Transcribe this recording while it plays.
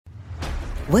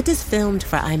What does filmed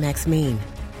for IMAX mean?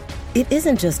 It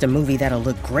isn't just a movie that'll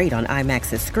look great on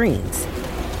IMAX's screens.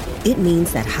 It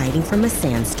means that hiding from a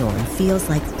sandstorm feels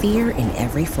like fear in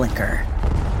every flicker.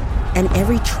 And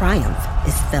every triumph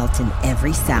is felt in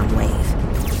every sound wave.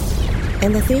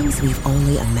 And the things we've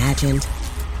only imagined,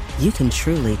 you can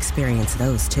truly experience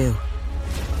those too.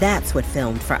 That's what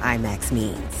filmed for IMAX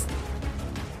means.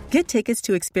 Get tickets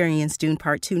to experience Dune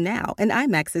Part 2 now and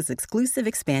IMAX's exclusive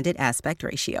expanded aspect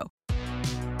ratio.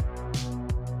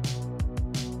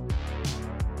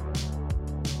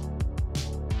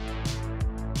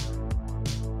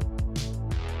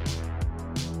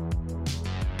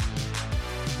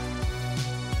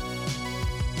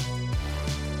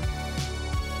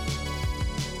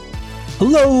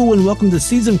 Hello and welcome to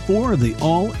Season 4 of the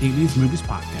All 80s Movies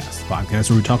Podcast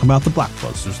where we talk about the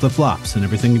blockbusters, the flops, and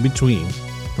everything in between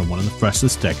from one of the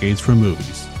freshest decades for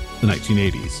movies, the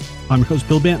 1980s. I'm your host,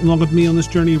 Bill Bant, and along with me on this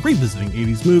journey revisiting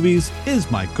 80s movies is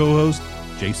my co-host,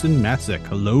 Jason Matzik.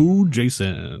 Hello,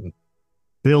 Jason.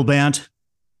 Bill Bant,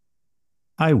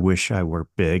 I wish I were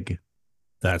big.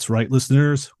 That's right,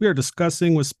 listeners. We are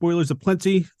discussing, with spoilers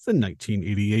aplenty, the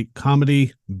 1988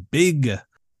 comedy Big,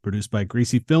 produced by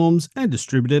Greasy Films and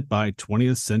distributed by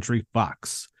 20th Century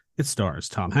Fox. It stars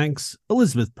Tom Hanks,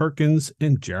 Elizabeth Perkins,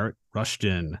 and Jarrett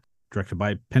Rushton. Directed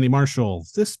by Penny Marshall,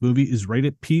 this movie is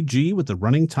rated PG with a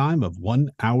running time of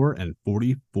 1 hour and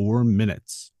 44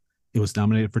 minutes. It was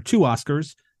nominated for 2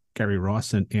 Oscars, Gary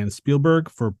Ross and Anne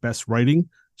Spielberg for Best Writing,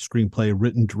 Screenplay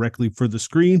written directly for the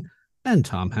screen, and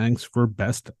Tom Hanks for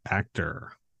Best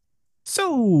Actor.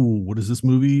 So, what is this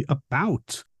movie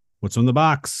about? What's on the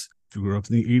box? If you grew up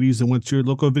in the 80s and went to your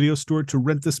local video store to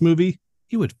rent this movie,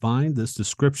 you would find this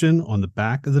description on the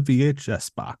back of the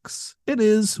VHS box. It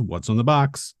is What's on the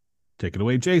Box. Take it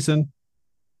away, Jason.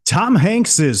 Tom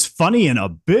Hanks is funny in a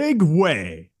big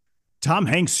way. Tom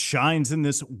Hanks shines in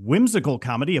this whimsical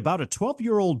comedy about a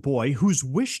 12-year-old boy whose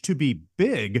wish to be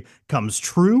big comes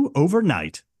true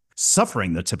overnight.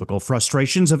 Suffering the typical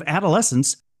frustrations of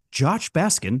adolescence, Josh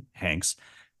Baskin, Hanks,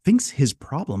 thinks his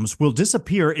problems will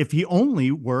disappear if he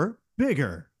only were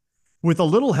bigger. With a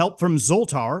little help from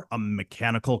Zoltar, a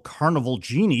mechanical carnival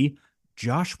genie,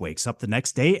 Josh wakes up the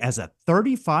next day as a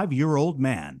 35-year-old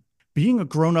man. Being a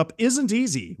grown-up isn't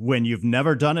easy when you've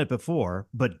never done it before,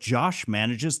 but Josh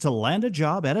manages to land a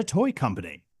job at a toy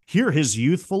company. Here, his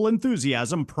youthful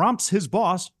enthusiasm prompts his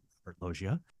boss, Robert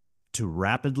Loggia, to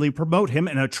rapidly promote him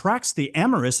and attracts the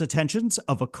amorous attentions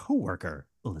of a coworker,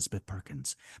 Elizabeth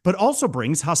Perkins, but also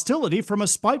brings hostility from a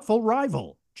spiteful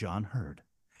rival, John Hurd.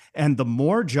 And the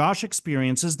more Josh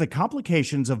experiences the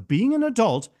complications of being an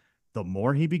adult, the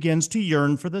more he begins to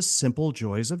yearn for the simple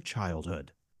joys of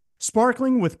childhood.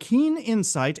 Sparkling with keen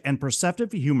insight and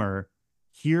perceptive humor,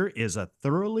 here is a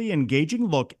thoroughly engaging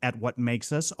look at what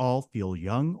makes us all feel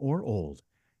young or old,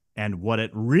 and what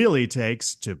it really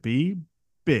takes to be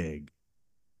big.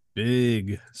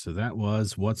 Big. So that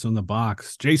was What's on the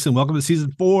Box. Jason, welcome to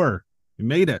Season 4. We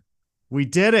made it. We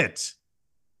did it.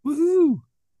 Woohoo!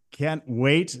 Can't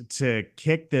wait to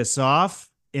kick this off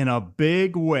in a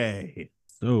big way.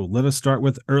 So let us start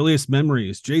with earliest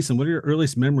memories. Jason, what are your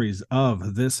earliest memories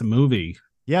of this movie?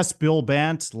 Yes, Bill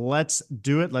Bant, let's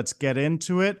do it. Let's get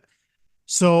into it.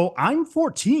 So I'm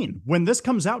 14 when this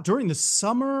comes out during the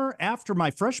summer after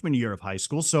my freshman year of high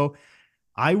school. So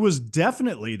I was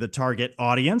definitely the target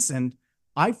audience, and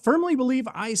I firmly believe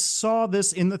I saw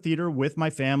this in the theater with my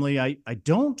family. I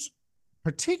don't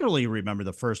particularly remember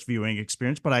the first viewing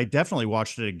experience, but I definitely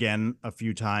watched it again a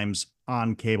few times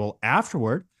on cable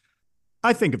afterward.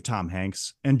 I think of Tom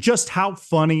Hanks and just how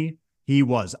funny he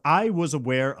was. I was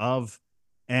aware of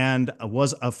and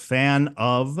was a fan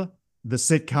of the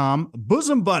sitcom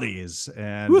Bosom Buddies.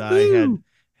 And Woo-hoo!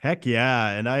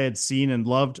 I had seen and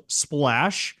loved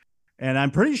Splash. And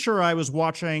I'm pretty sure I was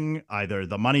watching either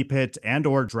The Money Pit and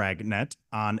or Dragnet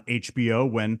on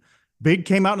HBO when Big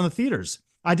came out in the theaters.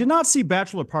 I did not see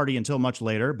Bachelor Party until much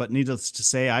later, but needless to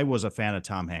say, I was a fan of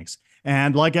Tom Hanks.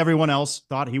 And like everyone else,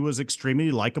 thought he was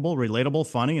extremely likable, relatable,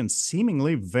 funny, and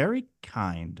seemingly very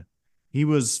kind. He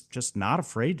was just not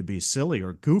afraid to be silly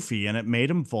or goofy, and it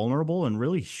made him vulnerable and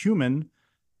really human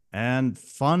and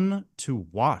fun to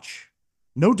watch.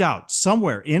 No doubt,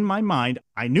 somewhere in my mind,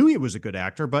 I knew he was a good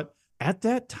actor, but at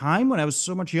that time, when I was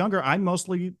so much younger, I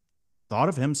mostly thought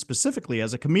of him specifically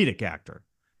as a comedic actor.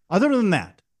 Other than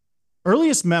that,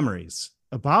 earliest memories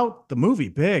about the movie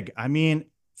Big. I mean,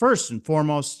 first and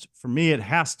foremost, for me, it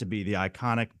has to be the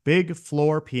iconic big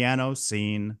floor piano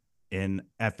scene in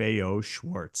FAO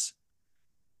Schwartz.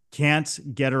 Can't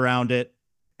get around it.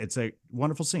 It's a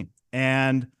wonderful scene.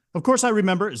 And of course, I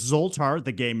remember Zoltar,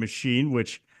 the game machine,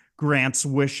 which grants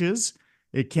wishes.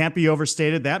 It can't be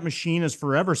overstated. That machine is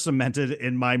forever cemented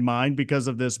in my mind because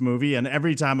of this movie. And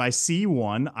every time I see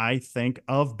one, I think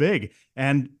of Big.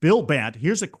 And Bill Bant,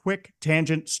 here's a quick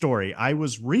tangent story. I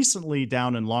was recently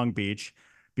down in Long Beach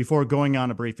before going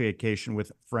on a brief vacation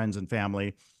with friends and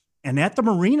family. And at the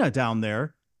marina down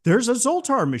there, there's a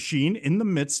Zoltar machine in the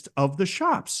midst of the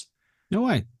shops. No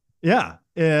way. Yeah.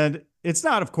 And it's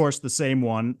not, of course, the same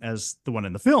one as the one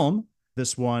in the film.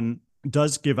 This one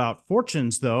does give out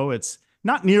fortunes, though. It's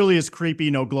not nearly as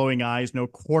creepy, no glowing eyes, no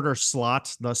quarter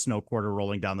slot, thus no quarter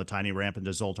rolling down the tiny ramp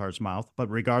into Zoltar's mouth. But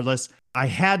regardless, I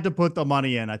had to put the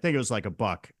money in. I think it was like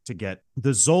 $1 to get the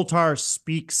Zoltar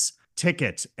Speaks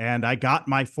ticket. And I got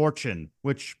my fortune,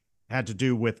 which had to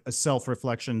do with a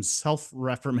self-reflection,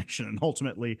 self-reformation, and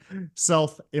ultimately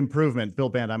self-improvement. Bill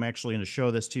Band, I'm actually going to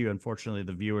show this to you. Unfortunately,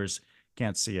 the viewers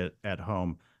can't see it at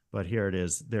home. But here it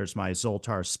is. There's my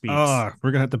Zoltar Speaks. Oh,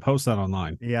 we're going to have to post that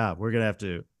online. Yeah, we're going to have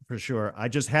to. For sure. I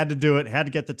just had to do it, had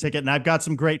to get the ticket. And I've got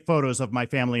some great photos of my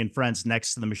family and friends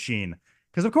next to the machine.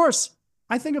 Because, of course,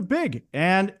 I think of Big.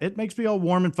 And it makes me all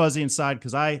warm and fuzzy inside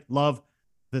because I love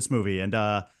this movie. And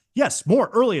yes, more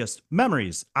earliest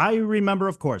memories. I remember,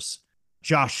 of course,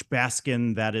 Josh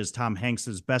Baskin. That is Tom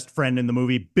Hanks's best friend in the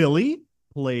movie. Billy,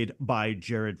 played by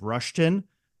Jared Rushton.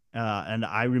 And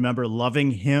I remember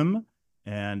loving him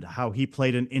and how he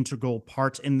played an integral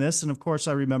part in this. And of course,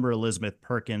 I remember Elizabeth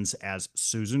Perkins as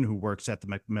Susan, who works at the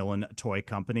Macmillan Toy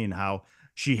Company, and how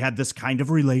she had this kind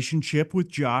of relationship with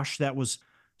Josh that was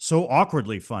so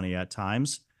awkwardly funny at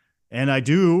times. And I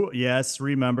do, yes,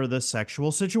 remember the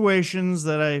sexual situations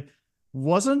that I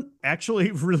wasn't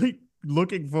actually really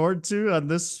looking forward to on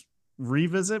this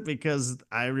revisit, because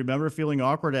I remember feeling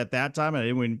awkward at that time. And I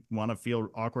didn't want to feel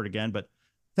awkward again, but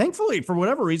thankfully, for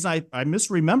whatever reason, I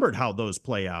misremembered how those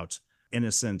play out,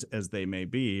 innocent as they may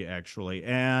be, actually.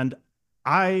 And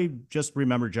I just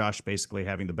remember Josh basically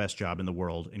having the best job in the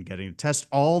world and getting to test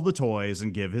all the toys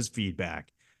and give his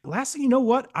feedback. Lastly, you know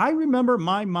what? I remember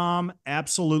my mom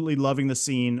absolutely loving the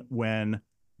scene when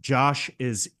Josh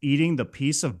is eating the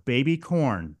piece of baby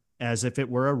corn as if it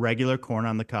were a regular corn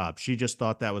on the cob. She just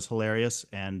thought that was hilarious,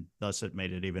 and thus it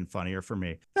made it even funnier for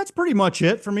me. That's pretty much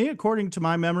it for me, according to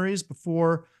my memories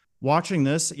before watching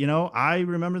this. You know, I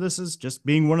remember this as just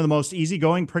being one of the most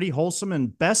easygoing, pretty wholesome,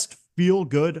 and best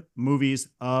feel-good movies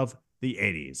of the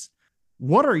 80s.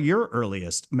 What are your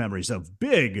earliest memories of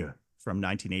Big from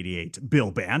 1988,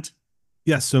 Bill Bant?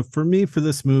 Yeah, so for me, for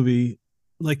this movie,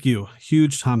 like you,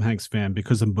 huge Tom Hanks fan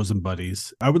because of Bosom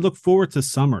Buddies. I would look forward to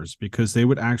summers because they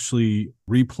would actually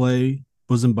replay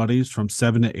Bosom Buddies from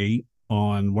 7 to 8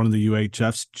 on one of the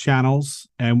UHF's channels.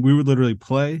 And we would literally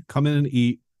play, come in and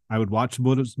eat. I would watch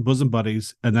Bosom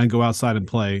Buddies and then go outside and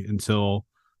play until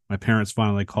my parents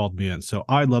finally called me in. So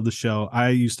I love the show. I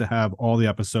used to have all the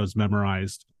episodes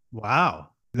memorized. Wow.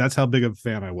 That's how big of a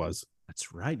fan I was.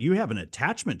 That's right. You have an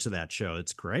attachment to that show.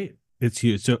 It's great. It's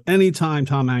huge. So anytime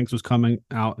Tom Hanks was coming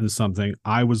out in something,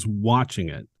 I was watching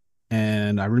it.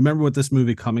 And I remember with this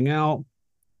movie coming out,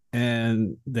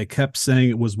 and they kept saying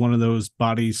it was one of those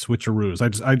body switcheroos.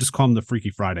 I just call them the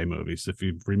Freaky Friday movies. If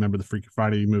you remember the Freaky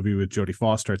Friday movie with Jodie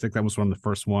Foster, I think that was one of the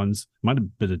first ones. Might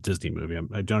have been a Disney movie.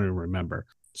 I don't even remember.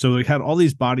 So we had all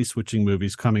these body switching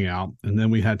movies coming out, and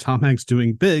then we had Tom Hanks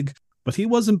doing Big, but he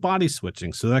wasn't body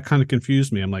switching. So that kind of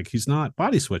confused me. I'm like, he's not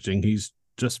body switching. He's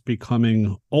just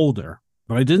becoming older.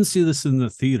 But I didn't see this in the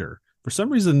theater. For some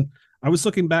reason, I was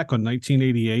looking back on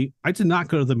 1988. I did not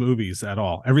go to the movies at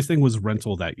all. Everything was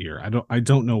rental that year. I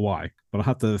don't know why, but I'll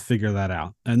have to figure that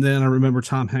out. And then I remember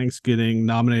Tom Hanks getting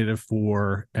nominated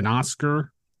for an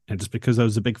Oscar. And just because I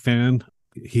was a big fan,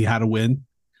 he had to win.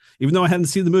 Even though I hadn't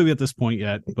seen the movie at this point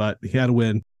yet, but he had to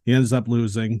win. He ends up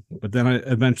losing. But then I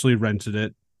eventually rented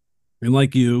it. And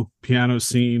like you, piano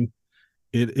scene,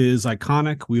 it is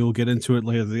iconic. We will get into it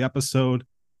later in the episode.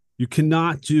 You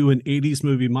cannot do an 80s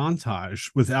movie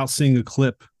montage without seeing a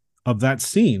clip of that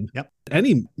scene. Yep.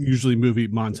 Any usually movie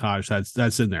montage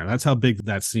that's in there. That's how big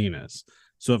that scene is.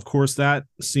 So, of course, that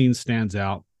scene stands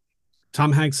out.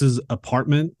 Tom Hanks's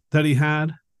apartment that he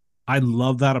had, I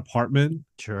love that apartment.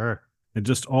 Sure. And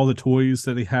just all the toys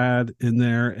that he had in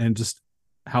there and just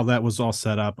how that was all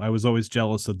set up. I was always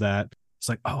jealous of that. It's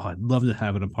like, oh, I'd love to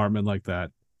have an apartment like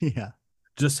that. Yeah.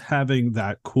 Just having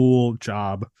that cool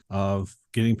job of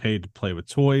getting paid to play with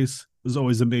toys was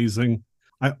always amazing.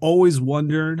 I always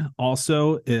wondered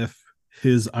also if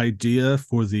his idea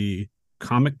for the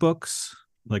comic books,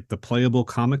 like the playable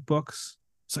comic books,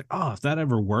 it's like, oh, if that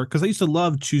ever worked. Because I used to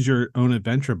love choose your own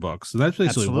adventure books. So that's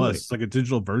basically Absolutely. was. It's like a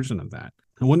digital version of that.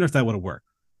 I wonder if that would have worked.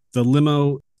 The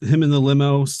limo, him in the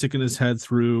limo, sticking his head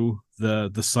through the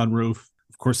sunroof.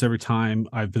 Of course, every time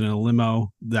I've been in a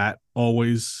limo, that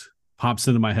always pops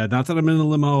into my head. Not that I'm in a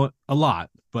limo a lot,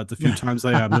 but the few times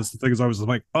I am, that's the thing is I was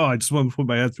like, oh, I just want to put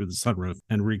my head through the sunroof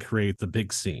and recreate the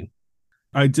big scene.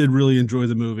 I did really enjoy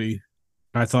the movie.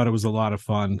 I thought it was a lot of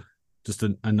fun. Just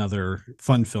another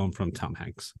fun film from Tom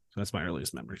Hanks. So that's my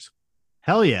earliest memories.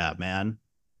 Hell yeah, man.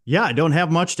 Yeah, I don't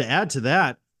have much to add to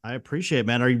that. I appreciate it,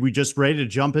 man. Are we just ready to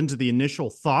jump into the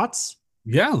initial thoughts?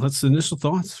 Yeah, let's initial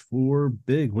thoughts for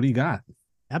Big. What do you got?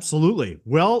 Absolutely.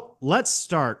 Well, let's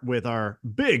start with our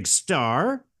big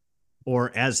star,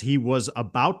 or as he was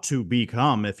about to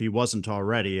become, if he wasn't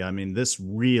already. I mean, this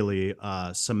really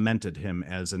cemented him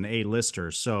as an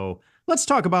A-lister. So let's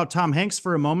talk about Tom Hanks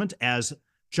for a moment as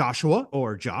Joshua,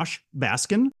 or Josh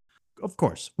Baskin. Of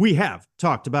course, we have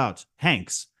talked about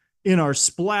Hanks in our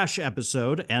Splash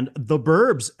episode and the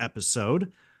Burbs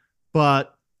episode,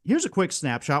 but here's a quick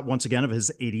snapshot once again of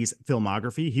his 80s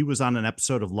filmography. He was on an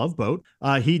episode of Love Boat.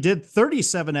 He did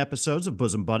 37 episodes of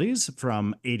Bosom Buddies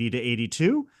from 80 to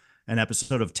 82, an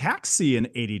episode of Taxi in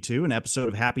 82, an episode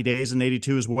of Happy Days in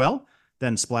 82 as well.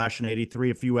 Then Splash in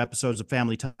 83, a few episodes of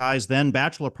Family Ties, then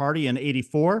Bachelor Party in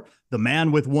 84, The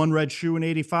Man with One Red Shoe in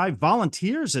 85,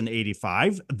 Volunteers in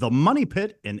 85, The Money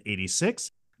Pit in 86,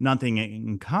 Nothing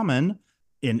in Common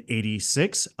in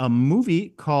 86, a movie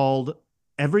called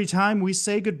Every Time We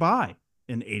Say Goodbye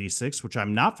in 86, which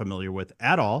I'm not familiar with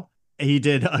at all. He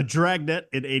did a Dragnet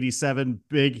in 87,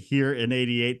 Big here in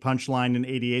 88, Punchline in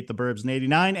 88, The Burbs in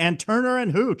 89, and Turner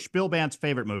and Hooch, Bill Bandt's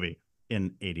favorite movie,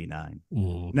 in 89.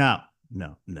 Now,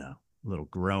 no, little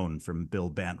groan from Bill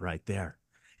Bandt right there.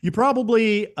 You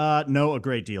probably know a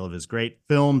great deal of his great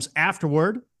films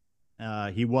afterward.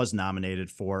 He was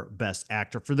nominated for Best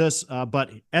Actor for this,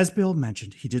 but as Bill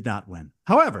mentioned, he did not win.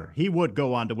 However, he would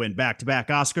go on to win back-to-back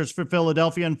Oscars for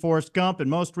Philadelphia and Forrest Gump, and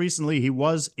most recently, he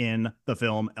was in the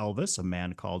film Elvis, A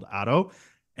Man Called Otto,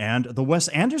 and the Wes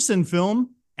Anderson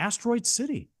film Asteroid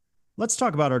City. Let's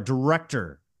talk about our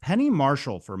director, Penny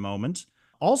Marshall, for a moment.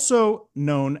 Also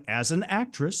known as an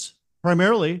actress,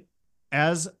 primarily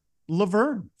as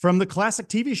Laverne from the classic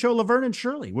TV show Laverne and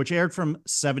Shirley, which aired from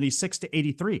 76 to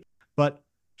 83. But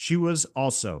she was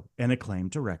also an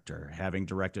acclaimed director, having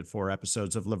directed 4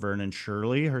 episodes of Laverne and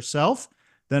Shirley herself.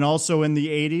 Then also in the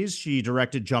 80s, she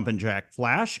directed Jumpin' Jack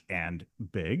Flash and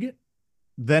Big.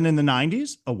 Then in the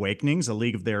 90s, Awakenings, A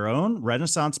League of Their Own,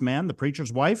 Renaissance Man, The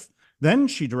Preacher's Wife. Then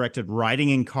she directed Riding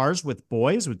in Cars with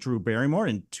Boys with Drew Barrymore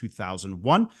in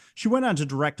 2001. She went on to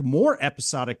direct more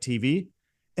episodic TV.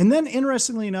 And then,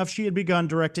 interestingly enough, she had begun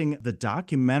directing the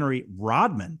documentary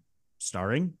Rodman,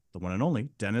 starring the one and only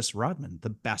Dennis Rodman, the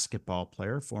basketball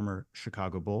player, former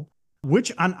Chicago Bull,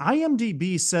 which on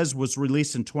IMDb says was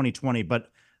released in 2020. But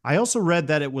I also read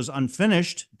that it was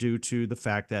unfinished due to the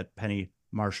fact that Penny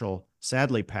Marshall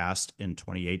sadly passed in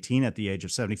 2018 at the age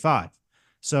of 75.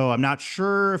 So I'm not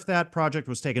sure if that project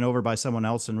was taken over by someone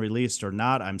else and released or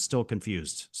not. I'm still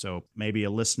confused. So maybe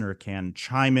a listener can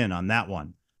chime in on that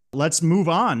one. Let's move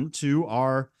on to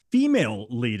our female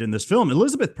lead in this film,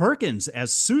 Elizabeth Perkins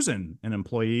as Susan, an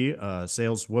employee,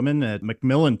 saleswoman at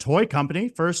Macmillan Toy Company.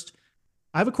 First,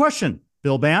 I have a question,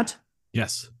 Bill Bandt.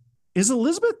 Yes. Is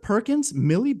Elizabeth Perkins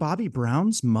Millie Bobby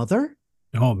Brown's mother?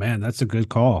 Oh, man, that's a good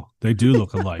call. They do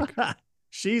look alike.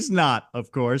 She's not,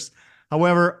 of course.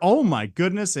 However, oh my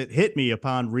goodness, it hit me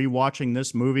upon rewatching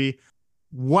this movie.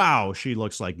 Wow, she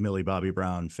looks like Millie Bobby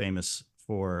Brown, famous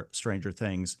for Stranger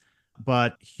Things.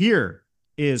 But here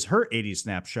is her 80s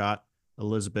snapshot.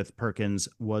 Elizabeth Perkins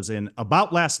was in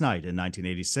About Last Night in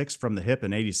 1986, From the Hip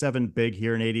in 87, Big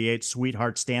here in 88,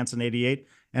 Sweethearts Dance in 88,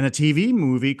 and a TV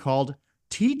movie called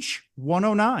Teach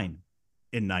 109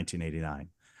 in 1989.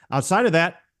 Outside of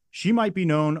that, she might be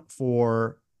known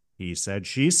for He Said,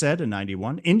 She Said in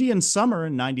 91, Indian Summer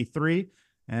in 93,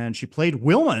 and she played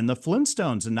Wilma in The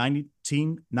Flintstones in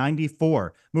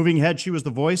 1994. Moving ahead, she was the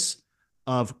voice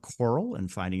of Coral in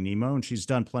Finding Nemo, and she's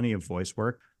done plenty of voice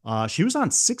work. She was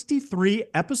on 63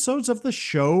 episodes of the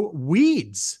show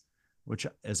Weeds, which,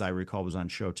 as I recall, was on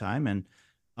Showtime,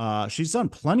 and she's done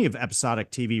plenty of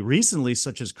episodic TV recently,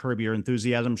 such as Curb Your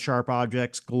Enthusiasm, Sharp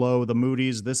Objects, Glow, The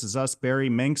Moodies, This Is Us, Barry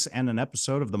Minx, and an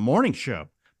episode of The Morning Show.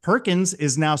 Perkins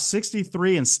is now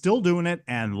 63 and still doing it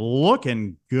and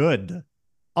looking good.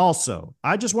 Also,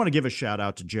 I just want to give a shout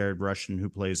out to Jared Rushton, who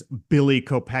plays Billy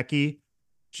Kopecki.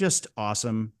 Just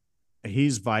awesome.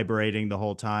 He's vibrating the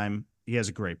whole time. He has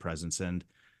a great presence. And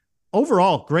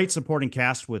overall, great supporting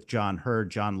cast with John Hurd,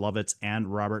 John Lovitz,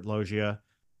 and Robert Loggia.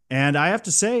 And I have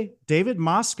to say, David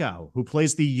Moscow, who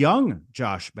plays the young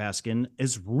Josh Baskin,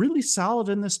 is really solid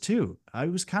in this too. I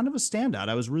was kind of a standout.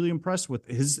 I was really impressed with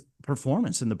his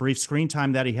performance in the brief screen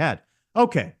time that he had.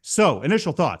 Okay, so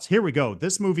initial thoughts. Here we go.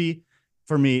 This movie,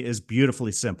 for me, is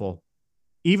beautifully simple,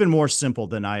 even more simple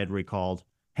than I had recalled.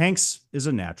 Hanks is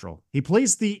a natural. He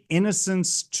plays the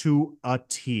innocence to a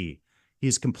T.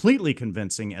 He's completely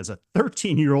convincing as a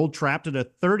 13-year-old trapped in a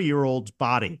 30-year-old's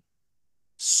body.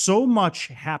 So much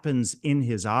happens in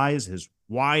his eyes, his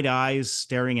wide eyes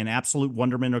staring in absolute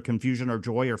wonderment or confusion or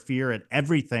joy or fear at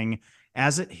everything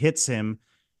as it hits him.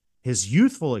 His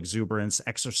youthful exuberance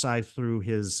exercised through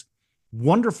his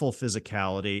wonderful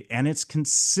physicality, and it's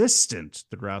consistent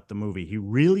throughout the movie. He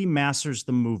really masters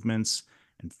the movements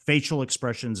and facial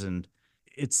expressions, and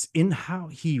it's in how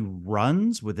he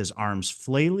runs with his arms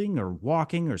flailing or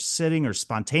walking or sitting or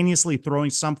spontaneously throwing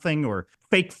something or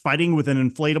fake fighting with an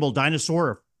inflatable dinosaur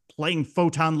or playing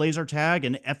photon laser tag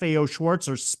and FAO Schwartz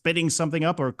or spitting something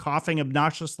up or coughing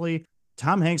obnoxiously.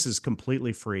 Tom Hanks is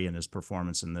completely free in his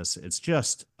performance in this. It's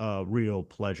just a real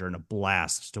pleasure and a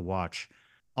blast to watch.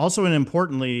 Also, and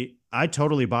importantly, I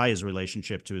totally buy his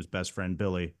relationship to his best friend,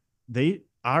 Billy. They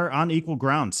are on equal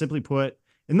ground. Simply put,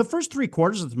 in the first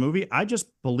 3/4 of the movie, I just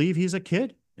believe he's a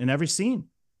kid in every scene.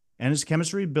 And his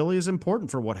chemistry with Billy is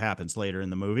important for what happens later in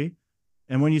the movie.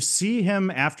 And when you see him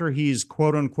after he's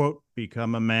quote unquote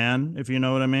become a man, if you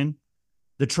know what I mean,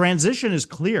 the transition is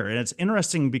clear. And it's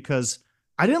interesting because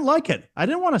I didn't like it. I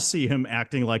didn't want to see him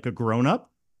acting like a grown up,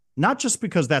 not just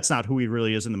because that's not who he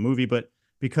really is in the movie, but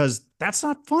because that's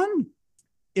not fun.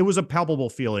 It was a palpable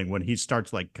feeling when he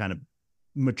starts like kind of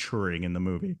maturing in the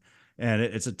movie. And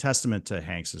it's a testament to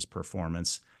Hanks's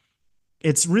performance.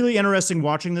 It's really interesting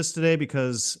watching this today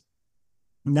because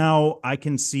now I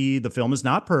can see the film is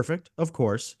not perfect, of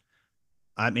course.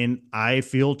 I mean, I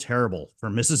feel terrible for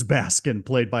Mrs. Baskin,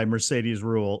 played by Mercedes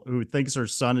Ruehl, who thinks her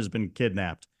son has been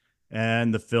kidnapped.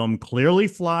 And the film clearly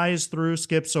flies through,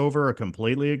 skips over, or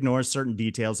completely ignores certain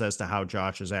details as to how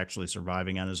Josh is actually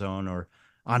surviving on his own or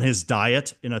on his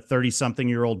diet in a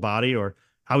 30-something-year-old body, or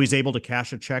how he's able to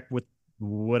cash a check with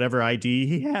whatever ID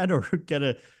he had, or get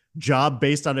a job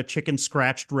based on a chicken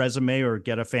scratched resume, or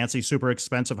get a fancy, super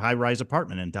expensive high-rise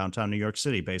apartment in downtown New York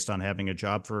City based on having a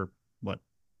job for, what,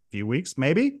 a few weeks,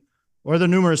 maybe? Or the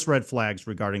numerous red flags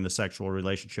regarding the sexual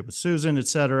relationship with Susan,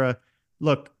 etc.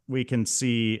 Look, we can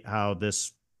see how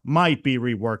this might be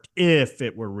reworked if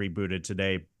it were rebooted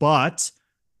today. But,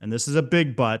 and this is a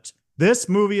big but, this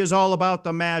movie is all about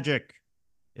the magic.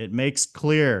 It makes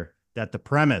clear that the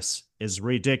premise is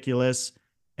ridiculous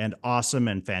and awesome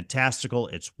and fantastical.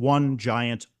 It's one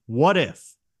giant what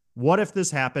if. What if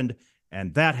this happened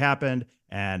and that happened?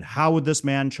 And how would this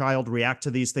man-child react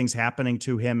to these things happening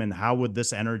to him? And how would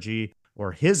this energy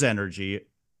or his energy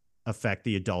affect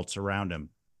the adults around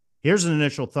him? Here's an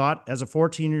initial thought. As a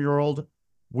 14-year-old,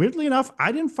 weirdly enough,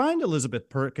 I didn't find Elizabeth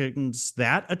Perkins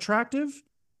that attractive,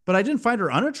 but I didn't find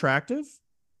her unattractive.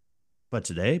 But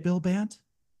today, Bill Bant,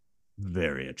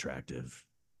 very attractive.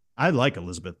 I like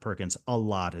Elizabeth Perkins a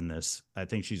lot in this. I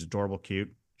think she's adorable,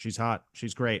 cute. She's hot.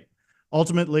 She's great.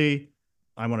 Ultimately,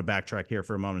 I want to backtrack here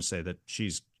for a moment and say that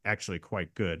she's actually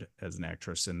quite good as an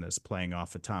actress in this, playing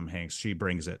off of Tom Hanks. She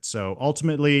brings it. So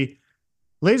ultimately,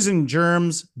 ladies and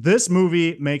germs, this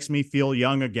movie makes me feel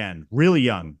young again, really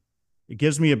young. It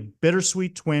gives me a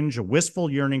bittersweet twinge, a wistful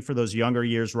yearning for those younger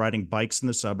years riding bikes in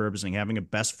the suburbs and having a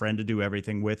best friend to do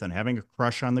everything with and having a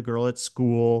crush on the girl at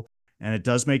school. And it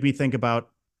does make me think about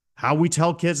how we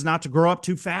tell kids not to grow up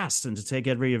too fast and to take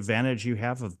every advantage you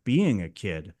have of being a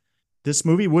kid. This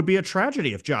movie would be a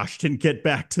tragedy if Josh didn't get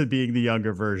back to being the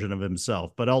younger version of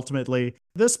himself. But ultimately,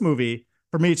 this movie,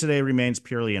 for me today, remains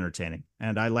purely entertaining.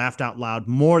 And I laughed out loud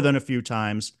more than a few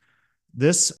times.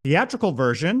 This theatrical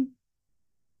version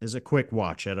is a quick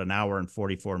watch at an hour and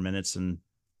 44 minutes, and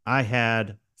I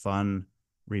had fun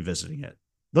revisiting it.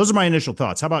 Those are my initial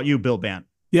thoughts. How about you, Bill Bant?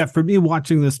 Yeah, for me,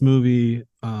 watching this movie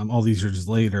all these years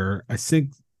later, I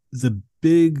think the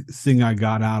big thing I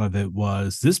got out of it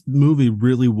was this movie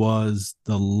really was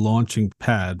the launching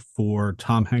pad for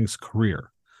Tom Hanks'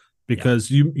 career.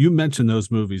 Because you mentioned those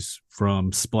movies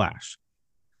from Splash.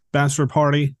 Bachelor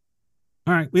Party,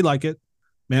 all right, we like it.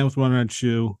 Man with One Red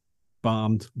Shoe,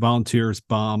 bombed. Volunteers,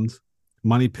 bombed.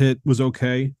 Money Pit was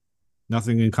okay.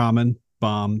 Nothing in Common,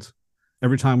 bombed.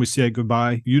 Every Time We Say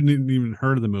Goodbye, you didn't even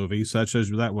heard of the movie, so that shows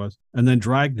you that was. And then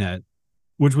Dragnet,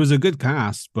 which was a good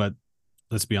cast, but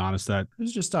let's be honest, that it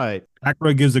was just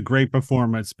Aykroyd gives a great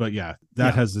performance, but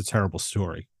that has a terrible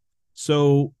story.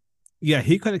 So yeah,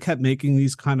 he could have kept making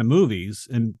these kind of movies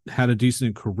and had a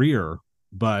decent career,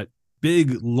 but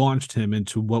Big launched him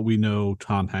into what we know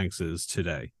Tom Hanks is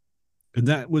today. And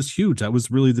that was huge. That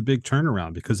was really the big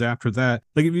turnaround, because after that,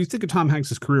 like if you think of Tom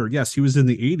Hanks's career, yes, he was in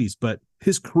the 80s, but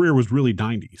his career was really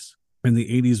 90s. And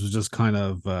the 80s was just kind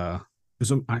of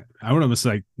So I would almost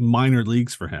say minor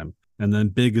leagues for him. And then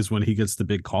big is when he gets the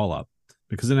big call up.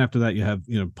 Because then after that, you have,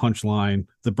 Punchline.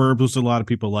 The Burbs was a lot of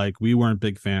people like. We weren't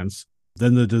big fans.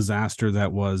 Then the disaster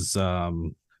that was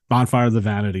Bonfire of the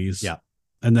Vanities. Yeah.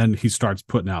 And then he starts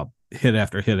putting out hit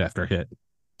after hit after hit.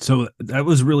 So that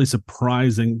was really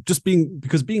surprising.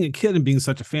 Because being a kid and being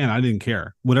such a fan, I didn't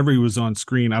care. Whatever he was on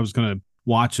screen, I was going to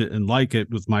watch it and like it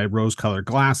with my rose-colored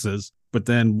glasses. But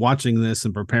then watching this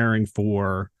and preparing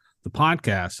for the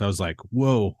podcast, I was like,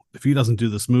 whoa, if he doesn't do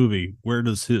this movie, where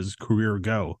does his career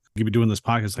go? He'd be doing this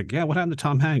podcast like, yeah, what happened to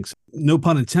Tom Hanks? No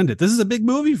pun intended. This is a big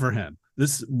movie for him.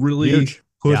 This really Huge.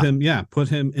 put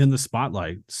him in the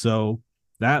spotlight. So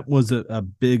that was a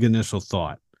big initial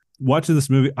thought. Watching this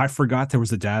movie, I forgot there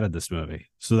was a dad in this movie.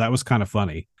 So that was kind of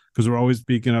funny because we're always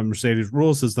speaking of Mercedes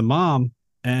Ruehl as the mom,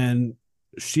 and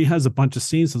she has a bunch of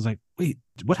scenes. I was like, wait,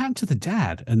 what happened to the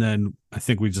dad? And then I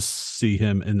think we just see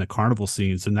him in the carnival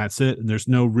scenes, and that's it. And there's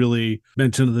no really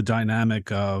mention of the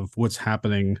dynamic of what's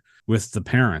happening with the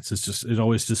parents. It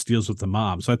always just deals with the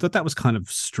mom. So I thought that was kind of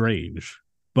strange.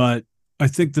 But I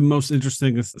think the most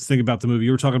interesting thing about the movie,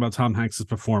 you were talking about Tom Hanks'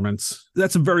 performance.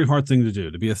 That's a very hard thing to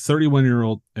do, to be a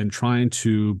 31-year-old and trying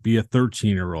to be a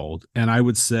 13-year-old. And I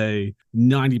would say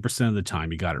 90% of the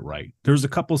time he got it right. There's a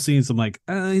couple scenes I'm like,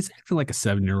 he's acting like a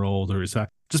 7-year-old, or is that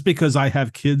just because I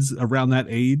have kids around that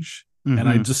age. Mm-hmm. And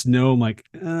I just know I'm like,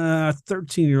 a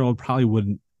 13-year-old probably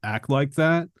wouldn't act like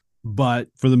that. But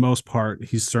for the most part,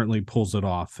 he certainly pulls it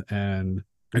off. And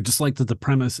I just like that the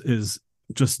premise is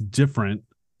just different.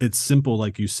 It's simple,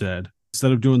 like you said.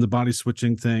 Instead of doing the body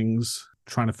switching things,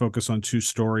 trying to focus on two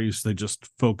stories, they just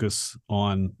focus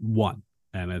on one.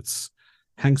 And it's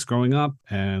Hanks growing up.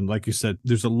 And like you said,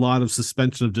 there's a lot of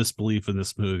suspension of disbelief in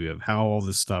this movie of how all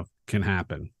this stuff can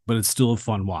happen. But it's still a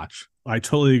fun watch. I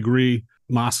totally agree.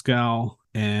 Moscow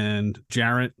and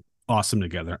Jarrett, awesome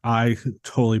together. I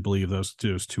totally believe those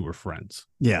two were friends.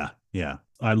 Yeah.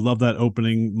 I love that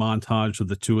opening montage of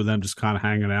the two of them just kind of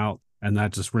hanging out. And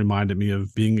that just reminded me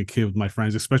of being a kid with my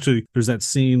friends, especially there's that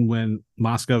scene when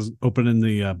Moscow's opening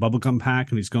the bubblegum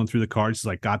pack and he's going through the cards. He's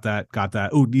like, got that.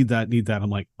 Oh, need that. I'm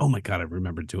like, oh my God, I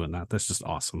remember doing that. That's just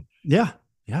awesome. Yeah.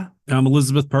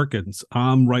 Elizabeth Perkins.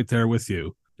 I'm right there with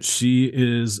you. She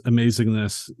is amazing in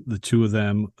this. The two of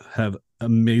them have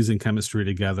amazing chemistry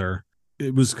together.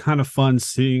 It was kind of fun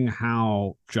seeing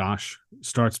how Josh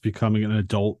starts becoming an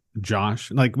adult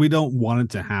Josh. Like, we don't want it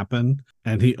to happen.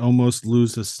 And he almost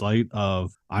loses sight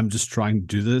of, I'm just trying to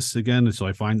do this again until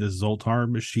I find this Zoltar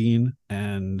machine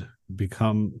and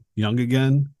become young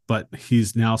again. But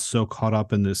he's now so caught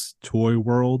up in this toy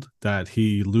world that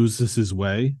he loses his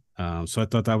way. So I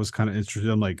thought that was kind of interesting.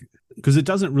 I'm like, because it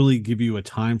doesn't really give you a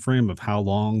time frame of how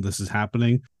long this is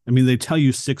happening. I mean, they tell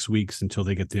you 6 weeks until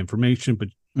they get the information, but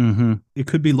it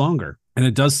could be longer. And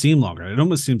it does seem longer. It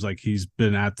almost seems like he's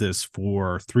been at this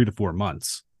for 3 to 4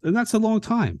 months. And that's a long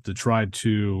time to try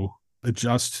to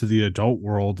adjust to the adult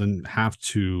world and have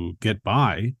to get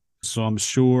by. So I'm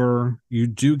sure you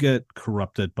do get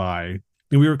corrupted by,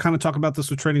 and we were kind of talking about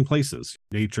this with Trading Places,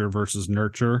 nature versus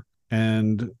nurture.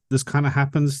 And this kind of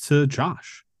happens to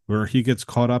Josh, where he gets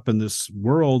caught up in this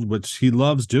world, which he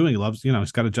loves doing. He loves,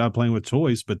 he's got a job playing with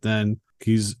toys, but then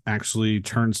he's actually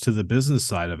turns to the business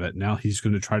side of it. Now he's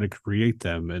going to try to create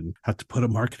them and have to put a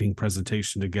marketing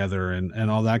presentation together and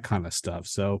all that kind of stuff.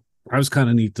 So I was kind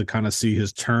of neat to kind of see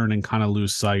his turn and kind of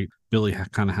lose sight. Billy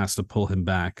kind of has to pull him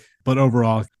back. But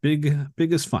overall, big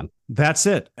is fun. That's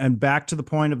it. And back to the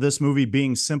point of this movie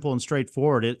being simple and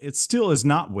straightforward, it still is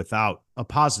not without a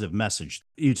positive message.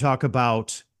 You talk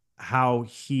about how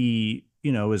he,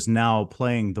 is now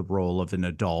playing the role of an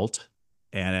adult,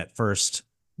 and at first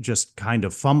just kind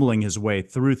of fumbling his way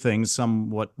through things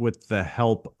somewhat with the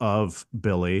help of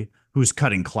Billy, who's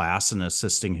cutting class and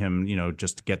assisting him,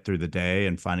 just to get through the day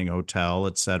and finding a hotel,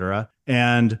 etc.,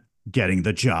 and getting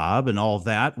the job and all of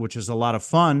that, which is a lot of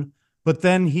fun. But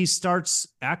then he starts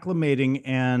acclimating,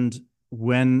 and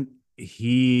when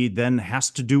he then has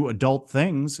to do adult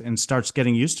things and starts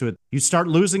getting used to it, you start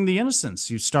losing the innocence.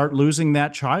 You start losing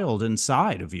that child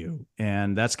inside of you.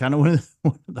 And that's kind of one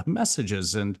of the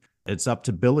messages. And it's up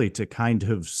to Billy to kind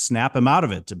of snap him out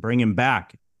of it, to bring him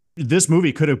back. This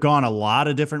movie could have gone a lot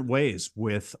of different ways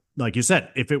with, like you said,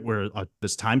 if it were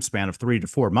this time span of 3 to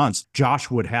 4 months, Josh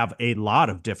would have a lot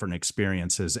of different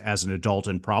experiences as an adult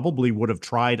and probably would have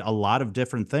tried a lot of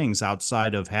different things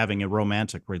outside of having a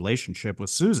romantic relationship with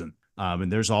Susan.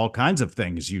 And there's all kinds of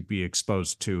things you'd be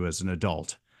exposed to as an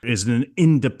adult. As an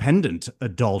independent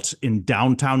adult in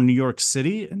downtown New York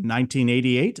City in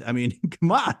 1988. I mean,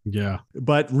 come on. Yeah.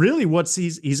 But really what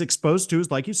he's exposed to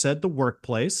is, like you said, the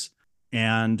workplace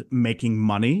and making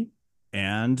money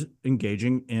and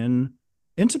engaging in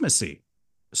intimacy.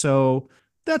 So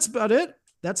that's about it.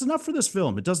 That's enough for this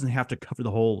film. It doesn't have to cover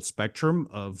the whole spectrum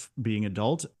of being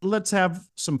adult. Let's have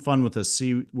some fun with this,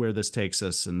 see where this takes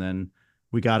us, and then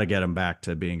we got to get him back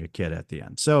to being a kid at the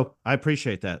end. So I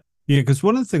appreciate that. Yeah, because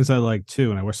one of the things I like too,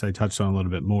 and I wish I touched on a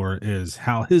little bit more, is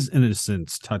how his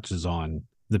innocence touches on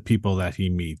the people that he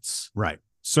meets. Right.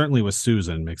 Certainly with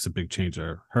Susan makes a big change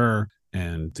of her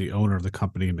and the owner of the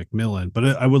company, McMillan. But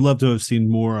I would love to have seen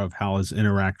more of how his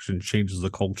interaction changes the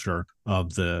culture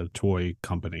of the toy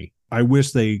company. I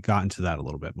wish they got into that a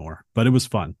little bit more, but it was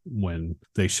fun when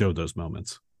they showed those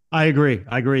moments. I agree.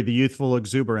 The youthful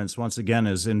exuberance, once again,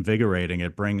 is invigorating.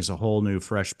 It brings a whole new,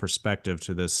 fresh perspective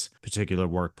to this particular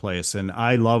workplace. And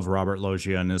I love Robert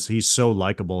Loggia, and he's so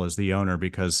likable as the owner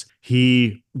because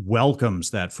he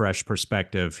welcomes that fresh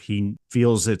perspective. He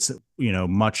feels it's,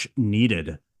 much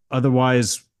needed.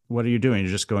 Otherwise, what are you doing?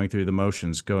 You're just going through the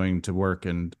motions, going to work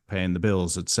and paying the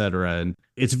bills, etc. And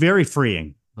it's very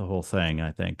freeing, the whole thing,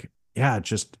 I think. Yeah,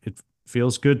 it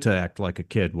feels good to act like a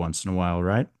kid once in a while,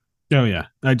 right? Oh, yeah.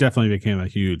 I definitely became a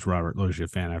huge Robert Loggia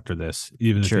fan after this.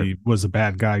 Even if he was a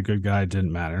bad guy, good guy,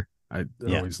 didn't matter. I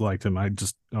always liked him. I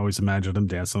just always imagined him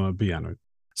dancing on a piano.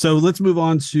 So let's move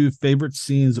on to favorite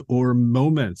scenes or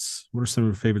moments. What are some of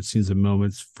your favorite scenes and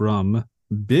moments from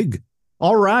Big?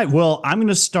 All right. Well, I'm going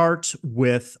to start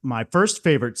with my first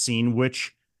favorite scene,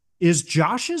 which is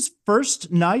Josh's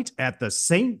first night at the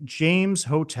St. James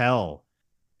Hotel.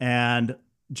 And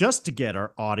just to get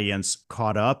our audience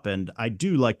caught up, and I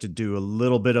do like to do a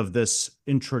little bit of this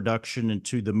introduction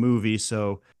into the movie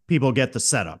so people get the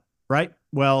setup, right?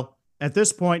 Well, at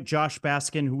this point, Josh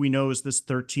Baskin, who we know is this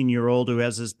 13-year-old who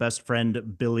has his best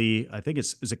friend, Billy, I think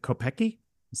is it Kopecky?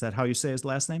 Is that how you say his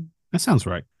last name? That sounds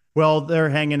right. Well, they're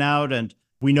hanging out, and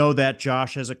we know that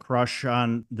Josh has a crush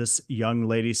on this young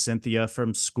lady, Cynthia,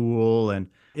 from school. And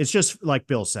it's just like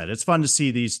Bill said, it's fun to see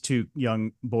these two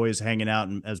young boys hanging out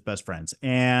as best friends.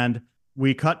 And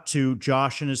we cut to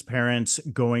Josh and his parents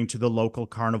going to the local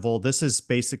carnival. This is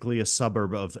basically a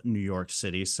suburb of New York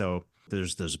City. So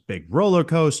there's this big roller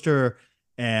coaster,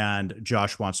 and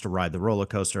Josh wants to ride the roller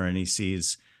coaster, and he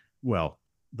sees, well,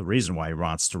 the reason why he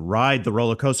wants to ride the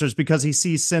roller coaster is because he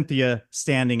sees Cynthia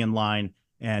standing in line.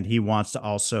 And he wants to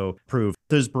also prove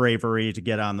his bravery to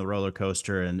get on the roller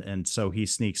coaster. And so he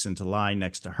sneaks into line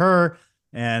next to her.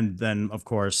 And then, of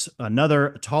course,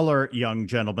 another taller young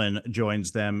gentleman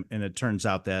joins them. And it turns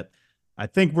out that I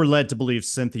think we're led to believe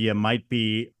Cynthia might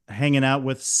be hanging out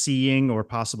with, seeing, or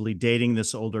possibly dating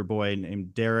this older boy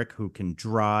named Derek who can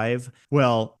drive.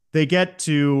 Well, they get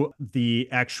to the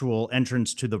actual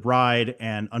entrance to the ride,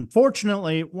 and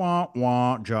unfortunately,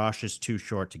 Josh is too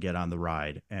short to get on the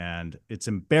ride. And it's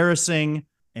embarrassing,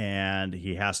 and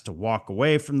he has to walk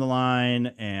away from the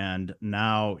line, and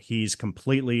now he's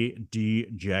completely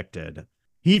dejected.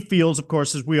 He feels, of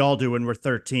course, as we all do when we're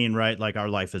 13, right? Like our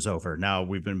life is over. Now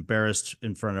we've been embarrassed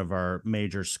in front of our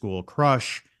major school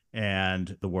crush,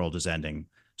 and the world is ending.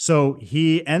 So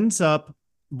he ends up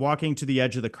walking to the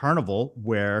edge of the carnival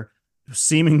where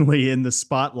seemingly in the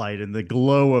spotlight, in the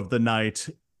glow of the night,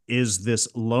 is this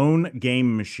lone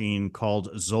game machine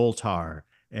called Zoltar.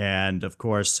 And of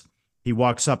course, he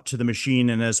walks up to the machine,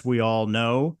 and as we all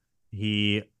know,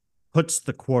 he puts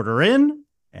the quarter in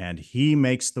and he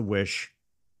makes the wish,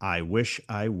 "I wish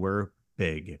I were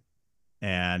big."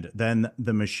 And then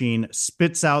the machine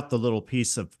spits out the little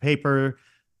piece of paper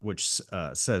which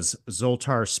says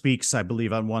Zoltar speaks, I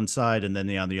believe, on one side, and then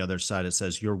on the other side it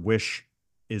says, "Your wish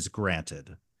is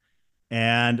granted."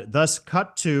 And thus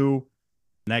cut to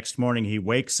next morning, he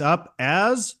wakes up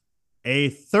as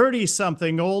a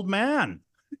 30-something old man.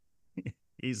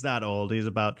 He's not old. He's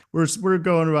about, we're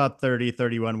going about 30,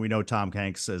 31. We know Tom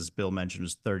Hanks, as Bill mentioned,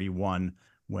 was 31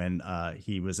 when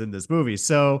he was in this movie.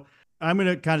 So I'm going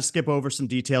to kind of skip over some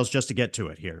details just to get to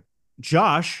it here.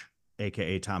 Josh,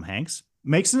 aka Tom Hanks,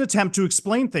 makes an attempt to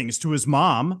explain things to his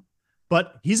mom,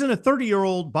 but he's in a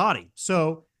 30-year-old body.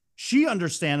 So she,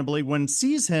 understandably, when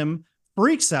sees him,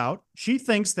 freaks out. She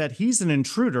thinks that he's an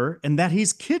intruder and that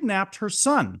he's kidnapped her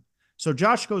son. So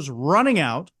Josh goes running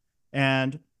out,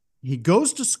 and he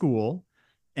goes to school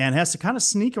and has to kind of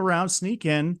sneak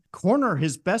in, corner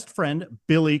his best friend,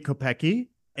 Billy Kopecky,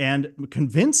 and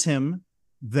convince him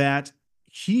that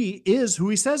he is who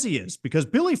he says he is, because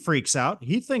Billy freaks out.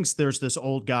 He thinks there's this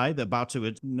old guy that about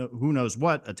to, who knows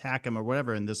what, attack him or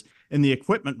whatever in the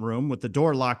equipment room with the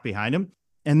door locked behind him.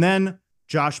 And then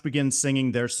Josh begins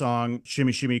singing their song,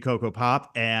 "Shimmy, Shimmy, Cocoa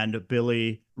Pop." And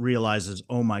Billy realizes,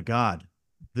 oh my God,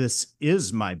 this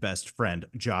is my best friend,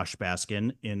 Josh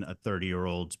Baskin, in a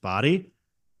 30-year-old's body.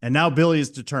 And now Billy is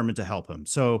determined to help him.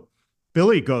 So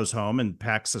Billy goes home and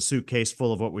packs a suitcase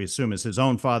full of what we assume is his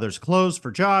own father's clothes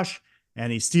for Josh,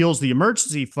 and he steals the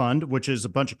emergency fund, which is a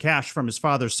bunch of cash from his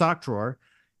father's sock drawer,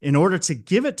 in order to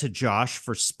give it to Josh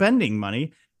for spending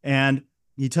money. And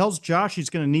he tells Josh he's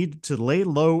going to need to lay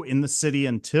low in the city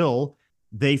until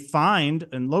they find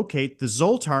and locate the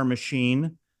Zoltar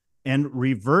machine and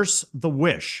reverse the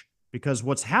wish. Because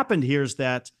what's happened here is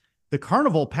that the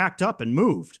carnival packed up and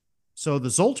moved. So the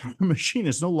Zoltar machine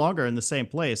is no longer in the same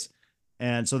place.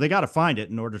 And so they got to find it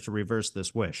in order to reverse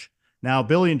this wish. Now,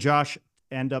 Billy and Josh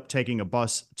end up taking a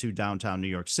bus to downtown New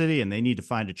York City, and they need to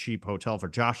find a cheap hotel for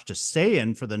Josh to stay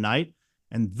in for the night.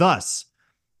 And thus,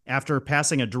 after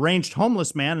passing a deranged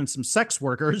homeless man and some sex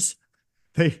workers,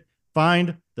 they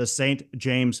find the St.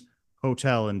 James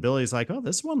Hotel. And Billy's like, oh,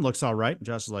 this one looks all right. And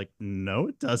Josh is like, no,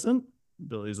 it doesn't.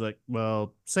 Billy's like,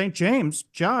 well, St. James,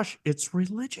 Josh, it's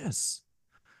religious.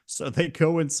 So they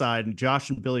go inside, and Josh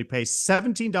and Billy pay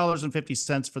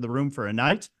 $17.50 for the room for a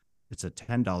night. It's a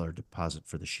 $10 deposit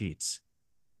for the sheets.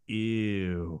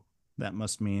 Ew. That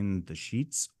must mean the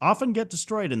sheets often get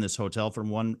destroyed in this hotel for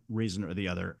one reason or the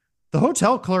other. The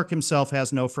hotel clerk himself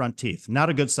has no front teeth. Not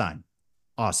a good sign.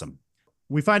 Awesome.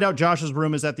 We find out Josh's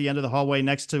room is at the end of the hallway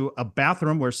next to a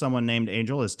bathroom where someone named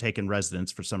Angel has taken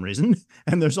residence for some reason.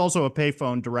 And there's also a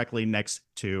payphone directly next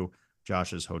to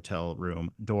Josh's hotel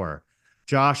room door.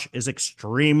 Josh is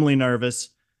extremely nervous,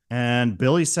 and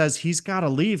Billy says he's got to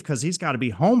leave because he's got to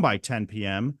be home by 10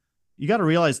 p.m. You got to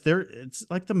realize it's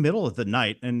like the middle of the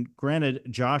night. And granted,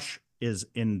 Josh is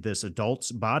in this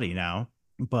adult's body now,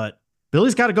 but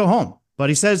Billy's got to go home. But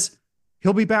he says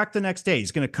he'll be back the next day.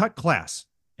 He's going to cut class,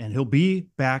 and he'll be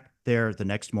back there the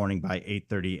next morning by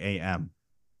 8:30 a.m.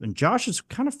 And Josh is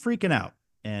kind of freaking out,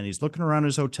 and he's looking around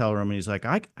his hotel room, and he's like,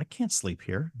 I can't sleep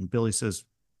here. And Billy says,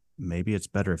 maybe it's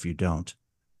better if you don't.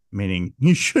 Meaning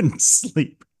you shouldn't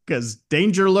sleep because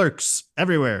danger lurks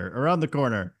everywhere around the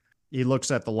corner. He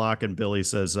looks at the lock, and Billy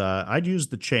says, I'd use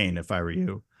the chain if I were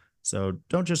you. So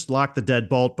don't just lock the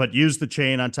deadbolt, but use the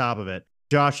chain on top of it.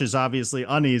 Josh is obviously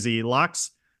uneasy. He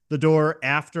locks the door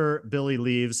after Billy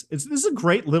leaves. This is a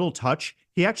great little touch.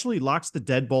 He actually locks the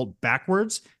deadbolt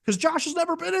backwards because Josh has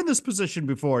never been in this position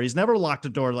before. He's never locked a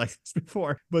door like this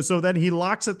before. But so then he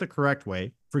locks it the correct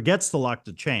way, forgets to lock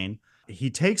the chain. He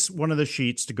takes one of the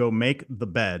sheets to go make the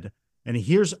bed, and he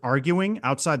hears arguing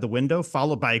outside the window,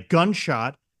 followed by a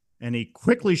gunshot, and he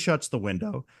quickly shuts the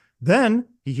window. Then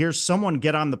he hears someone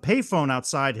get on the payphone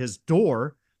outside his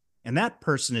door, and that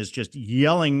person is just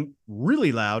yelling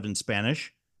really loud in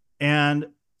Spanish. And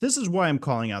this is why I'm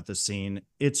calling out this scene.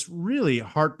 It's really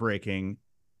heartbreaking,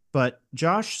 but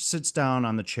Josh sits down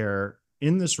on the chair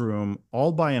in this room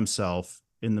all by himself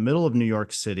in the middle of New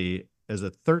York City as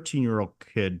a 13-year-old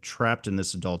kid trapped in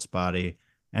this adult's body,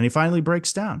 and he finally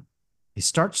breaks down. He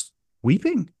starts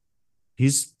weeping.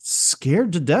 He's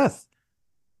scared to death,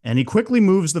 and he quickly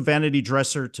moves the vanity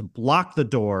dresser to block the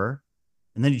door,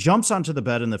 and then he jumps onto the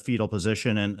bed in the fetal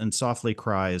position and softly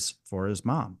cries for his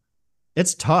mom.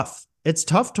 It's tough. It's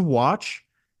tough to watch,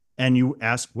 and you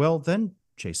ask, well, then,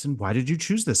 Jason, why did you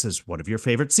choose this as one of your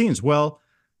favorite scenes? Well,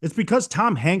 it's because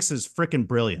Tom Hanks is freaking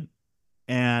brilliant.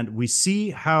 And we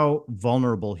see how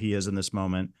vulnerable he is in this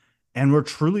moment. And we're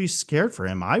truly scared for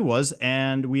him. I was.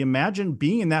 And we imagine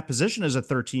being in that position as a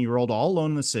 13-year-old all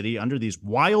alone in the city under these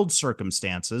wild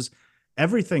circumstances.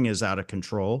 Everything is out of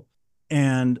control.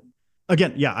 And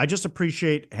again, yeah, I just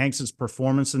appreciate Hanks's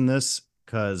performance in this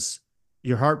because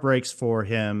your heart breaks for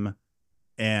him.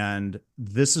 And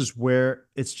this is where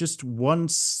it's just one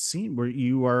scene where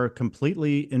you are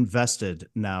completely invested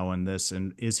now in this.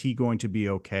 And is he going to be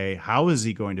okay? How is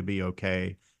he going to be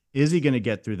okay? Is he going to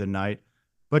get through the night?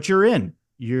 But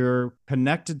you're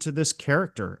connected to this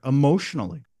character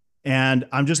emotionally. And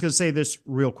I'm just going to say this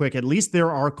real quick. At least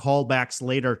there are callbacks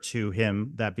later to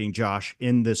him, that being Josh,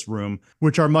 in this room,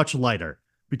 which are much lighter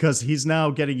because he's now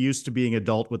getting used to being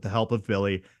adult with the help of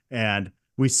Billy. And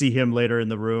we see him later in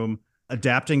the room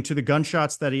adapting to the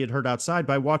gunshots that he had heard outside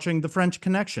by watching The French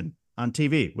Connection on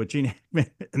TV,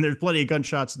 and there's plenty of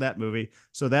gunshots in that movie.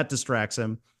 So that distracts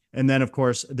him. And then, of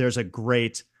course, there's a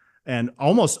great and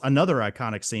almost another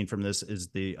iconic scene from this is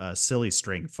the silly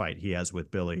string fight he has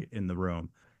with Billy in the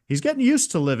room. He's getting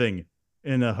used to living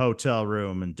in a hotel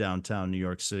room in downtown New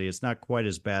York City. It's not quite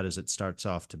as bad as it starts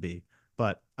off to be.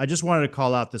 But I just wanted to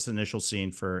call out this initial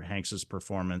scene for Hanks's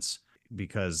performance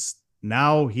because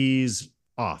now he's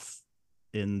off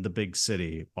in the big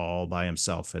city all by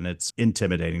himself, and it's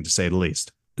intimidating to say the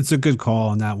least. It's a good call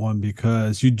on that one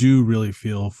because you do really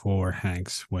feel for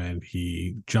Hanks when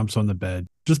he jumps on the bed,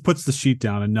 just puts the sheet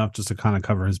down enough just to kind of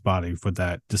cover his body for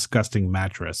that disgusting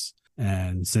mattress,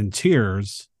 and is in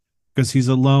tears because he's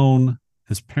alone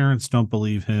His parents don't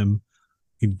believe him.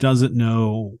 He doesn't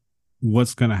know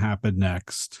what's going to happen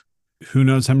next. Who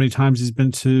knows how many times he's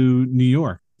been to New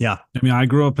York? Yeah. I mean, I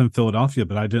grew up in Philadelphia,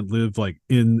 but I didn't live like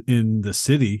in the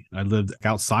city. I lived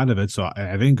outside of it. So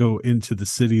I didn't go into the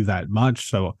city that much.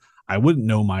 So I wouldn't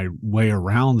know my way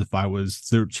around if I was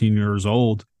 13 years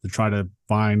old to try to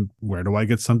find where do I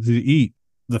get something to eat.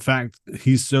 The fact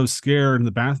he's so scared in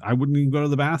the bath, I wouldn't even go to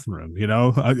the bathroom.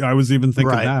 I was even thinking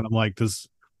Right. that. I'm like, does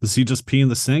he just pee in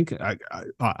the sink? I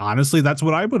honestly, that's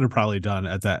what I would have probably done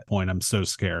at that point. I'm so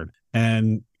scared.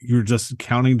 And you're just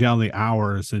counting down the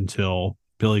hours until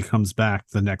Billy comes back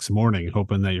the next morning,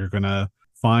 hoping that you're going to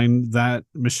find that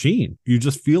machine. You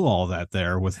just feel all that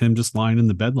there with him just lying in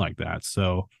the bed like that.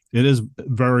 So it is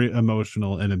very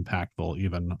emotional and impactful,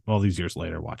 even all these years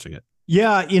later watching it.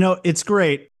 Yeah, it's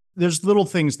great. There's little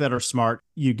things that are smart.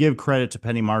 You give credit to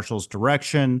Penny Marshall's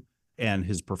direction and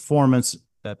his performance,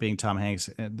 that being Tom Hanks.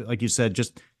 And like you said,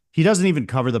 just he doesn't even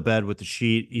cover the bed with the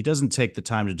sheet. He doesn't take the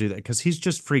time to do that because he's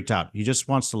just freaked out. He just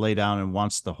wants to lay down and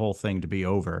wants the whole thing to be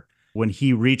over. When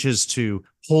he reaches to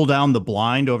pull down the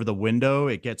blind over the window,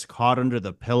 it gets caught under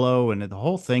the pillow, and the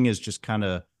whole thing is just kind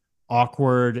of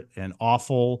awkward and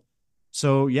awful.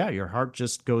 So yeah, your heart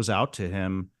just goes out to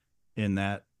him in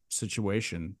that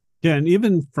situation. Yeah, and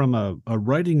even from a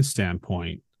writing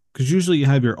standpoint, because usually you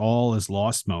have your all is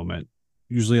lost moment,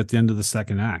 usually at the end of the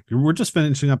second act. We're just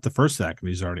finishing up the first act, and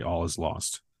he's already all is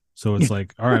lost. So it's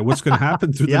like, all right, what's going to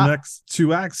happen through the next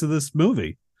two acts of this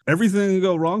movie? Everything that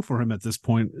go wrong for him at this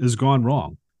point is gone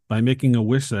wrong. By making a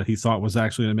wish that he thought was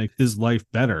actually going to make his life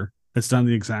better, it's done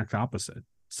the exact opposite.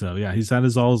 So yeah, he's had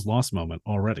his all is lost moment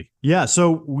already. Yeah,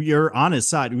 so we're on his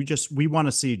side. We want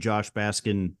to see Josh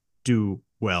Baskin do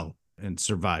well and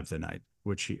survive the night,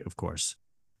 which he, of course,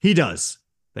 he does.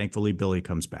 Thankfully, Billy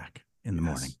comes back in the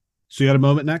morning. So you got a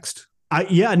moment next?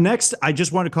 Next, I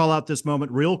just want to call out this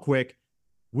moment real quick.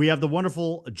 We have the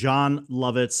wonderful Jon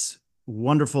Lovitz,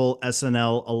 wonderful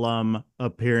SNL alum,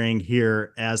 appearing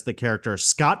here as the character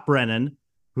Scott Brennan,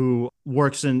 who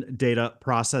works in data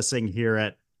processing here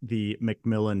at the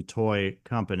Macmillan Toy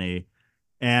Company.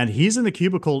 And he's in the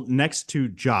cubicle next to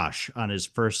Josh on his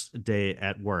first day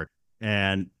at work.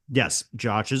 And yes,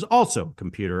 Josh is also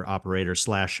computer operator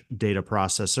 / data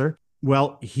processor.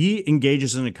 Well, he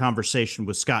engages in a conversation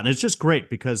with Scott. And it's just great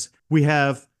because we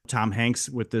have Tom Hanks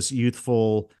with this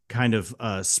youthful kind of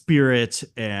spirit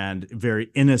and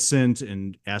very innocent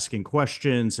and asking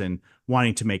questions and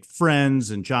wanting to make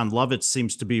friends. And Jon Lovitz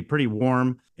seems to be pretty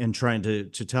warm and trying to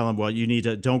tell him, well, you need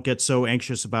to don't get so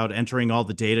anxious about entering all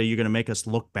the data. You're going to make us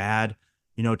look bad.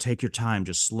 Take your time,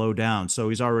 just slow down. So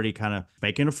he's already kind of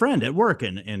making a friend at work.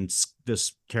 And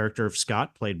this character of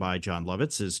Scott, played by Jon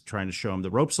Lovitz, is trying to show him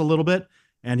the ropes a little bit.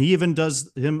 And he even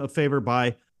does him a favor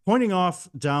by pointing off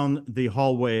down the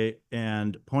hallway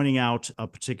and pointing out a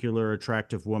particular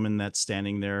attractive woman that's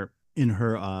standing there in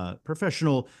her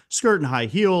professional skirt and high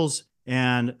heels.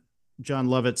 And Jon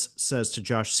Lovitz says to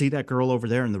Josh, see that girl over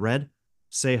there in the red?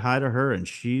 Say hi to her and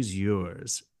she's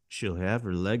yours. She'll have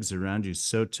her legs around you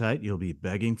so tight you'll be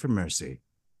begging for mercy.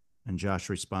 And Josh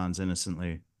responds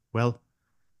innocently, well,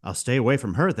 I'll stay away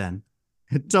from her then.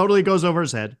 It totally goes over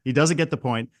his head. He doesn't get the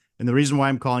point. And the reason why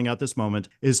I'm calling out this moment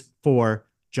is for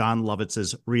Jon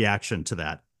Lovitz's reaction to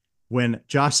that. When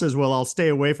Josh says, well, I'll stay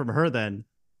away from her then,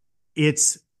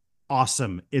 it's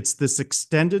awesome. It's this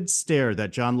extended stare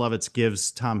that Jon Lovitz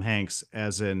gives Tom Hanks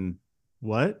as in,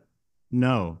 what?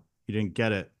 No, you didn't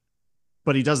get it.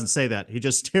 But he doesn't say that. He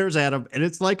just stares at him, and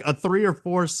it's like a 3 or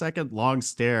 4 second long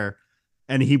stare,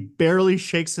 and he barely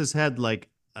shakes his head like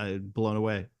blown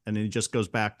away, and then he just goes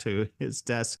back to his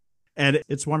desk. And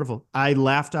it's wonderful. I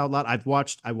laughed out loud. I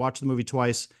watched the movie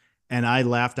twice, and I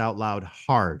laughed out loud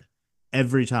hard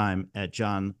every time at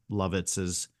Jon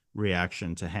Lovitz's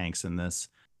reaction to Hanks in this.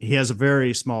 He has a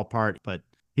very small part, but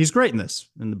he's great in this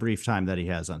in the brief time that he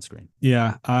has on screen.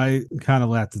 Yeah, I kind of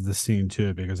laughed at the scene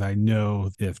too, because I know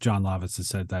if Jon Lovitz had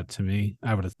said that to me,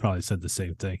 I would have probably said the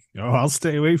same thing. Oh, I'll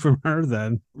stay away from her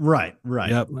then. Right.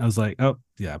 Yep. I was like, oh,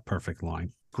 yeah, perfect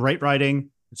line. Great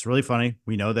writing. It's really funny.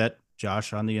 We know that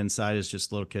Josh on the inside is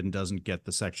just a little kid and doesn't get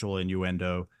the sexual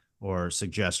innuendo or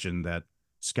suggestion that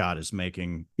Scott is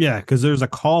making. Yeah, because there's a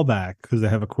callback because they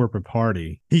have a corporate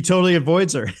party. He totally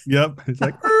avoids her. Yep. It's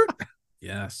like,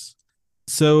 yes.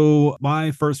 So my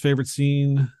first favorite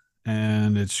scene,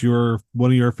 and it's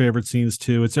one of your favorite scenes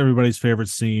too. It's everybody's favorite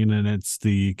scene, and it's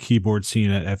the keyboard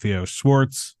scene at FAO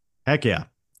Schwarz. Heck yeah.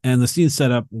 And the scene's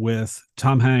set up with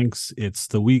Tom Hanks. It's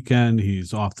the weekend.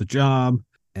 He's off the job,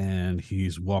 and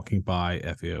he's walking by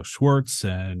FAO Schwarz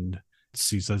and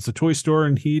sees that it's a toy store,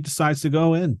 and he decides to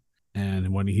go in.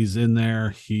 And when he's in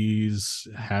there, he's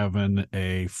having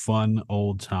a fun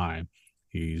old time.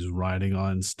 He's riding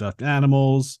on stuffed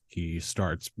animals. He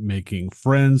starts making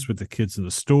friends with the kids in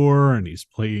the store, and he's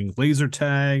playing laser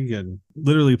tag and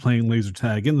literally playing laser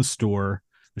tag in the store.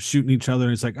 They're shooting each other.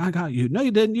 And he's like, I got you. No,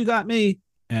 you didn't. You got me.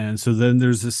 And so then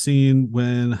there's a scene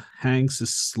when Hanks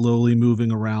is slowly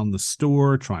moving around the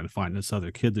store, trying to find this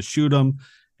other kid to shoot him.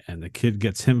 And the kid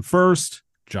gets him first.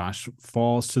 Josh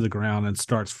falls to the ground and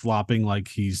starts flopping like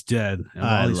he's dead. And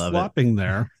while he's flopping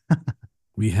there,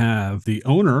 we have the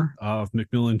owner of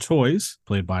Macmillan Toys,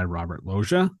 played by Robert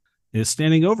Loggia, is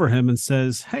standing over him and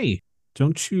says, hey,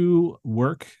 don't you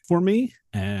work for me?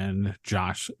 And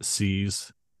Josh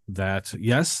sees that,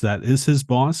 yes, that is his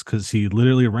boss, because he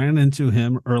literally ran into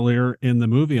him earlier in the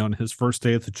movie on his first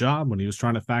day at the job when he was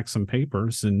trying to fax some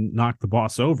papers and knock the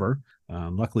boss over.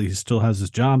 Luckily, he still has his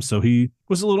job, so he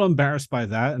was a little embarrassed by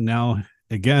that. And now,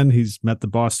 again, he's met the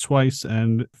boss twice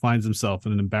and finds himself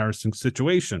in an embarrassing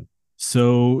situation.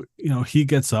 So, he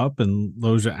gets up and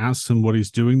Loggia asks him what he's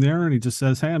doing there. And he just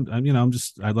says, hey,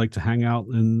 I'd like to hang out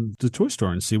in the toy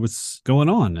store and see what's going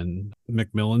on. And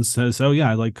Macmillan says, oh,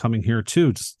 yeah, I like coming here,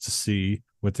 too, just to see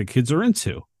what the kids are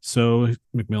into. So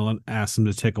Macmillan asks him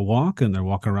to take a walk, and they're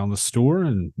walking around the store,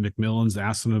 and Macmillan's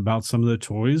asking him about some of the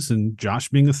toys. And Josh,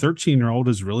 being a 13-year-old,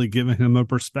 is really giving him a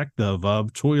perspective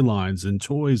of toy lines and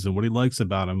toys and what he likes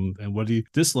about them and what he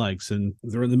dislikes. And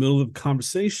they're in the middle of a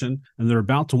conversation, and they're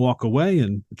about to walk away,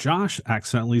 and Josh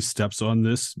accidentally steps on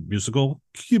this musical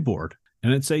keyboard,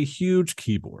 and it's a huge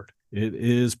keyboard. It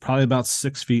is probably about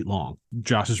 6 feet long.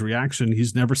 Josh's reaction,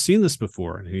 he's never seen this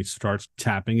before, and he starts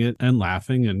tapping it and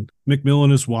laughing, and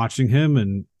Macmillan is watching him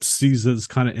and sees that it's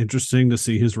kind of interesting to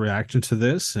see his reaction to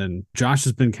this. And Josh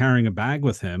has been carrying a bag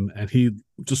with him, and he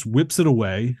just whips it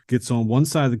away, gets on one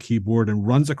side of the keyboard and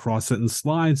runs across it and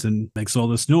slides and makes all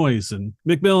this noise. And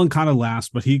Macmillan kind of laughs,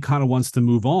 but he kind of wants to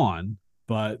move on.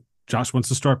 But Josh wants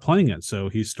to start playing it. So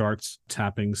he starts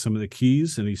tapping some of the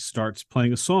keys and he starts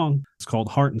playing a song. It's called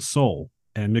Heart and Soul.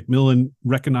 And Macmillan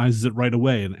recognizes it right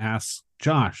away and asks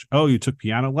Josh, oh, you took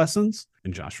piano lessons?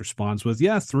 And Josh responds with,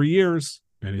 yeah, 3 years.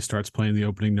 And he starts playing the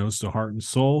opening notes to Heart and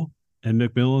Soul. And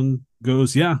Macmillan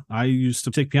goes, yeah, I used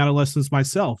to take piano lessons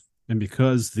myself. And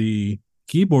because the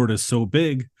keyboard is so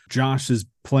big, Josh is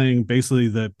playing basically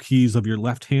the keys of your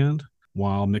left hand,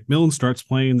 while Macmillan starts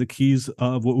playing the keys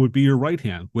of what would be your right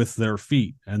hand with their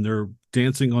feet, and they're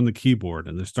dancing on the keyboard,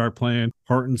 and they start playing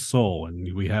Heart and Soul,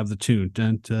 and we have the tune,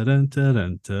 dun, dun, dun,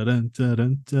 dun, dun,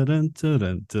 dun, dun,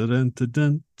 dun, dun,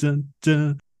 dun, dun,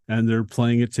 dun, and they're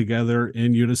playing it together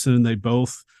in unison, and they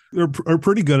both are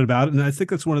pretty good about it. And I think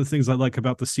that's one of the things I like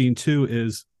about the scene too,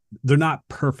 is they're not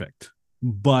perfect,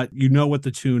 but you know what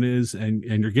the tune is, and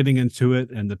you're getting into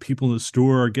it, and the people in the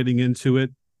store are getting into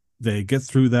it. They get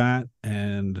through that,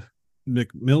 and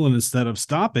Macmillan, instead of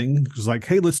stopping, was like,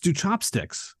 hey, let's do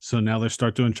chopsticks. So now they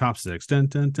start doing chopsticks. Dun,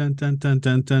 dun, dun, dun, dun,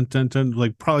 dun, dun, dun, dun.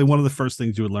 Like probably one of the first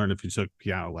things you would learn if you took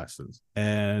piano lessons.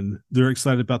 And they're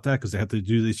excited about that because they have to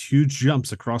do these huge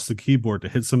jumps across the keyboard to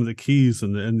hit some of the keys,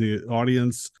 and the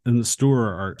audience in the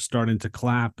store are starting to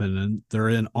clap, and they're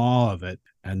in awe of it.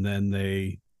 And then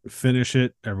they finish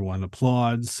it. Everyone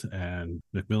applauds, and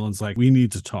Macmillan's like, we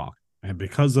need to talk. And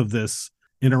because of this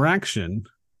interaction,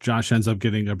 Josh ends up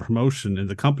getting a promotion in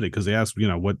the company because they ask,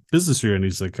 what business you're in.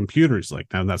 He's like, computer. He's like,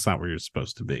 no, that's not where you're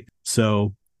supposed to be.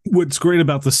 So what's great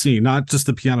about the scene, not just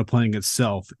the piano playing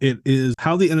itself, it is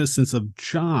how the innocence of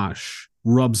Josh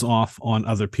rubs off on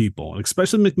other people,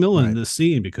 especially Macmillan in this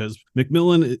scene, because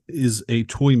Macmillan is a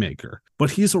toy maker, but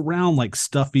he's around like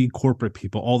stuffy corporate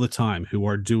people all the time who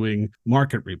are doing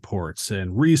market reports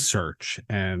and research.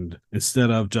 And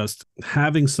instead of just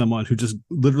having someone who just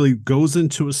literally goes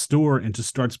into a store and just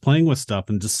starts playing with stuff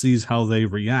and just sees how they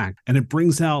react, and it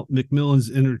brings out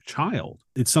Macmillan's inner child.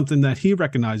 It's something that he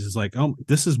recognizes, like, oh,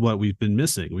 this is what we've been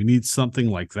missing. We need something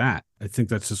like that. I think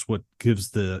that's just what gives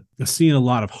the scene a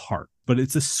lot of heart. But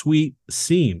it's a sweet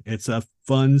scene. It's a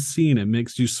fun scene. It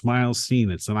makes you smile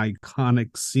scene. It's an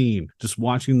iconic scene. Just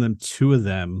watching them, two of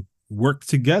them, work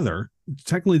together.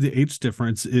 Technically, the age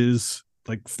difference is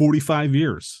like 45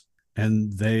 years.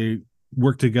 And they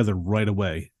work together right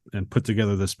away and put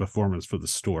together this performance for the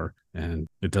store. And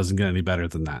it doesn't get any better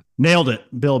than that. Nailed it,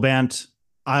 Bill Bant.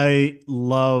 I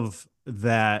love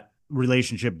that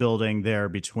relationship building there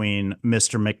between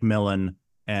Mr. Macmillan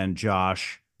and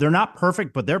Josh. They're not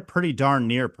perfect, but they're pretty darn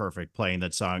near perfect playing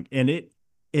that song. And it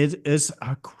is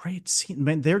a great scene.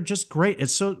 Man, they're just great.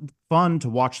 It's so fun to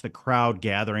watch the crowd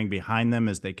gathering behind them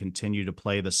as they continue to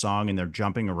play the song, and they're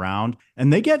jumping around.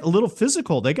 And they get a little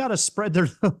physical. They got to spread their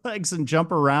legs and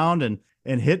jump around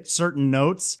and hit certain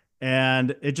notes.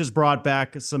 And it just brought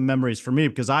back some memories for me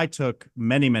because I took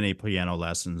many, many piano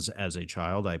lessons as a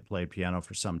child. I played piano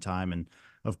for some time. And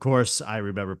of course, I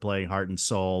remember playing Heart and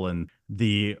Soul and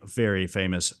the very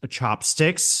famous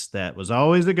Chopsticks. That was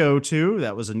always a go-to.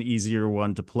 That was an easier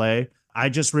one to play. I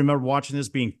just remember watching this,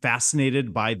 being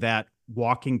fascinated by that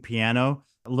walking piano.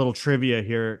 A little trivia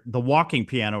here. The walking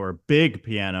piano, or big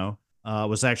piano,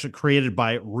 was actually created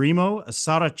by Remo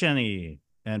Saraceni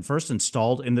and first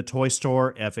installed in the toy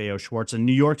store FAO Schwarz in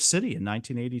New York City in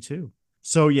 1982.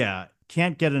 So yeah,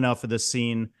 can't get enough of this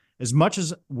scene. As much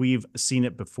as we've seen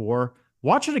it before,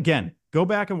 watch it again. Go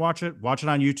back and watch it. Watch it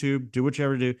on YouTube. Do what you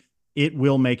ever do. It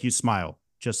will make you smile,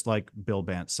 just like Bill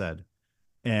Bant said.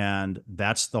 And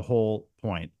that's the whole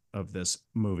point of this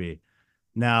movie.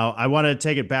 Now, I want to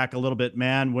take it back a little bit,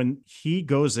 man. When he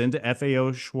goes into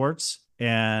FAO Schwarz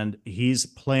and he's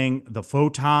playing the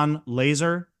photon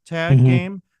laser tag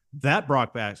game, that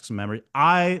brought back some memory.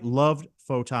 I loved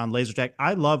photon laser tag.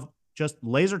 I love just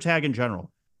laser tag in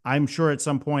general. I'm sure at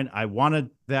some point I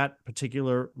wanted that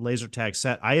particular laser tag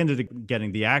set. I ended up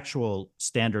getting the actual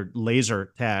standard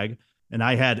laser tag, and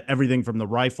I had everything from the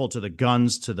rifle to the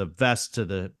guns to the vest to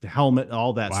the helmet,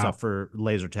 all that stuff for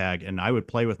laser tag. And I would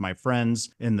play with my friends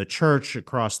in the church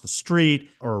across the street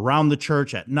or around the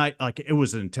church at night. Like, it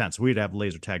was intense. We'd have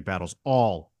laser tag battles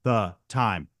all the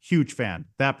time. Huge fan.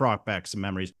 That brought back some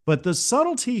memories. But the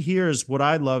subtlety here is what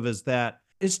I love, is that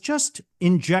it's just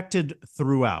injected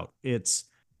throughout. It's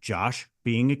Josh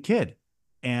being a kid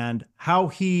and how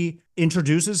he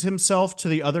introduces himself to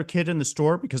the other kid in the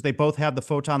store, because they both have the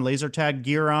photon laser tag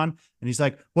gear on. And he's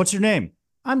like, "What's your name?"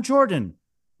 "I'm Jordan."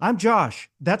 "I'm Josh."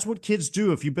 That's what kids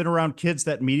do. If you've been around kids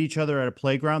that meet each other at a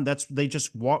playground,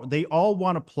 they all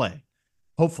want to play.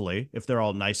 Hopefully, if they're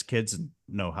all nice kids and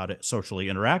know how to socially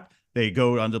interact, they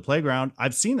go onto the playground.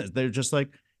 I've seen this. They're just like,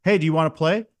 "Hey, do you want to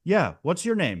play?" "Yeah." "What's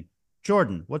your name?"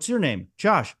 "Jordan." "What's your name?"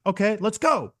 "Josh." "Okay, let's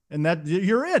go." And that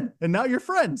you're in, and now you're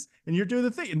friends, and you're doing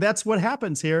the thing. And that's what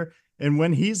happens here. And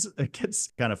when gets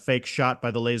kind of fake shot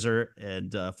by the laser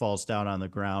and falls down on the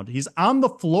ground, he's on the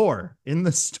floor in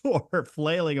the store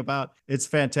flailing about. It's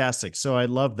fantastic. So I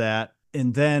love that.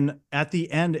 And then at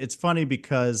the end, it's funny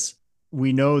because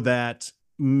we know that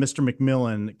Mr.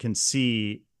 McMillan can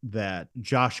see that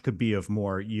Josh could be of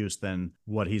more use than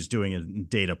what he's doing in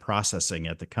data processing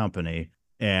at the company.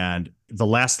 And the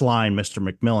last line Mr.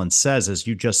 McMillan says is,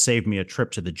 "You just saved me a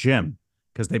trip to the gym,"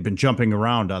 because they've been jumping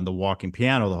around on the walking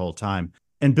piano the whole time.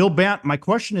 And Bill Bant, my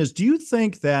question is, do you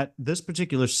think that this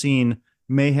particular scene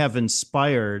may have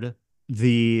inspired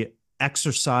the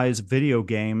exercise video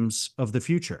games of the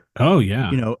future? Oh,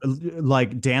 yeah. You know,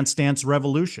 like Dance Dance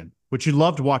Revolution, which you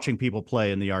loved watching people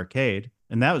play in the arcade.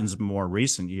 And that was more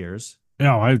recent years.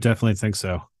 Yeah, I definitely think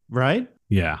so. Right?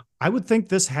 Yeah. I would think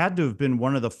this had to have been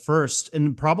one of the first,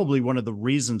 and probably one of the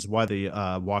reasons why the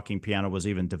walking piano was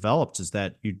even developed, is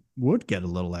that you would get a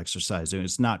little exercise.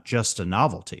 It's not just a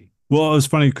novelty. Well, it was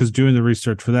funny because doing the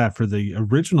research for the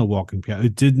original walking piano,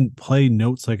 it didn't play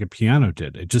notes like a piano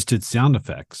did. It just did sound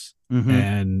effects.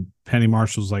 And Penny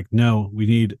Marshall's like, "No, we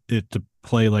need it to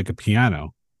play like a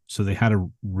piano." So they had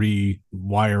to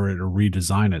rewire it or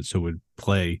redesign it so it would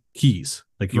play keys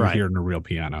like you would hear in a real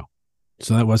piano.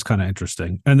 So that was kind of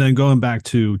interesting. And then going back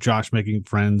to Josh making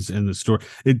friends in the store,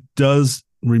 it does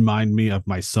remind me of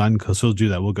my son, because he'll do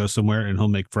that. We'll go somewhere and he'll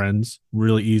make friends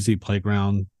really easy,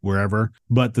 playground, wherever.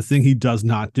 But the thing he does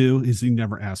not do is he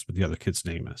never asks what the other kid's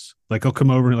name is. Like, he'll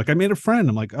come over and like, "I made a friend."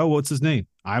 I'm like, "Oh, what's his name?"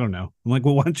 "I don't know." I'm like,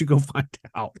 "Well, why don't you go find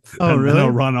out?" Oh, and really? He'll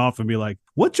run off and be like,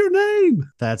 "What's your name?"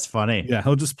 That's funny. Yeah,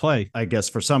 he'll just play. I guess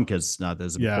for some kids, it's not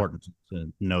as important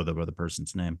to know the other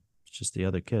person's name. It's just the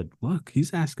other kid. Look,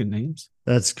 he's asking names.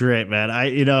 That's great, man.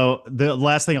 The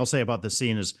last thing I'll say about this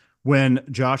scene is when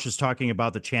Josh is talking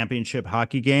about the championship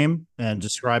hockey game and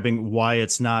describing why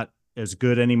it's not as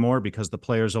good anymore because the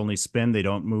players only spin. They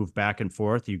don't move back and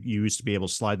forth. You used to be able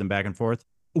to slide them back and forth.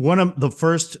 One of the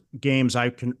first games I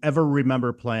can ever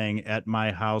remember playing at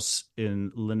my house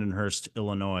in Lindenhurst,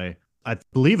 Illinois, I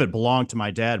believe it belonged to my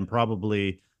dad and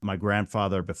probably my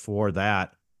grandfather before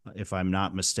that, if I'm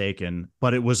not mistaken,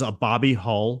 but it was a Bobby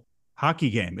Hull hockey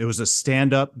game. It was a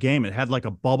stand-up game. It had like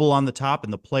a bubble on the top,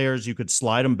 and the players, you could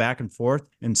slide them back and forth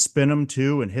and spin them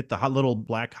too and hit the little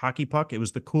black hockey puck. It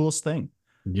was the coolest thing.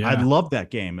 Yeah. I loved that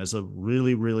game as a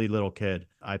really, really little kid.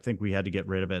 I think we had to get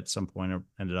rid of it at some point. It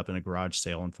ended up in a garage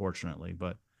sale, unfortunately,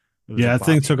 but I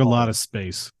think it took a lot of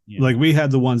space. Yeah. Like, we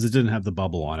had the ones that didn't have the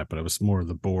bubble on it, but it was more of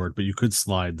the board, but you could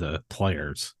slide the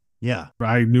players. Yeah.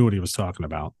 I knew what he was talking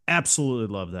about.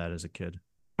 Absolutely loved that as a kid.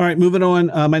 All right, moving on.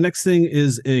 My next thing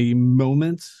is a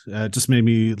moment. Just made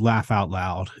me laugh out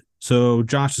loud. So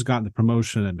Josh has gotten the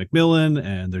promotion at Macmillan,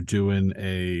 and they're doing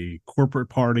a corporate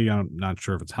party. I'm not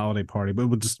sure if it's a holiday party, but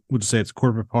we'll just say it's a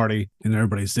corporate party, and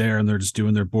everybody's there, and they're just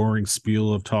doing their boring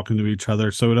spiel of talking to each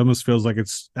other. So it almost feels like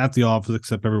it's at the office,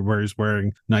 except everybody's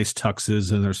wearing nice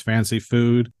tuxes, and there's fancy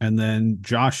food. And then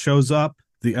Josh shows up,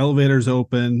 the elevator's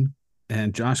open,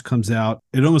 and Josh comes out.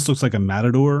 It almost looks like a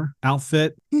matador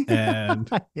outfit, and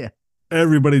Yeah.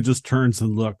 everybody just turns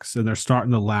and looks, and they're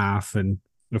starting to laugh. And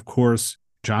of course,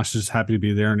 Josh is happy to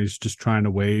be there, and he's just trying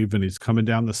to wave, and he's coming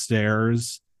down the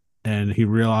stairs, and he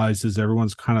realizes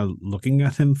everyone's kind of looking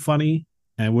at him funny.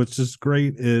 And what's just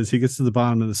great is he gets to the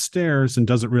bottom of the stairs and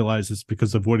doesn't realize it's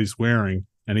because of what he's wearing,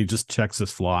 and he just checks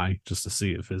his fly just to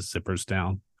see if his zipper's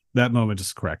down. That moment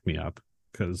just cracked me up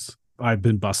because I've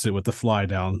been busted with the fly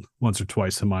down once or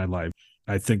twice in my life.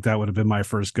 I think that would have been my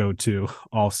first go-to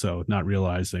also, not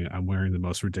realizing I'm wearing the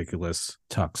most ridiculous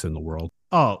tux in the world.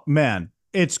 Oh, man,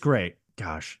 it's great.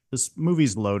 Gosh, this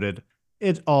movie's loaded.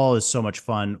 It all is so much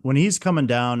fun. When he's coming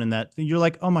down and that, you're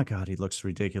like, oh my God, he looks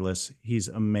ridiculous. He's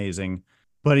amazing.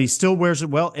 But he still wears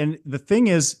it well. And the thing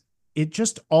is, it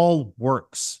just all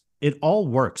works. It all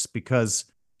works because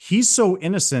he's so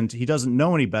innocent. He doesn't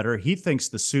know any better. He thinks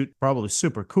the suit probably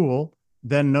super cool,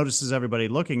 then notices everybody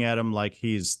looking at him like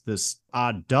he's this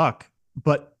odd duck.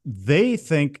 But they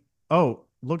think, oh,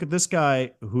 look at this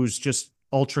guy who's just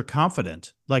ultra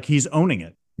confident, like he's owning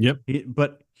it. Yep.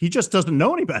 But he just doesn't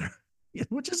know any better,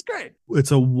 which is great. It's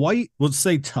a white, let's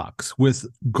say tux with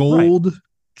gold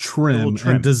trim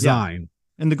and design.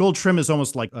 Yeah. And the gold trim is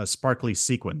almost like a sparkly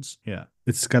sequins. Yeah.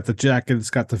 It's got the jacket.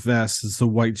 It's got the vest. It's the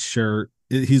white shirt.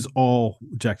 He's all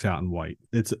decked out in white.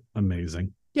 It's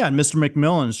amazing. Yeah. And Mr.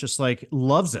 McMillan's just like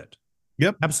loves it.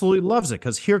 Yep. Absolutely loves it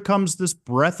because here comes this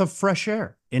breath of fresh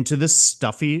air into this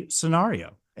stuffy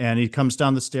scenario. And he comes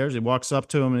down the stairs. He walks up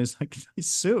to him and he's like, nice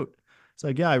suit. It's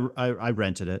like, yeah, I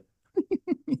rented it.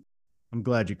 I'm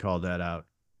glad you called that out.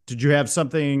 Did you have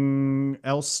something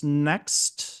else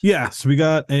next? Yeah, so we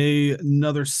got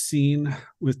another scene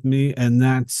with me, and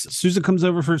that's Susan comes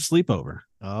over for a sleepover.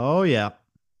 Oh, yeah.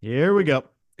 Here we go.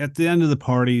 At the end of the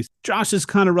party, Josh is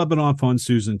kind of rubbing off on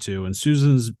Susan too, and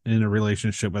Susan's in a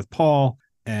relationship with Paul,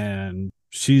 and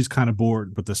she's kind of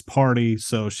bored with this party,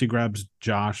 so she grabs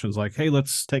Josh and is like, hey,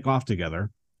 let's take off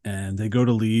together. And they go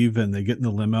to leave, and they get in the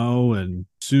limo, and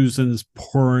Susan's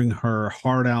pouring her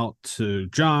heart out to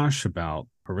Josh about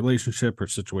her relationship, her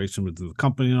situation with the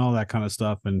company and all that kind of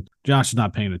stuff. And Josh is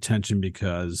not paying attention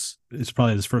because it's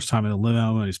probably his first time in the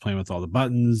limo, and he's playing with all the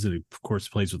buttons. And he, of course,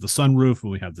 plays with the sunroof.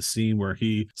 And we have the scene where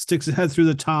he sticks his head through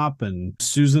the top, and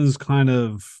Susan's kind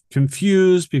of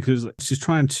confused because she's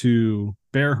trying to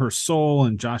bare her soul,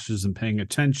 and Josh isn't paying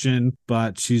attention,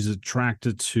 but she's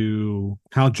attracted to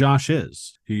how Josh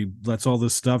is. He lets all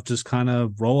this stuff just kind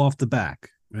of roll off the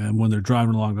back. And when they're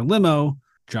driving along the limo,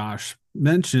 Josh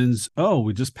mentions, oh,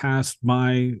 we just passed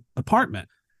my apartment.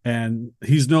 And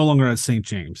he's no longer at St.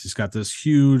 James. He's got this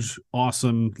huge,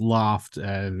 awesome loft,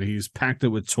 and he's packed it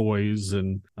with toys,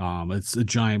 and it's a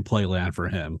giant playland for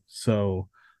him. So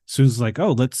Susan's like,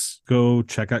 oh, let's go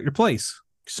check out your place.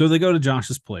 So they go to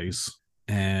Josh's place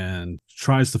and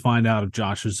tries to find out if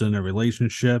Josh is in a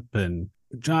relationship, and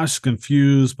Josh is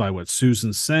confused by what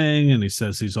Susan's saying, and he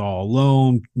says he's all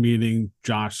alone, meaning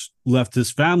Josh left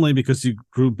his family because he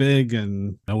grew big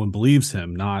and no one believes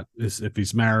him, not as if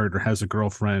he's married or has a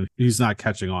girlfriend. He's not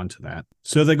catching on to that.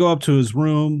 So they go up to his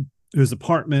room, his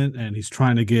apartment, and he's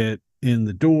trying to get in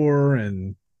the door,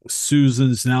 and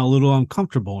Susan's now a little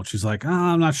uncomfortable, and she's like,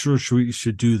 I'm not sure we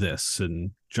should do this.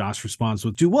 And Josh responds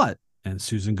with, do what? And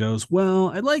Susan goes, well,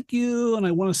 I like you and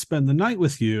I want to spend the night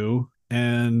with you.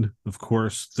 And of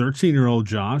course, 13-year-old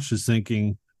Josh is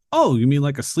thinking, oh, you mean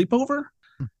like a sleepover?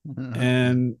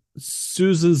 And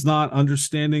Susan's not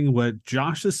understanding what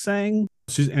Josh is saying.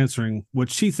 She's answering what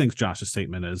she thinks Josh's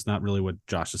statement is, not really what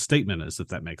Josh's statement is, if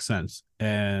that makes sense.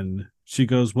 And she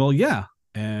goes, well, yeah.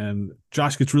 And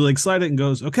Josh gets really excited and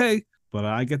goes, okay, but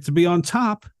I get to be on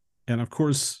top. And of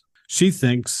course, she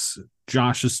thinks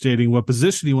Josh is stating what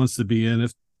position he wants to be in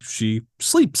if she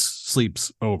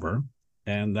sleeps over.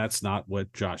 And that's not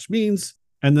what Josh means.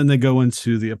 And then they go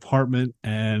into the apartment,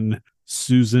 and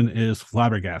Susan is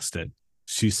flabbergasted.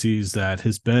 She sees that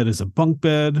his bed is a bunk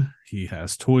bed. He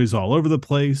has toys all over the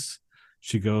place.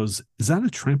 She goes, is that a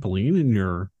trampoline in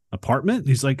your apartment? And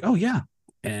he's like, oh, yeah.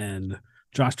 And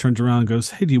Josh turns around and goes,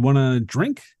 hey, do you want a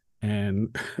drink?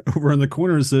 And over in the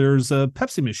corners, there's a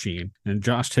Pepsi machine. And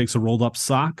Josh takes a rolled up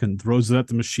sock and throws it at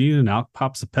the machine, and out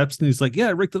pops a Pepsi. And he's like, yeah,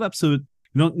 I rigged it up so you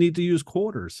don't need to use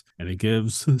quarters. And he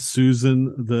gives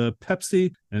Susan the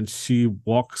Pepsi, and she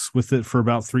walks with it for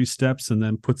about 3 steps and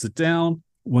then puts it down.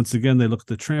 Once again, they look at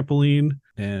the trampoline,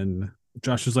 And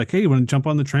Josh is like, hey, you want to jump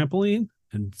on the trampoline?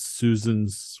 And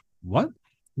Susan's, what?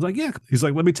 He's like, yeah. He's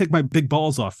like, let me take my big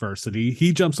balls off first. And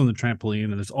he jumps on the trampoline,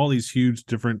 and there's all these huge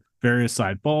different various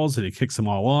side balls, and he kicks them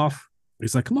all off.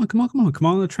 He's like, come on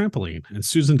the trampoline. And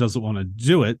Susan doesn't want to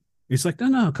do it. He's like,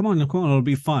 no, come on, it'll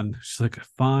be fun. She's like,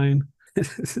 fine.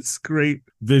 It's great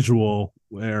visual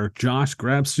where Josh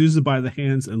grabs Susan by the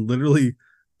hands and literally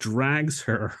drags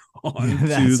her onto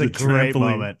the great trampoline.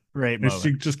 Moment. Great and moment.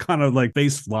 She just kind of like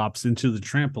face flops into the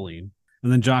trampoline.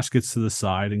 And then Josh gets to the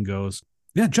side and goes,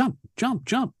 yeah, jump.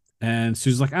 And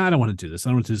Susan's like, I don't want to do this. I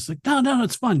don't want to do this. Like, no,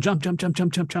 it's fun. Jump.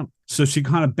 So she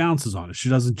kind of bounces on it. She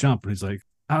doesn't jump. And he's like,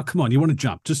 oh, come on, you want to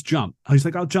jump? Just jump. He's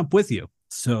like, I'll jump with you.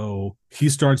 So he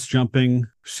starts jumping.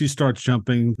 She starts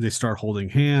jumping. They start holding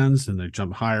hands and they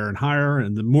jump higher and higher.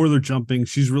 And the more they're jumping,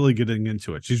 she's really getting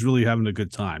into it. She's really having a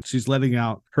good time. She's letting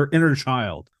out her inner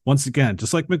child. Once again,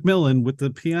 just like Macmillan with the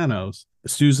pianos,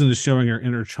 Susan is showing her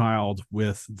inner child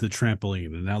with the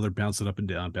trampoline. And now they're bouncing up and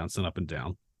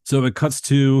down. So it cuts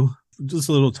to just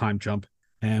a little time jump.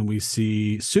 And we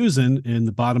see Susan in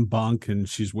the bottom bunk, and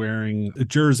she's wearing a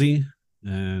jersey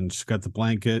and she's got the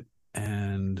blanket.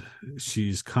 And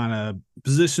she's kind of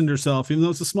positioned herself, even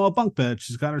though it's a small bunk bed,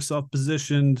 she's got herself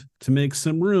positioned to make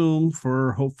some room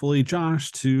for hopefully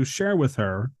Josh to share with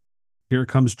her. Here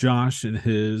comes Josh in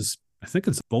his, I think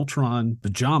it's Voltron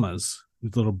pajamas,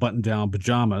 his little button-down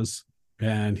pajamas.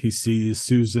 And he sees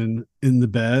Susan in the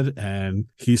bed and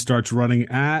he starts running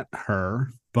at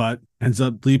her, but ends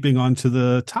up leaping onto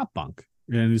the top bunk.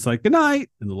 And he's like, good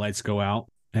night. And the lights go out.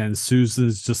 And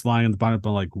Susan's just lying in the bottom,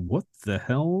 but like, what the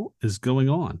hell is going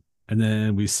on? And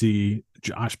then we see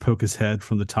Josh poke his head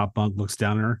from the top bunk, looks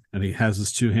down at her, and he has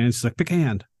his two hands. He's like, pick a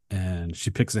hand. And she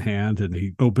picks a hand, and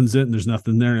he opens it, and there's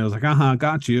nothing there. And I was like,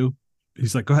 got you.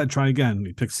 He's like, go ahead, try again. And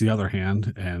he picks the other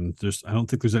hand, and I don't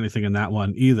think there's anything in that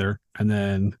one either. And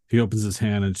then he opens his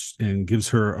hand and gives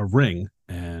her a ring.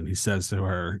 And he says to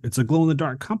her, it's a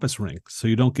glow-in-the-dark compass ring, so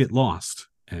you don't get lost.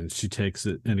 And she takes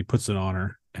it, and he puts it on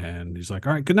her. And he's like,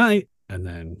 all right, good night. And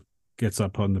then gets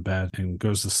up on the bed and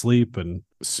goes to sleep. And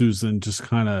Susan just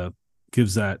kind of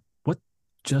gives that, what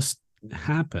just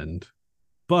happened?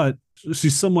 But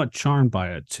she's somewhat charmed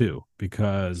by it too,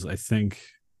 because I think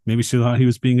maybe she thought he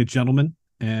was being a gentleman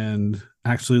and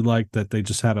actually liked that they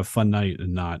just had a fun night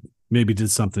and not maybe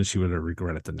did something she would have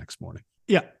regretted the next morning.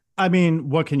 Yeah. I mean,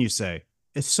 what can you say?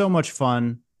 It's so much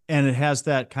fun. And it has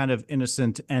that kind of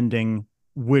innocent ending,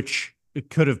 which it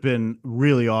could have been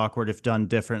really awkward if done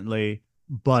differently,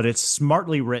 but it's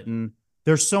smartly written.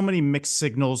 There's so many mixed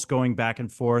signals going back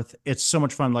and forth. It's so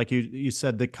much fun. Like you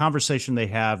said, the conversation they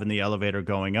have in the elevator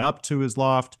going up to his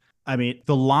loft. I mean,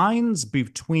 the lines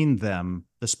between them,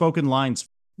 the spoken lines,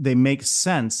 they make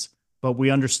sense, but we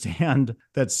understand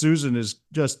that Susan is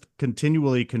just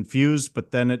continually confused,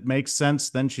 but then it makes sense.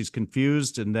 Then she's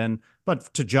confused.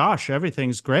 But to Josh,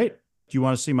 everything's great. Do you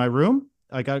want to see my room?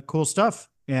 I got cool stuff.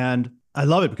 And I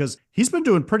love it because he's been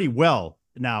doing pretty well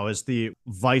now as the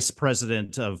vice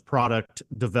president of product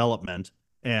development.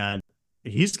 And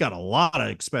he's got a lot of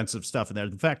expensive stuff in there.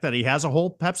 The fact that he has a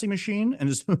whole Pepsi machine in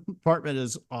his apartment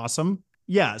is awesome.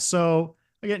 Yeah. So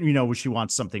again, she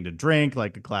wants something to drink,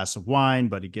 like a glass of wine,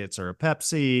 but he gets her a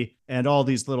Pepsi and all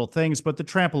these little things. But the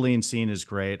trampoline scene is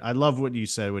great. I love what you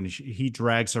said when he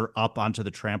drags her up onto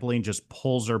the trampoline, just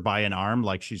pulls her by an arm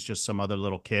like she's just some other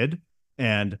little kid.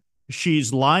 And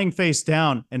she's lying face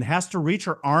down and has to reach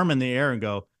her arm in the air and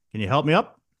go, can you help me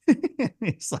up?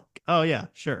 He's like, oh, yeah,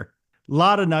 sure. A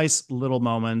lot of nice little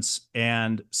moments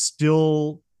and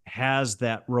still has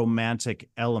that romantic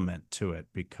element to it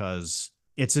because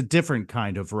it's a different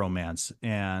kind of romance.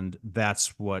 And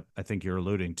that's what I think you're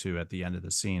alluding to at the end of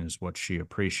the scene is what she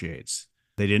appreciates.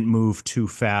 They didn't move too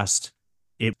fast.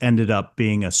 It ended up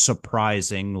being a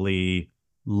surprisingly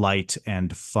light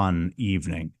and fun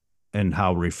evening. And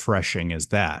how refreshing is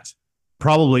that?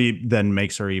 Probably then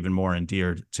makes her even more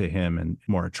endeared to him and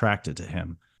more attracted to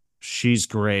him. She's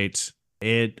great.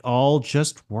 It all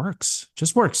just works.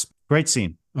 Great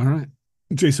scene. All right.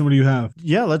 Jason, what do you have?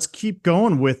 Yeah, let's keep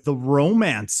going with the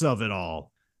romance of it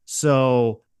all.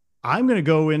 So I'm going to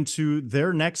go into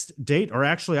their next date, or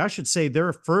actually, I should say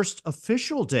their first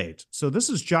official date. So this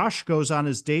is Josh goes on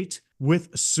his date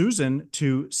with Susan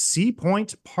to Sea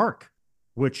Point Park,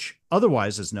 which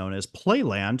otherwise is known as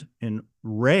Playland in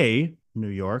Ray, New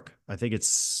York. I think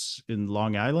it's in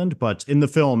Long Island, but in the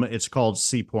film, it's called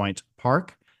Sea Point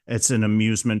Park. It's an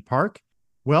amusement park.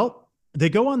 Well, they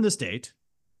go on this date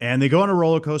and they go on a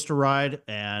roller coaster ride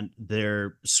and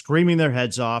they're screaming their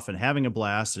heads off and having a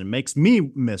blast. And it makes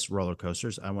me miss roller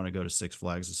coasters. I want to go to Six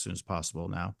Flags as soon as possible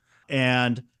now.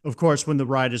 And of course, when the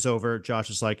ride is over, Josh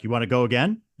is like, you want to go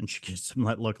again? And she gives him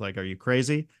that look like, are you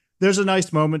crazy? There's a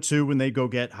nice moment, too, when they go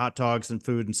get hot dogs and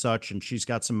food and such, and she's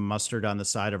got some mustard on the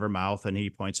side of her mouth, and he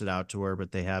points it out to her,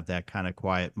 but they have that kind of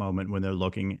quiet moment when they're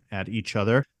looking at each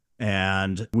other.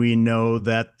 And we know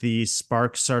that the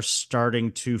sparks are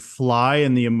starting to fly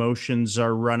and the emotions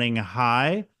are running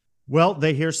high. Well,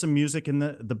 they hear some music in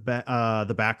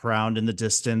the background in the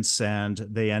distance, and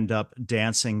they end up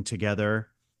dancing together.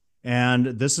 And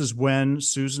this is when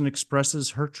Susan expresses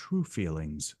her true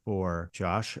feelings for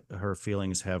Josh. Her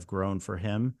feelings have grown for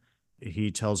him.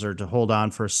 He tells her to hold on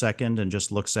for a second and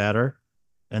just looks at her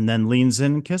and then leans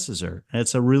in and kisses her. And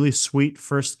it's a really sweet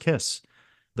first kiss.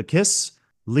 The kiss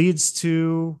leads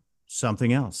to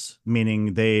something else,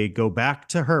 meaning they go back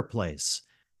to her place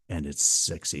and it's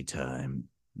sexy time.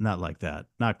 Not like that.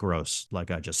 Not gross, like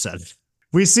I just said.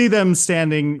 We see them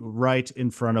standing right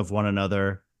in front of one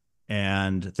another,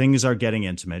 and things are getting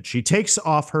intimate. She takes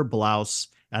off her blouse,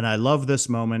 and I love this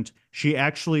moment. She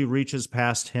actually reaches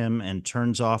past him and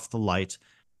turns off the light,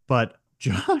 but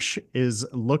Josh is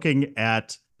looking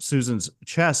at Susan's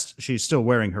chest. She's still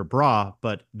wearing her bra,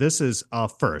 but this is a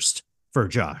first for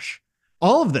Josh.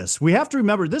 All of this, we have to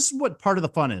remember, this is what part of the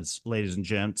fun is, ladies and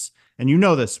gents, and you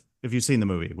know this if you've seen the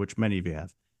movie, which many of you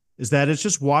have, is that it's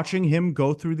just watching him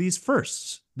go through these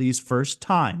first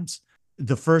times.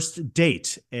 The first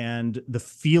date and the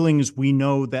feelings we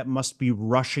know that must be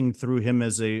rushing through him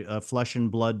as a flesh and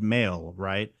blood male,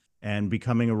 right? And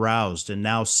becoming aroused, and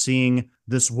now seeing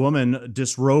this woman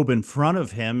disrobe in front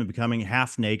of him and becoming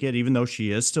half naked, even though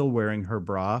she is still wearing her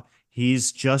bra.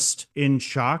 He's just in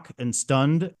shock and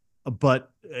stunned,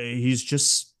 but he's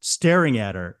just staring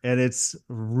at her, and it's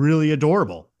really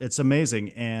adorable. It's amazing.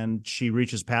 And she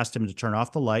reaches past him to turn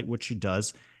off the light, which she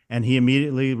does. And he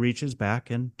immediately reaches back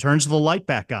and turns the light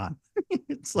back on.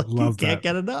 It's like you can't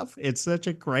get enough. It's such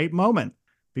a great moment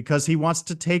because he wants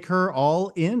to take her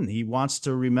all in. He wants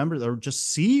to remember or just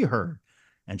see her.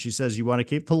 And she says, you want to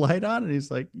keep the light on? And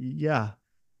he's like, yeah.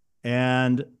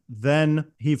 And then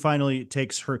he finally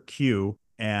takes her cue,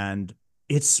 and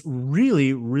it's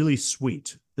really, really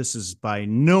sweet. This is by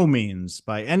no means,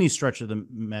 by any stretch of the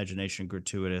imagination,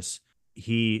 gratuitous.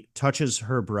 He touches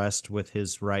her breast with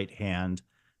his right hand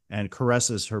and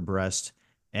caresses her breast.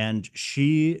 And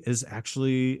she is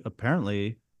actually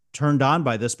apparently turned on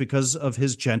by this because of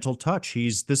his gentle touch.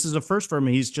 This is a first for him.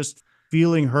 He's just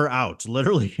feeling her out,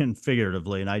 literally and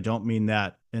figuratively. And I don't mean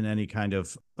that in any kind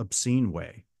of obscene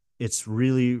way. It's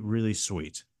really, really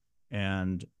sweet.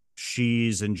 And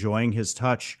she's enjoying his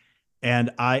touch.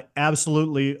 And I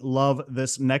absolutely love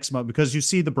this next moment because you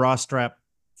see the bra strap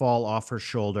fall off her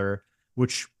shoulder,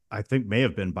 which I think may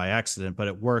have been by accident, but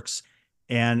it works.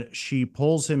 And she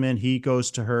pulls him in. He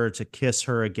goes to her to kiss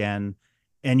her again.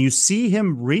 And you see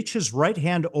him reach his right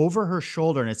hand over her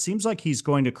shoulder. And it seems like he's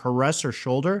going to caress her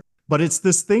shoulder. But it's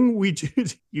this thing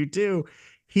you do.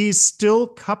 He's still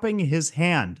cupping his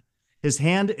hand. His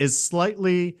hand is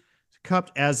slightly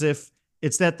cupped as if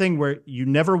it's that thing where you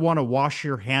never want to wash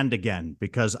your hand again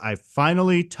because I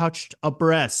finally touched a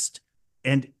breast.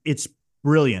 And it's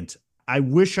brilliant. I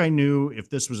wish I knew if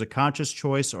this was a conscious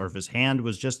choice or if his hand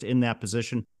was just in that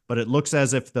position, but it looks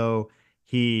as if though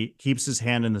he keeps his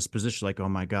hand in this position like, oh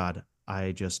my God,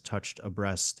 I just touched a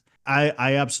breast. I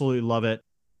absolutely love it.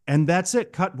 And that's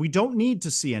it. Cut. We don't need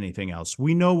to see anything else.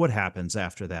 We know what happens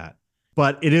after that,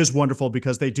 but it is wonderful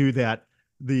because they do that.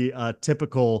 The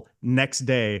typical next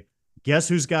day, guess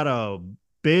who's got a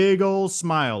big old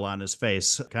smile on his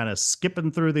face, kind of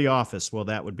skipping through the office? Well,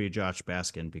 that would be Josh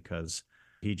Baskin because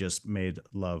he just made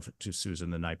love to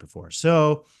Susan the night before.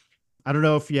 So I don't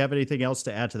know if you have anything else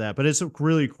to add to that, but it's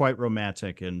really quite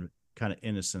romantic and kind of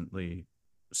innocently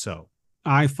so.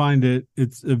 I find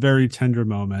it's a very tender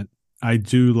moment. I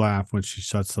do laugh when she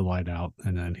shuts the light out,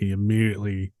 and then he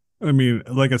immediately,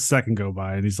 like a second go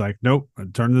by, and he's like, nope,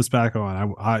 turn this back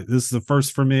on. This is the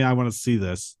first for me. I want to see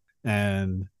this.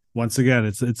 And once again,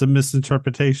 it's a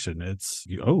misinterpretation.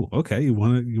 Okay, you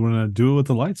want to do it with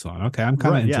the lights on. Okay, I'm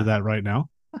kind of into that right now.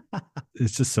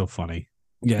 It's just so funny.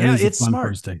 Yeah, it's smart.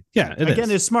 First day. Yeah,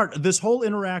 it's smart. This whole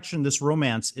interaction, this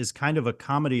romance is kind of a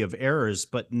comedy of errors,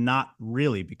 but not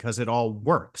really because it all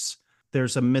works.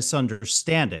 There's a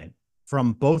misunderstanding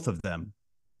from both of them.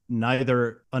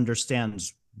 Neither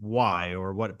understands why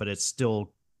or what, but it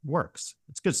still works.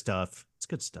 It's good stuff.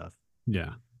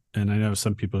 Yeah. And I know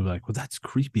some people are like, well, that's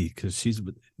creepy because she's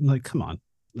like, come on,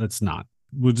 that's not.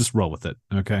 We'll just roll with it.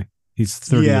 Okay. He's a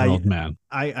 30-year-old man.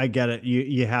 I get it.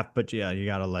 You have, but yeah, you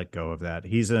got to let go of that.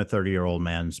 He's in a 30-year-old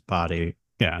man's body.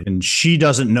 Yeah. And she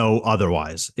doesn't know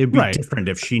otherwise. It'd be different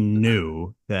if she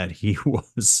knew that he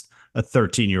was a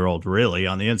 13-year-old really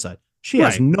on the inside. She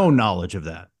has Right. no knowledge of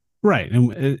that. Right.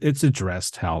 And it's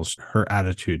addressed how her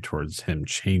attitude towards him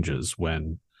changes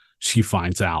when she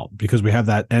finds out, because we have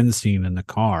that end scene in the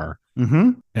car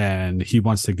Mm-hmm. and he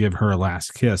wants to give her a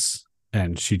last kiss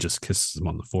and she just kisses him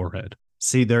on the forehead.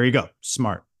 See, there you go.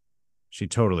 Smart. She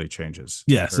totally changes.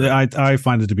 Yes, Her- I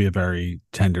find it to be a very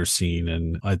tender scene,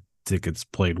 and I think it's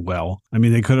played well. I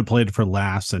mean, they could have played it for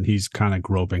laughs, and he's kind of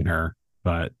groping her,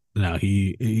 but no,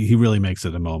 he really makes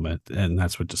it a moment, and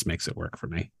that's what just makes it work for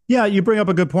me. Yeah, you bring up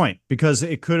a good point, because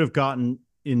it could have gotten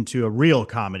into a real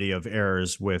comedy of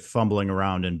errors with fumbling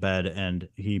around in bed and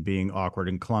he being awkward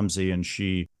and clumsy and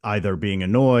she either being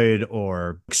annoyed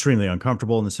or extremely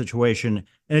uncomfortable in the situation.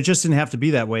 And it just didn't have to be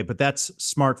that way. But that's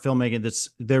smart filmmaking.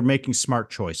 They're making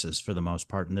smart choices for the most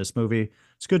part in this movie.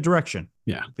 It's good direction.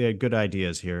 Yeah. They had good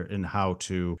ideas here in how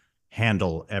to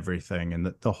handle everything.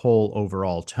 And the whole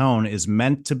overall tone is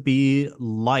meant to be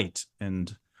light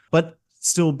but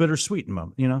still bittersweet in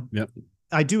moment, Yep.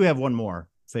 I do have one more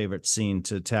favorite scene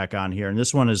to tack on here. And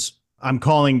this one is, I'm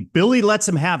calling Billy Lets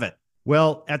Him Have It.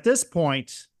 Well, at this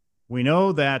point, we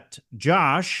know that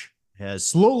Josh has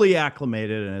slowly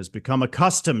acclimated and has become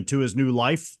accustomed to his new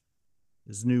life,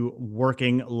 his new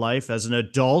working life as an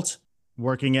adult,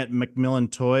 working at Macmillan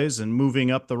Toys and moving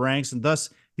up the ranks. And thus,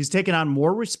 he's taken on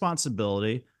more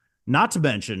responsibility, not to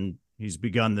mention he's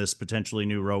begun this potentially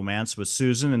new romance with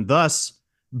Susan. And thus,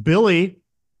 Billy,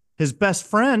 his best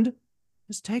friend,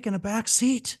 has taken a back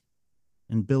seat.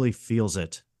 And Billy feels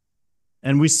it.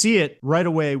 And we see it right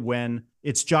away when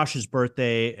it's Josh's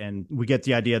birthday and we get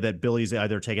the idea that Billy's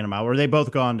either taking him out or they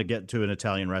both gone to get to an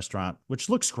Italian restaurant, which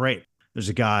looks great. There's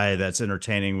a guy that's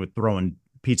entertaining with throwing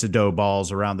pizza dough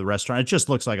balls around the restaurant. It just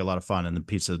looks like a lot of fun and the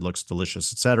pizza looks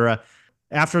delicious, etc.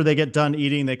 After they get done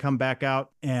eating, they come back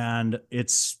out and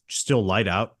it's still light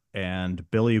out and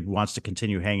Billy wants to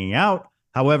continue hanging out.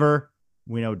 However,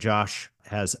 we know Josh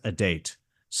has a date.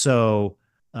 So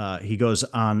he goes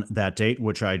on that date,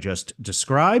 which I just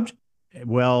described.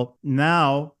 Well,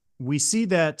 now we see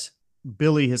that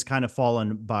Billy has kind of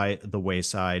fallen by the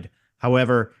wayside.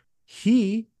 However,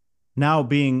 he, now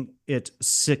being it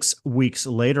 6 weeks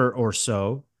later or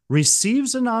so,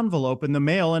 receives an envelope in the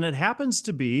mail, and it happens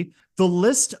to be the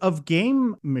list of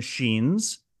game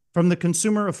machines from the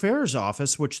Consumer Affairs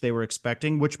Office, which they were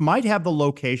expecting, which might have the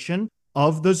location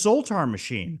of the Zoltar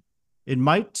machine. It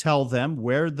might tell them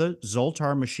where the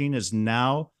Zoltar machine has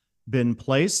now been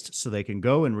placed so they can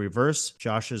go and reverse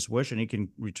Josh's wish and he can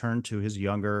return to his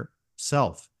younger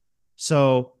self.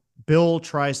 So Billy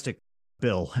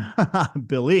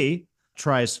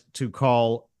tries to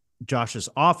call Josh's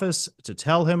office to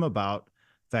tell him about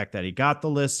the fact that he got the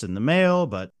list in the mail,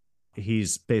 but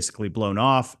he's basically blown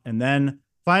off. And then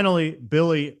finally,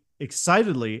 Billy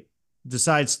excitedly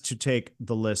decides to take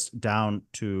the list down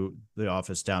to the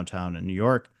office downtown in New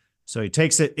York. So he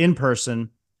takes it in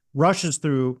person, rushes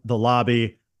through the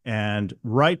lobby and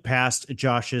right past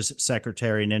Josh's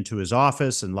secretary and into his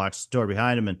office and locks the door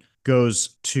behind him and goes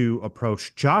to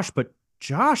approach Josh. But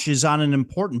Josh is on an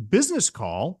important business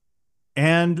call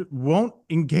and won't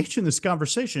engage in this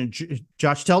conversation.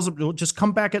 Josh tells him, "Well, just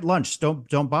come back at lunch.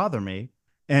 Don't bother me."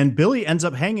 And Billy ends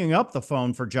up hanging up the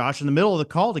phone for Josh in the middle of the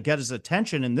call to get his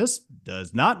attention. And this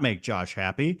does not make Josh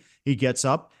happy. He gets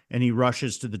up and he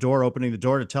rushes to the door, opening the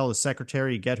door to tell his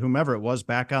secretary to get whomever it was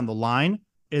back on the line.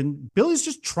 And Billy's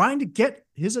just trying to get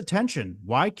his attention.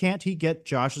 Why can't he get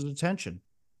Josh's attention?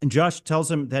 And Josh tells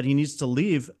him that he needs to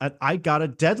leave. I got a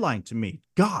deadline to meet.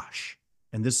 Gosh.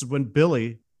 And this is when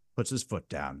Billy puts his foot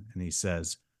down and he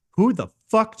says, "Who the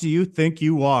fuck do you think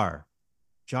you are?"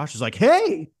 Josh is like,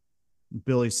 "Hey."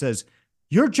 Billy says,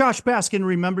 "You're Josh Baskin.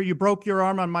 Remember you broke your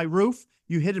arm on my roof?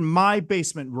 You hid in my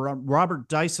basement. Robert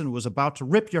Dyson was about to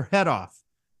rip your head off."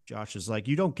 Josh is like,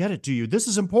 "You don't get it, do you? This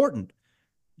is important."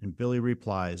 And Billy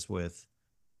replies with,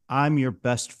 "I'm your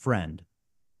best friend.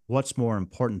 What's more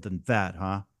important than that,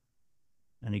 huh?"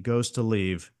 And he goes to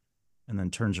leave and then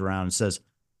turns around and says,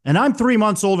 "And I'm 3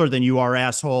 months older than you are,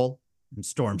 asshole," and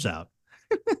storms out.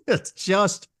 It's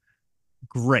just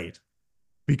great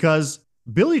because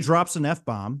Billy drops an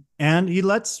F-bomb and he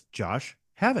lets Josh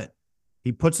have it.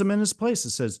 He puts him in his place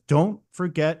and says, "Don't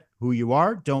forget who you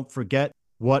are. Don't forget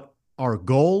what our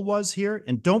goal was here.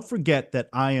 And don't forget that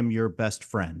I am your best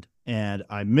friend. And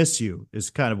I miss you," is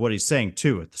kind of what he's saying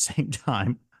too at the same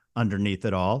time underneath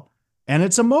it all. And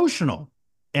it's emotional.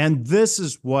 And this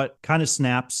is what kind of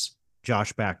snaps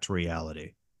Josh back to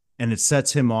reality. And it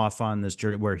sets him off on this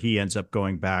journey where he ends up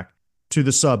going back to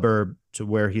the suburb, to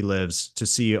where he lives, to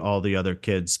see all the other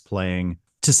kids playing,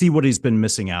 to see what he's been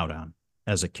missing out on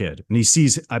as a kid. And he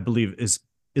sees, I believe,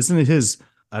 isn't it his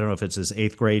I don't know if it's his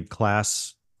 8th grade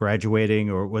class graduating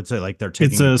or what's it like they're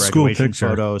taking It's a school graduation picture.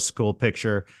 photo, school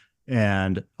picture,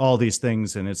 and all these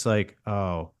things. And it's like,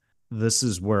 oh, this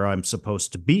is where I'm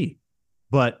supposed to be.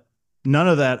 But none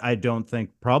of that, I don't think,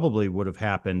 probably would have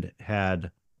happened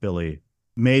had Billy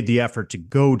made the effort to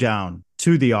go down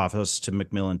to the office, to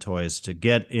Macmillan Toys, to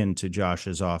get into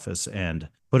Josh's office and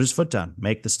put his foot down,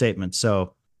 make the statement.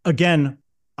 So again,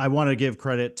 I want to give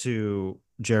credit to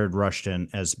Jared Rushton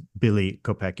as Billy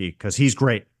Kopecki because he's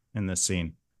great in this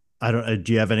scene. Do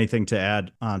you have anything to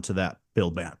add on to that, Bill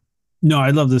Band? No,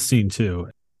 I love this scene too.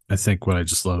 I think what I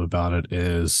just love about it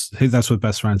is, hey, that's what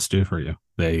best friends do for you.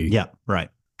 They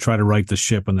try to right the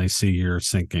ship when they see you're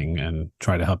sinking and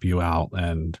try to help you out.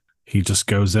 And he just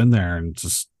goes in there and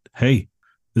just, hey,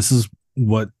 this is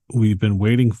what we've been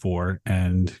waiting for.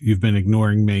 And you've been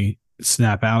ignoring me.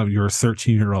 Snap out of your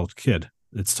 13-year-old kid.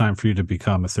 It's time for you to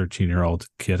become a 13-year-old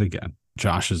kid again.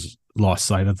 Josh has lost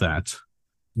sight of that.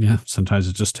 Yeah, sometimes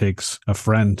it just takes a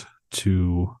friend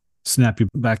to snap you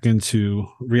back into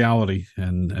reality.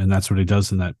 And that's what he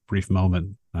does in that brief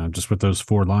moment, just with those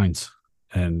 4 lines.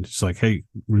 And it's like, hey,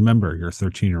 remember, you're a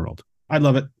 13-year-old. I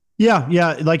love it.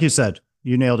 Yeah. Like you said,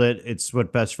 you nailed it. It's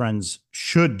what best friends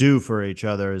should do for each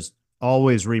other, is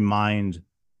always remind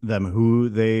them who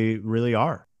they really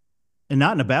are. And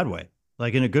not in a bad way,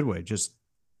 like in a good way. Just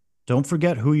don't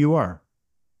forget who you are.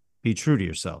 Be true to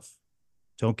yourself.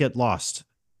 Don't get lost.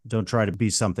 Don't try to be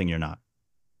something you're not.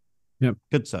 Yep.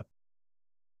 Good stuff.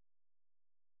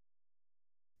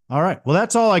 All right. Well,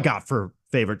 that's all I got for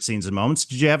favorite scenes and moments.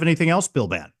 Did you have anything else, Bill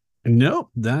Band? Nope,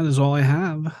 that is all I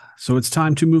have. So it's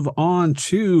time to move on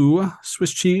to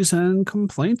Swiss cheese and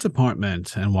complaint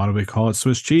department. And why do we call it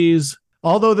Swiss cheese?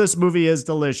 Although this movie is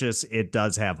delicious, it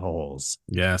does have holes.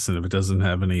 Yes, and if it doesn't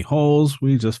have any holes,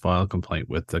 we just file a complaint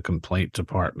with the complaint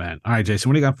department. All right, Jason,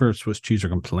 what do you got for Swiss cheese or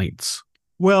complaints?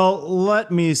 Well,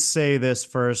 let me say this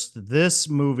first. This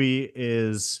movie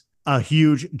is a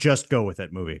huge just go with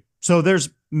it movie. So there's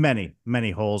many, many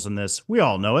holes in this. We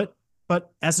all know it.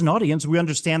 But as an audience, we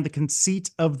understand the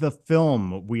conceit of the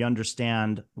film. We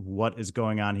understand what is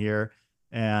going on here.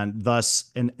 And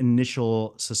thus, an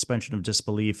initial suspension of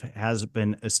disbelief has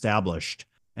been established.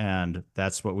 And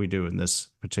that's what we do in this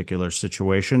particular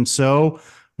situation. So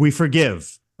we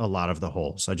forgive a lot of the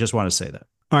holes. I just want to say that.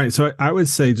 All right. So I would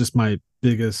say just my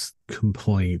biggest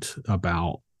complaint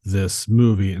about this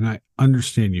movie, and I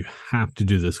understand you have to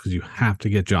do this because you have to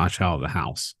get Josh out of the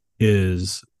house,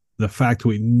 is the fact that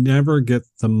we never get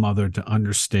the mother to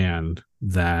understand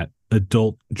that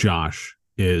adult Josh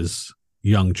is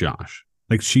young Josh.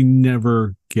 Like, she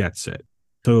never gets it.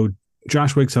 So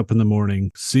Josh wakes up in the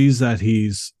morning, sees that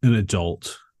he's an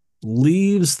adult,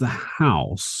 leaves the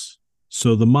house.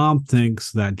 So the mom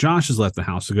thinks that Josh has left the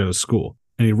house to go to school.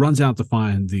 And he runs out to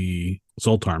find the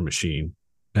Zoltar machine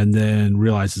and then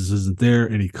realizes it isn't there.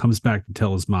 And he comes back to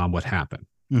tell his mom what happened.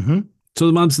 Mm-hmm. So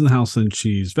the mom's in the house and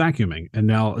she's vacuuming. And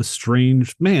now a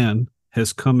strange man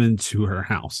has come into her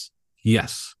house.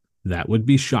 Yes, that would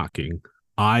be shocking.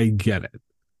 I get it.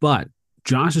 But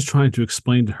Josh is trying to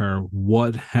explain to her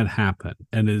what had happened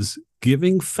and is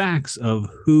giving facts of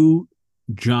who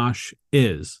Josh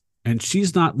is. And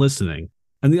she's not listening.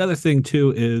 And the other thing,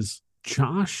 too, is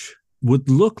Josh would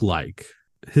look like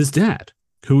his dad,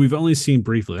 who we've only seen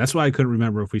briefly. That's why I couldn't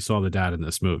remember if we saw the dad in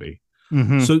this movie.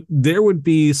 Mm-hmm. So there would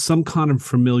be some kind of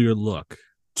familiar look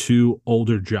to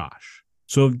older Josh.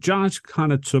 So if Josh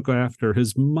kind of took after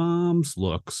his mom's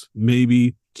looks,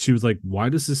 maybe she was like, why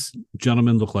does this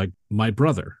gentleman look like my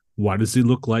brother? Why does he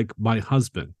look like my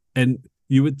husband? And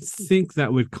you would think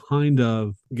that would kind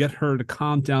of get her to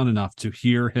calm down enough to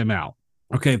hear him out.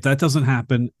 Okay, if that doesn't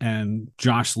happen and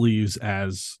Josh leaves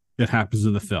as it happens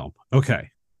in the film, okay.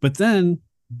 But then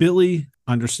Billy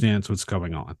understands what's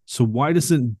going on. So why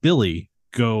doesn't Billy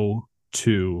go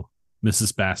to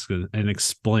Mrs. Baskin and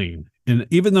explain? And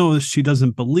even though she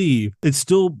doesn't believe, it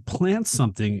still plants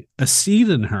something, a seed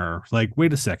in her. Like,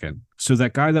 wait a second. So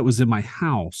that guy that was in my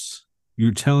house,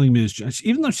 you're telling me is Josh,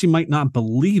 even though she might not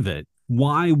believe it,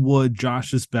 why would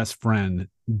Josh's best friend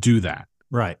do that?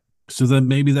 Right. So then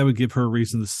maybe that would give her a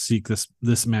reason to seek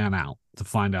this man out, to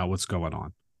find out what's going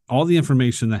on. All the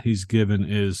information that he's given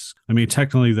is, I mean,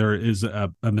 technically there is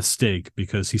a mistake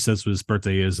because he says what his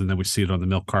birthday is, and then we see it on the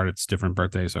milk cart. It's different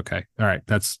birthdays. Okay. All right.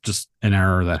 That's just an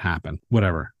error that happened.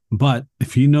 Whatever. But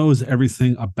if he knows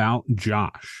everything about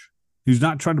Josh, he's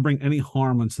not trying to bring any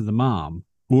harm onto the mom.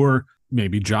 Or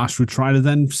maybe Josh would try to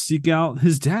then seek out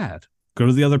his dad, go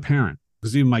to the other parent.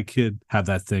 Because even my kid had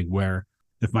that thing where,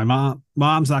 if my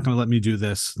mom's not going to let me do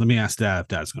this, let me ask dad if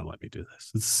dad's going to let me do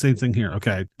this. It's the same thing here.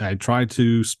 Okay, I tried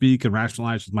to speak and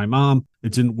rationalize with my mom.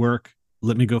 It didn't work.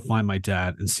 let me go find my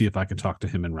dad and see if I can talk to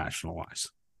him and rationalize.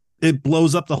 It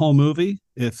blows up the whole movie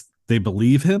if they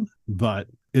believe him, but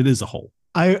it is a hole.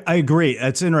 I agree.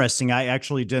 It's interesting. I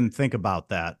actually didn't think about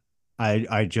that.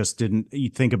 I just didn't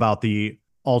think about the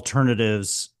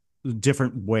alternatives,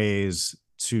 different ways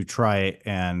to try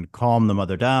and calm the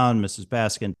mother down, Mrs.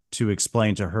 Baskin, to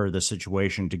explain to her the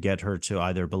situation, to get her to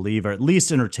either believe or at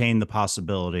least entertain the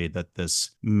possibility that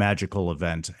this magical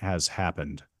event has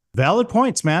happened. Valid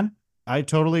points, man. I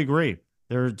totally agree.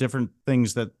 There are different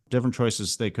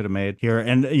choices they could have made here.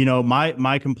 And,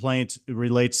 my complaint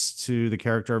relates to the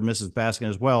character of Mrs. Baskin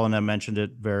as well. And I mentioned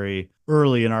it very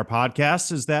early in our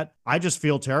podcast, is that I just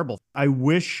feel terrible. I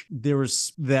wish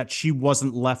that she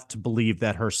wasn't left to believe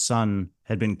that her son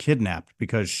had been kidnapped,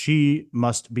 because she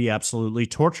must be absolutely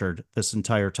tortured this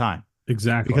entire time.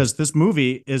 Exactly. Because this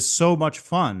movie is so much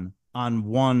fun on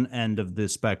one end of the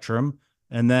spectrum.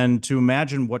 And then to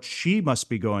imagine what she must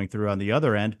be going through on the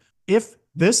other end. If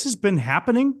this has been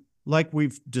happening, like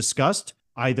we've discussed,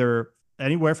 either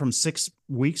anywhere from 6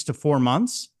 weeks to 4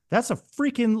 months, that's a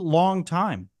freaking long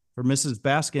time for Mrs.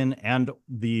 Baskin and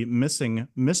the missing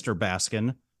Mr.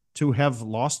 Baskin to have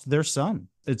lost their son.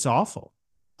 It's awful.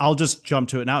 I'll just jump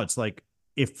to it now. It's like,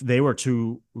 if they were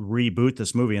to reboot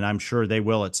this movie, and I'm sure they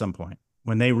will at some point,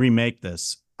 when they remake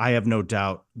this, I have no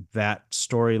doubt that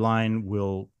storyline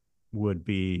would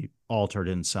be altered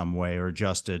in some way or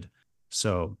adjusted.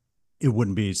 So it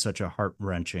wouldn't be such a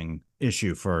heart-wrenching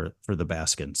issue for the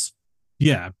Baskins.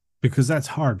 Yeah, because that's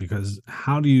hard, because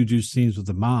how do you do scenes with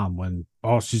the mom when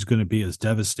all she's going to be is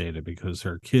devastated because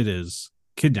her kid is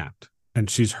kidnapped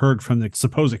and she's heard from the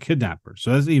supposed kidnapper?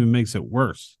 So that even makes it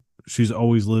worse. She's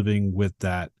always living with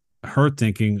that, her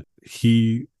thinking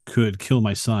he could kill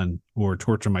my son or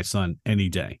torture my son any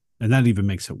day. And that even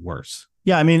makes it worse.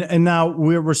 Yeah, I mean, and now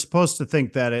we're supposed to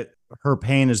think that her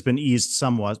pain has been eased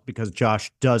somewhat because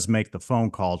Josh does make the phone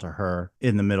call to her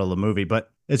in the middle of the movie, but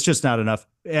it's just not enough.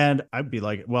 And I'd be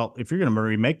like, well, if you're going to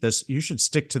remake this, you should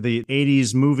stick to the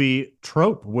 80s movie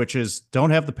trope, which is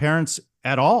don't have the parents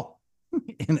at all.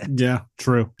 Yeah,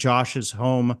 true. Josh is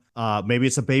home. Maybe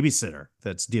it's a babysitter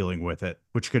that's dealing with it,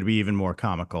 which could be even more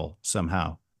comical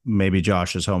somehow. Maybe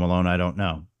Josh is home alone. I don't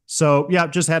know. So yeah,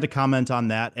 just had to comment on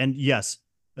that. And yes,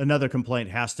 another complaint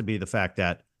has to be the fact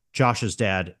that Josh's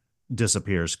dad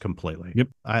disappears completely. Yep.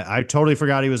 I totally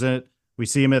forgot he was in it. We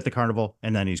see him at the carnival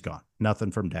and then he's gone.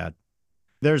 Nothing from dad.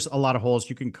 There's a lot of holes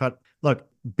you can cut. Look,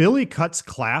 Billy cuts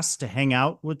class to hang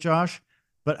out with Josh,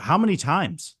 but how many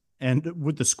times? And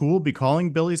would the school be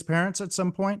calling Billy's parents at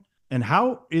some point? And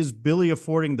how is Billy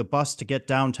affording the bus to get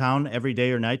downtown every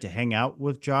day or night to hang out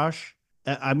with Josh?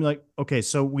 I'm like, okay,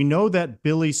 so we know that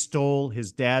Billy stole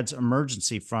his dad's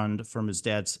emergency fund from his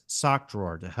dad's sock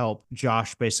drawer to help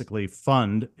Josh basically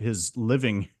fund his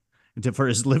living, for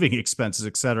his living expenses,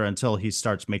 et cetera, until he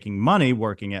starts making money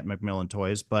working at Macmillan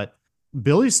Toys. But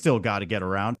Billy's still got to get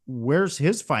around. Where's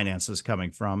his finances coming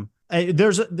from?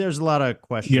 There's a lot of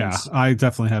questions. Yeah, I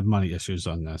definitely have money issues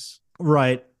on this.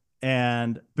 Right.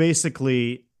 And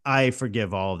basically, I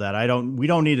forgive all of that. We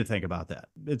don't need to think about that.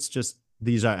 It's just,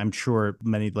 these are, I'm sure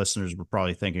many listeners were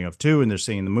probably thinking of too, and they're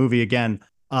seeing the movie again.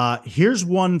 Here's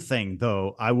one thing,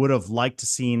 though, I would have liked to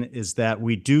seen is that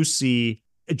we do see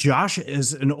Josh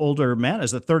is an older man,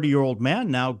 as a 30-year-old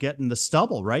man now getting the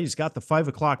stubble, right? He's got the 5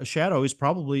 o'clock shadow. He's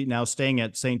probably now staying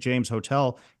at St. James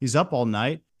Hotel. He's up all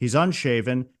night. He's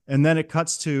unshaven. And then it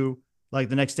cuts to like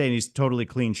the next day and he's totally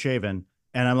clean shaven.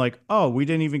 And I'm like, oh, we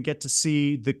didn't even get to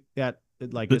see the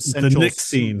Nick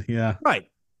scene. Yeah. Right.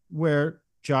 Where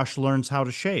Josh learns how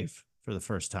to shave for the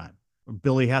first time.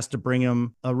 Billy has to bring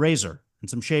him a razor and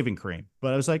some shaving cream.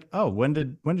 But I was like, oh, when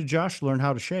did Josh learn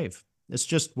how to shave? It's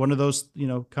just one of those,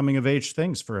 coming of age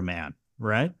things for a man,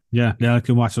 right? Yeah. I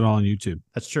can watch it all on YouTube.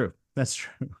 That's true.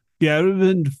 Yeah, it would have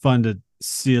been fun to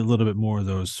see a little bit more of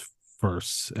those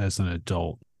first as an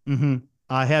adult. Mm-hmm.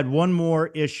 I had one more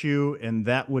issue, and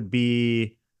that would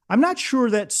be, I'm not sure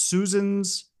that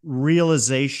Susan's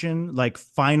realization, like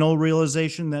final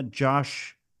realization that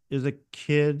Josh is a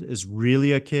kid, is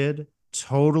really a kid,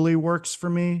 totally works for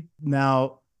me.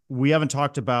 Now, we haven't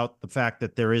talked about the fact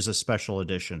that there is a special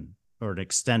edition or an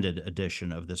extended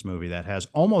edition of this movie that has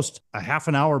almost a half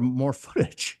an hour more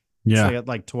footage. Yeah. It's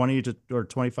like 20 or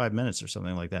 25 minutes or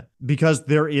something like that. Because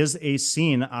there is a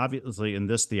scene, obviously, in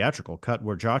this theatrical cut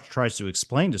where Josh tries to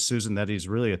explain to Susan that he's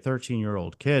really a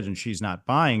 13-year-old kid and she's not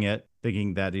buying it,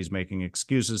 thinking that he's making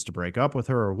excuses to break up with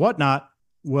her or whatnot.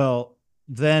 Well,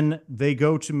 then they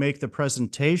go to make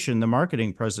the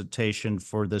marketing presentation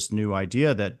for this new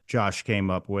idea that Josh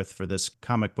came up with for this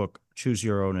comic book choose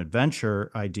your own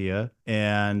adventure idea.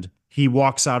 And he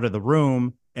walks out of the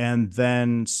room And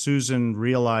then Susan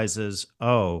realizes,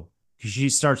 oh, she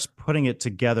starts putting it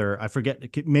together. I forget.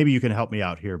 Maybe you can help me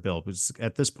out here, Bill. Because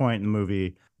at this point in the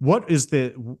movie, what is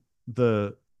the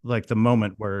like the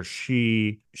moment where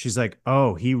she's like,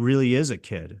 oh, he really is a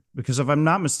kid? Because if I'm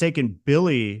not mistaken,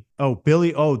 Billy,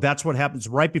 that's what happens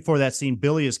right before that scene.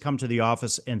 Billy has come to the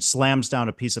office and slams down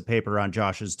a piece of paper on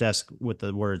Josh's desk with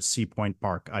the words Sea Point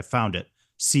Park. I found it.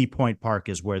 Sea Point Park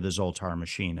is where the Zoltar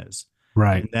machine is.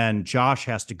 Right. And then Josh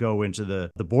has to go into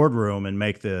the boardroom and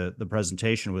make the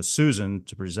presentation with Susan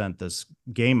to present this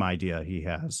game idea he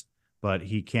has, but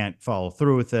he can't follow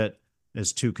through with it,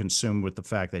 is too consumed with the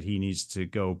fact that he needs to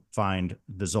go find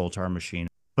the Zoltar machine.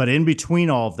 But in between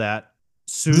all of that,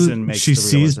 Susan makes she the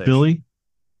sees Billy.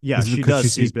 Yeah, she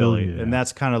does see Billy. Yeah. And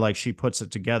that's kind of like she puts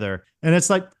it together. And it's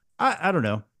like, I don't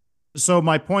know. So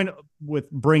my point with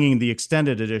bringing the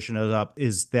extended edition up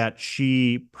is that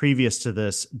she, previous to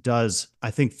this, does,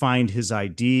 I think, find his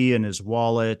ID in his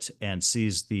wallet and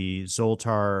sees the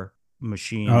Zoltar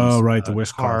machine. Oh, right. The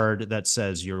wish card that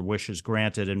says your wish is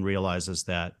granted, and realizes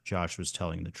that Josh was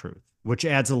telling the truth, which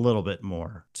adds a little bit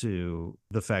more to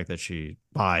the fact that she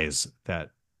buys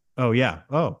that. Oh, yeah.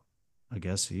 Oh, I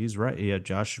guess he's right. Yeah,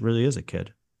 Josh really is a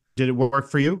kid. Did it work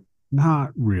for you?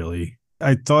 Not really.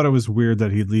 I thought it was weird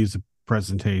that he leaves a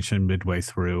presentation midway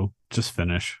through. Just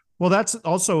finish. Well, that's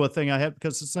also a thing I had,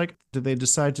 because it's like, did they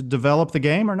decide to develop the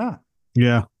game or not?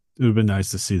 Yeah, it would have been nice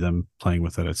to see them playing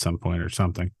with it at some point or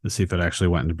something, to see if it actually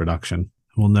went into production.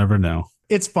 We'll never know.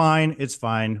 It's fine. It's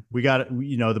fine. We got to,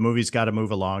 the movie's got to move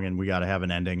along, and we got to have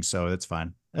an ending. So it's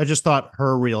fine. I just thought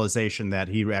her realization that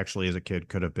he actually is a kid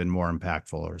could have been more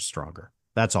impactful or stronger.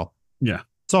 That's all. Yeah.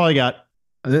 That's all I got.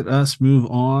 Let us move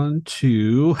on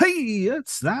to, hey,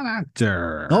 it's that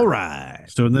actor. All right.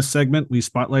 So in this segment, we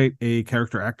spotlight a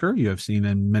character actor you have seen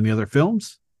in many other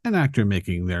films, an actor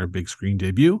making their big screen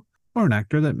debut, or an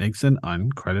actor that makes an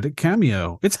uncredited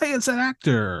cameo. It's that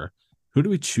actor. Who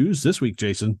do we choose this week,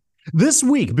 Jason? This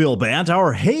week, Bill Bant,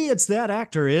 our Hey, It's That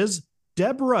Actor is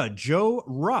Deborah Jo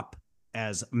Rupp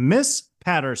as Miss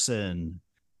Patterson.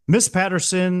 Miss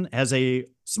Patterson has a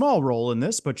small role in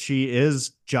this, but she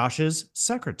is Josh's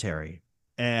secretary.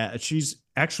 She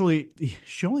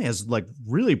only has like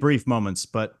really brief moments,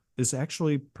 but is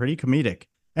actually pretty comedic.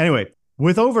 Anyway,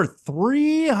 with over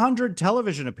 300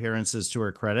 television appearances to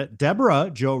her credit, Deborah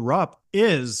Jo Rupp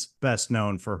is best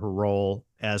known for her role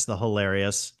as the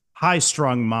hilarious,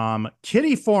 high-strung mom,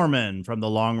 Kitty Foreman, from the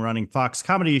long-running Fox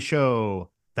comedy show,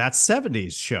 That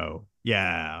 70s Show.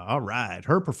 Yeah, all right.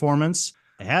 Her performance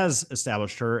has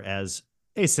established her as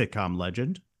a sitcom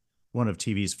legend, one of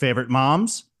TV's favorite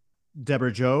moms.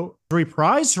 Deborah Jo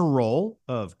reprised her role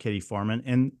of Kitty Foreman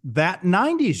in That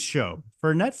 90s Show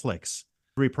for Netflix,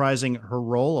 reprising her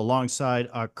role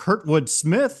alongside Kurtwood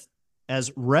Smith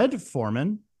as Red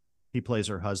Foreman. He plays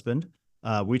her husband.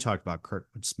 We talked about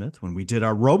Kurtwood Smith when we did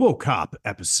our RoboCop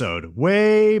episode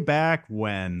way back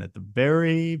when, at the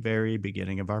very, very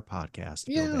beginning of our podcast.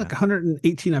 Yeah, like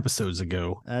 118 episodes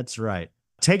ago. That's right.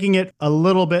 Taking it a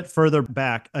little bit further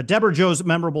back, Deborah Jo's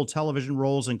memorable television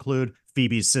roles include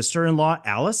Phoebe's sister-in-law,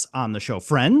 Alice, on the show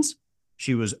Friends.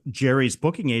 She was Jerry's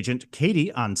booking agent,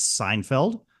 Katie, on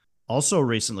Seinfeld. Also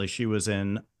recently, she was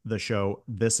in the show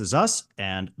This Is Us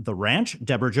and The Ranch.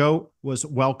 Deborah Jo was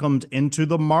welcomed into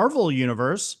the Marvel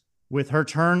Universe with her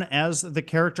turn as the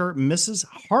character Mrs.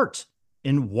 Hart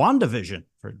in WandaVision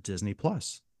for Disney+.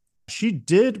 She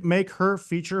did make her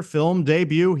feature film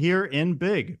debut here in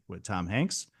Big with Tom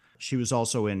Hanks. She was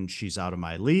also in She's Out of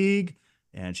My League,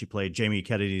 and she played Jamie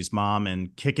Kennedy's mom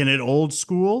in Kickin' It Old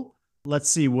School. Let's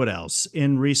see what else.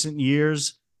 In recent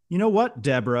years, you know what?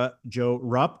 Deborah Jo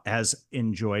Rupp has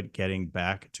enjoyed getting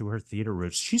back to her theater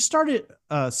roots. She starred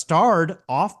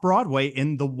off-Broadway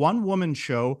in the one-woman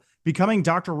show Becoming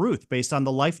Dr. Ruth, based on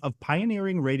the life of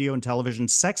pioneering radio and television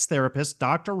sex therapist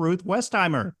Dr. Ruth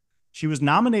Westheimer. She was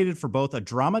nominated for both a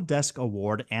Drama Desk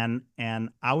Award and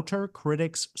an Outer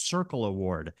Critics Circle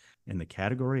Award in the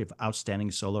category of Outstanding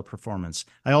Solo Performance.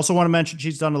 I also want to mention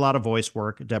she's done a lot of voice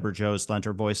work. Deborah Jo's lent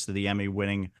her voice to the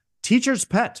Emmy-winning Teacher's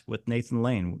Pet with Nathan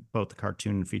Lane, both the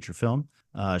cartoon and feature film.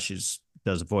 She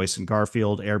does a voice in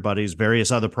Garfield, Air Buddies, various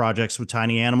other projects with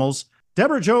tiny animals.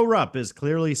 Deborah Jo Rupp is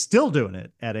clearly still doing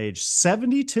it at age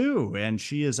 72, and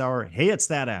she is our Hey, It's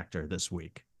That Actor this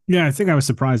week. Yeah, I think I was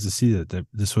surprised to see that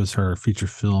this was her feature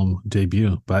film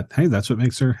debut, but hey, that's what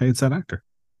makes her Hey, It's That Actor.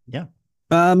 Yeah.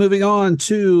 Moving on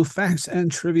to facts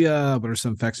and trivia. What are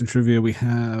some facts and trivia we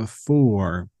have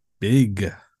for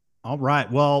Big? All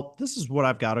right. Well, this is what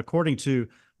I've got. According to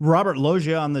Robert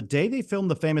Loggia, on the day they filmed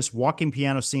the famous walking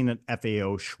piano scene at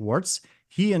FAO Schwartz,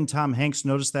 he and Tom Hanks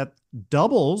noticed that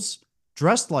doubles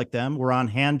dressed like them, were on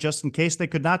hand just in case they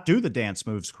could not do the dance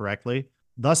moves correctly.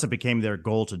 Thus, it became their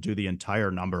goal to do the entire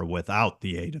number without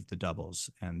the aid of the doubles,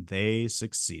 and they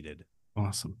succeeded.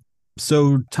 Awesome.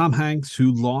 So Tom Hanks,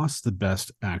 who lost the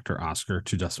Best Actor Oscar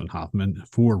to Dustin Hoffman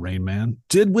for Rain Man,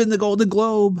 did win the Golden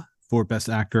Globe for Best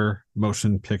Actor,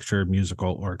 Motion Picture,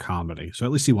 Musical, or Comedy. So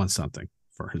at least he won something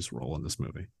for his role in this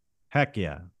movie. Heck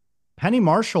yeah. Penny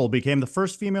Marshall became the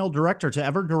first female director to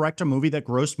ever direct a movie that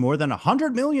grossed more than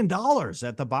 $100 million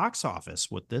at the box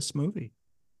office with this movie.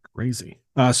 Crazy.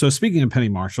 So speaking of Penny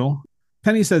Marshall,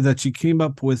 Penny said that she came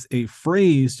up with a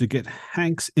phrase to get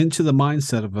Hanks into the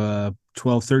mindset of a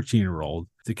 12, 13-year-old.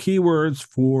 The key words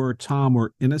for Tom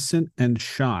were innocent and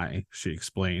shy, she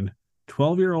explained.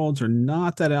 12-year-olds are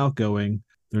not that outgoing.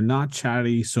 They're not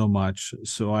chatty so much.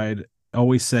 So I'd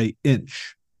always say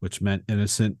inch, which meant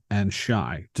innocent and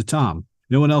shy, to Tom.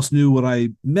 No one else knew what I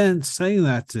meant saying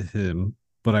that to him,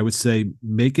 but I would say,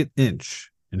 make it inch.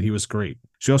 And he was great.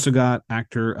 She also got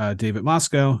actor David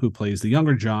Moscow, who plays the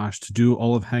younger Josh, to do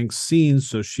all of Hank's scenes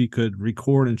so she could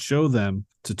record and show them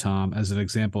to Tom as an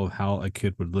example of how a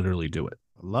kid would literally do it.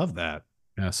 I love that.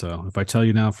 Yeah, so if I tell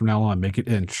you now from now on, make it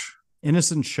inch.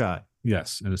 Innocent shy.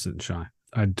 Yes, innocent and shy.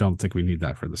 I don't think we need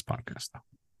that for this podcast, though.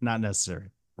 Not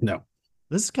necessary. No.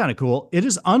 This is kind of cool. It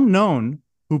is unknown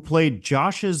who played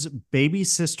Josh's baby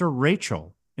sister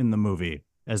Rachel in the movie,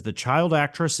 as the child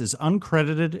actress is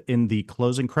uncredited in the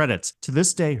closing credits. To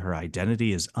this day, her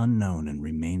identity is unknown and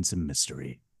remains a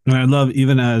mystery. And I love,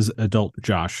 even as adult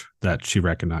Josh, that she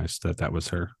recognized that that was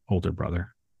her older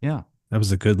brother. Yeah. That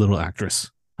was a good little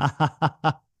actress.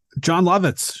 John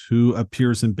Lovitz, who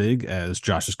appears in Big as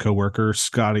Josh's coworker,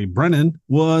 Scotty Brennan,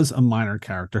 was a minor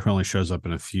character who only shows up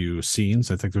in a few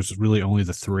scenes. I think there's really only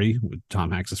the three, with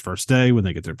Tom Hanks' first day when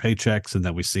they get their paychecks, and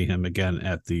then we see him again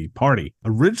at the party.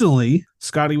 Originally,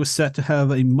 Scotty was set to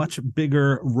have a much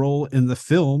bigger role in the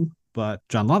film, but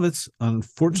John Lovitz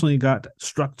unfortunately got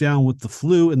struck down with the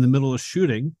flu in the middle of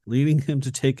shooting, leading him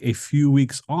to take a few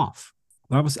weeks off.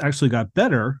 Lovitz actually got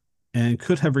better and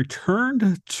could have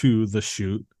returned to the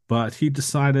shoot, but he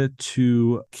decided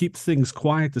to keep things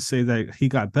quiet to say that he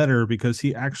got better because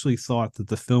he actually thought that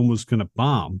the film was going to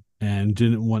bomb and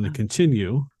didn't want to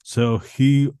continue. So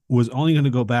he was only going to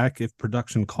go back if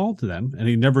production called to them, and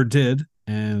he never did.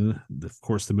 And of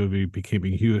course, the movie became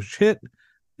a huge hit,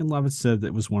 and Lovitz said that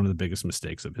it was one of the biggest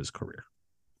mistakes of his career.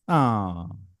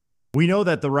 We know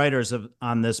that the writers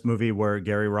on this movie were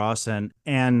Gary Ross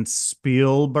and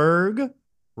Spielberg.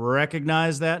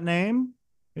 Recognize that name?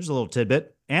 Here's a little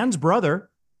tidbit. Ann's brother,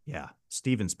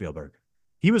 Steven Spielberg.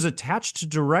 He was attached to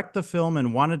direct the film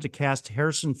and wanted to cast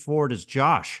Harrison Ford as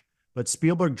Josh, but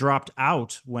Spielberg dropped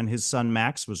out when his son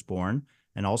Max was born,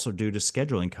 and also due to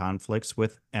scheduling conflicts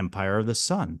with Empire of the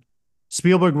Sun.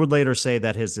 Spielberg would later say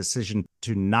that his decision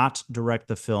to not direct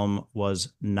the film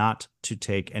was not to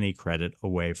take any credit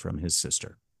away from his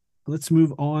sister. Let's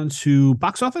move on to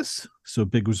box office. So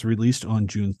Big was released on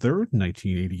June 3rd,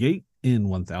 1988 in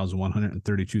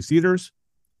 1,132 theaters.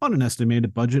 On an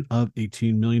estimated budget of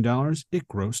 $18 million, it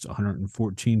grossed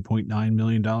 $114.9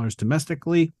 million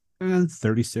domestically and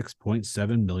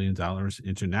 $36.7 million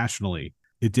internationally.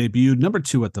 It debuted number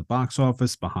 2 at the box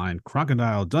office behind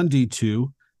Crocodile Dundee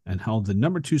 2 and held the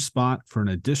number 2 spot for an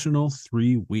additional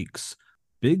 3 weeks.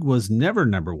 Big was never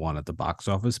number 1 at the box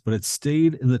office, but it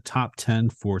stayed in the top 10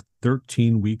 for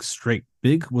 13 weeks straight.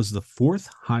 Big was the 4th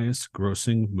highest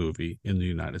grossing movie in the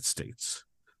United States.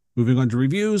 Moving on to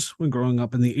reviews, when growing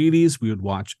up in the 80s, we would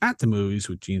watch At the Movies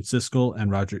with Gene Siskel and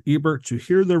Roger Ebert to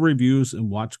hear their reviews and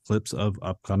watch clips of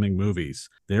upcoming movies.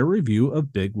 Their review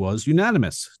of Big was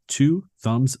unanimous, 2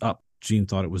 thumbs up. Gene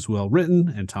thought it was well written,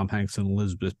 and Tom Hanks and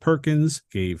Elizabeth Perkins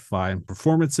gave 5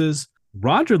 performances.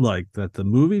 Roger liked that the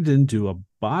movie didn't do a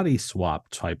body swap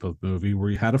type of movie where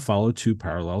you had to follow 2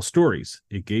 parallel stories.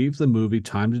 It gave the movie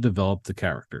time to develop the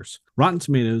characters. Rotten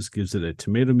Tomatoes gives it a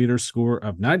tomato meter score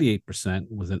of 98%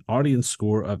 with an audience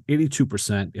score of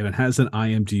 82%, and it has an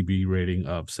IMDb rating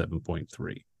of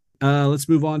 7.3. Let's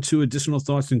move on to additional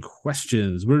thoughts and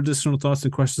questions. What additional thoughts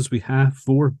and questions we have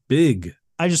for Big?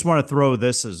 I just want to throw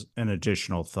this as an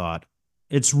additional thought.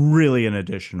 It's really an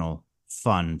additional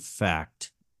fun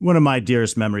fact. One of my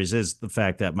dearest memories is the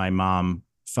fact that my mom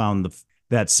found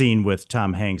that scene with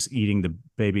Tom Hanks eating the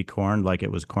baby corn like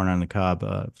it was corn on the cob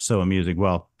so amusing.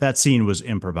 Well, that scene was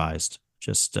improvised.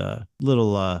 Just a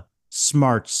little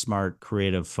smart,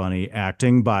 creative, funny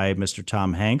acting by Mr.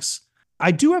 Tom Hanks.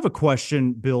 I do have a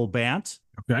question, Bill Bant.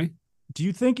 Okay. Do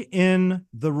you think in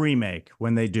the remake,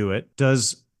 when they do it,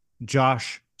 does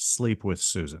Josh sleep with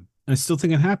Susan? I still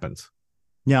think it happens.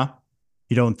 Yeah.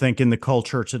 You don't think in the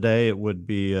culture today it would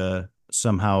be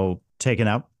somehow taken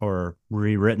out or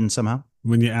rewritten somehow?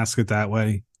 When you ask it that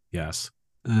way, yes.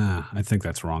 I think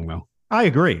that's wrong, though. I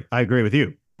agree. I agree with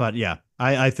you. But yeah,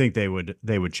 I think they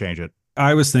would change it.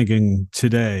 I was thinking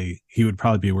today he would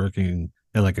probably be working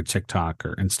at like a TikTok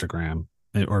or Instagram,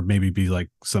 or maybe be like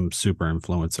some super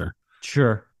influencer.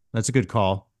 Sure. That's a good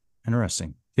call.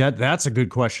 Interesting. Yeah, that's a good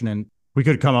question. And we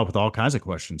could come up with all kinds of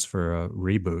questions for a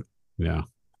reboot. Yeah.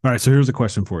 All right. So here's a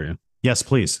question for you. Yes,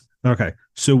 please. Okay.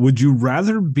 So would you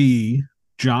rather be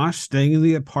Josh staying in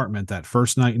the apartment that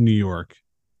first night in New York,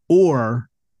 or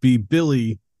be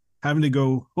Billy having to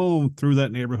go home through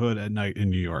that neighborhood at night in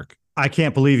New York? I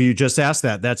can't believe you just asked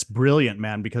that. That's brilliant,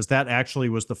 man, because that actually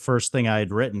was the first thing I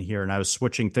had written here, and I was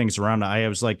switching things around. I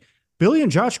was like, Billy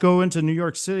and Josh go into New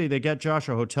York City. They get Josh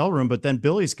a hotel room, but then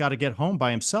Billy's got to get home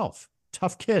by himself.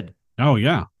 Tough kid. Oh,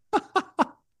 yeah.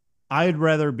 I'd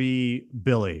rather be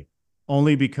Billy,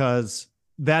 only because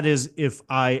that is if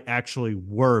I actually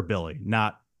were Billy,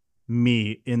 not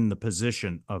me in the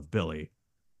position of Billy.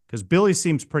 Because Billy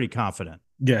seems pretty confident.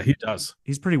 Yeah, he does.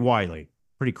 He's pretty wily,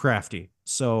 pretty crafty.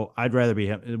 So I'd rather be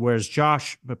him. Whereas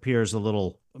Josh appears a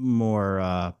little more,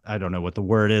 I don't know what the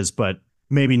word is, but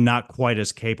maybe not quite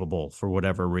as capable for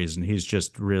whatever reason. He's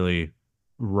just really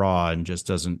raw and just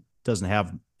doesn't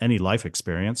have any life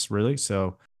experience, really.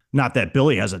 So not that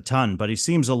Billy has a ton, but he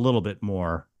seems a little bit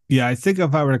more. Yeah, I think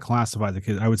if I were to classify the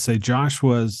kid, I would say Josh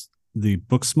was the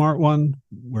book smart one,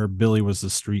 where Billy was the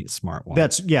street smart one.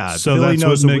 So Billy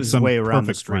knows his way around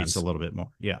the streets a little bit more.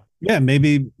 Yeah. Yeah,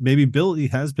 maybe Billy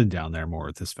has been down there more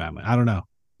with his family. I don't know.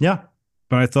 Yeah.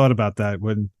 But I thought about that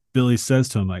when Billy says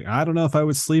to him, like, I don't know if I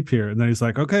would sleep here. And then he's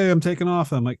like, okay, I'm taking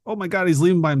off. And I'm like, oh my God, he's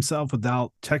leaving by himself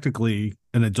without technically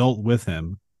an adult with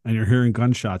him. And you're hearing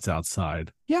gunshots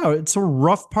outside. Yeah, it's a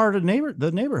rough part of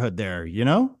the neighborhood there, you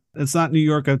know? It's not New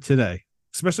York of today.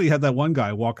 Especially you had that one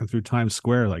guy walking through Times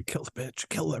Square, like, kill the bitch,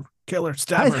 kill her,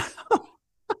 stab her.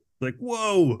 Like,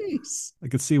 whoa. Jeez. I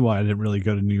could see why I didn't really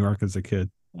go to New York as a kid.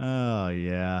 Oh,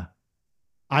 yeah.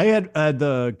 I had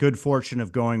the good fortune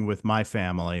of going with my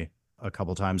family a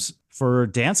couple times for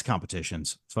dance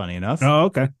competitions, funny enough. Oh,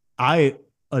 okay. I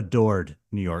adored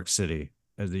New York City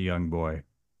as a young boy.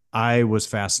 I was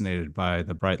fascinated by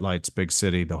the bright lights, big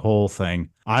city, the whole thing.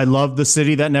 I love the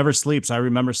city that never sleeps. I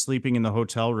remember sleeping in the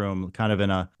hotel room, kind of in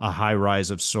a high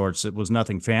rise of sorts. It was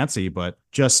nothing fancy, but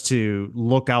just to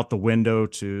look out the window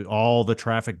to all the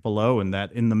traffic below, and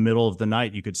that in the middle of the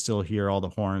night, you could still hear all the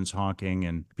horns honking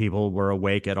and people were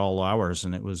awake at all hours.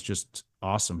 And it was just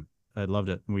awesome. I loved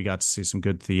it. We got to see some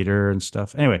good theater and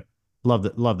stuff. Anyway,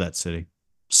 love that city.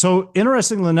 So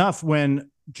interestingly enough, when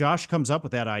Josh comes up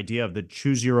with that idea of the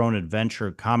choose your own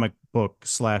adventure comic book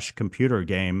 / computer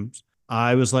games,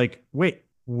 I was like, wait,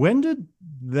 when did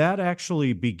that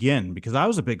actually begin? Because I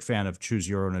was a big fan of choose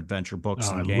your own adventure books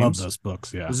and games. I love those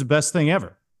books. Yeah. It was the best thing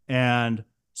ever. And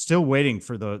still waiting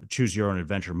for the choose your own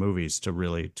adventure movies to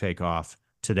really take off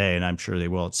today. And I'm sure they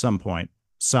will at some point,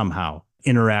 somehow.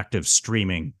 Interactive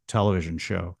streaming television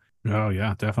show. Oh,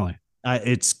 yeah, definitely.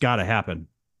 It's got to happen.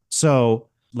 So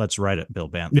let's write it, Bill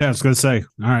Bant. Yeah, I was going to say,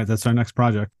 all right, that's our next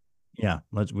project. Yeah,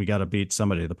 we got to beat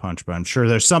somebody to the punch, but I'm sure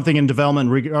there's something in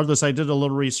development. Regardless, I did a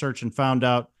little research and found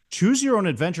out choose your own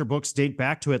adventure books date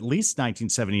back to at least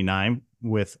 1979,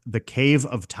 with The Cave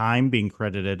of Time being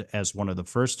credited as one of the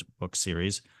first book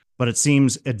series. But it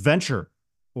seems Adventure,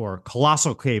 or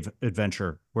Colossal Cave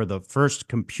Adventure, were the first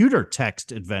computer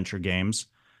text adventure games.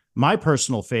 My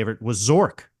personal favorite was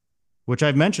Zork, which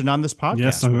I've mentioned on this podcast.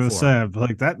 Yes, I'm going to say,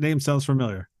 like, that name sounds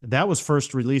familiar. That was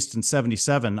first released in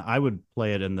 77. I would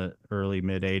play it in the early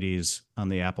mid 80s on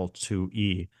the Apple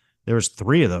IIe. There was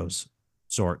 3 of those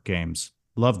Zork games.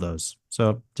 Love those.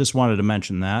 So just wanted to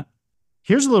mention that.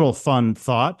 Here's a little fun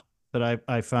thought that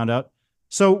I found out.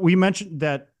 So we mentioned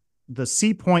that the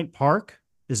Sea Point Park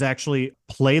is actually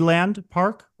Playland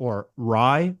Park, or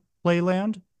Rye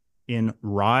Playland, in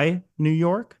Rye, New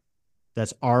York.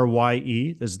 That's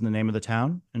RYE. This is the name of the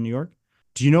town in New York.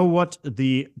 Do you know what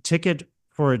the ticket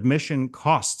for admission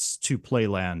costs to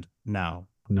Playland now?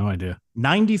 No idea.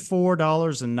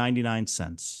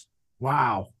 $94.99.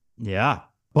 Wow. Yeah.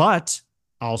 But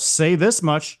I'll say this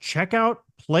much. Check out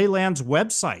Playland's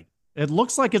website. It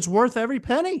looks like it's worth every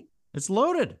penny. It's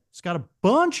loaded. It's got a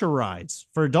bunch of rides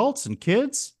for adults and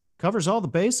kids. Covers all the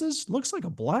bases. Looks like a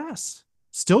blast.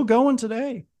 Still going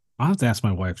today. I'll have to ask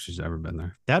my wife if she's ever been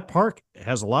there. That park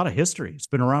has a lot of history. It's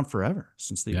been around forever,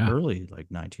 since the early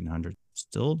 1900s.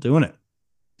 Still doing it.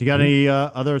 You got any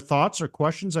other thoughts or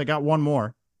questions? I got one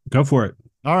more. Go for it.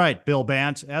 All right, Bill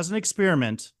Bant, as an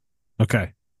experiment.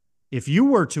 Okay. If you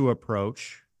were to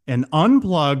approach an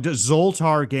unplugged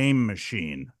Zoltar game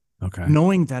machine Okay.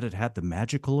 knowing that it had the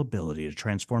magical ability to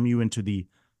transform you into the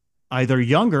either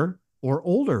younger or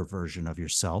older version of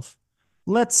yourself.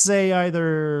 Let's say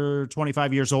either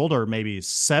 25 years old or maybe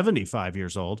 75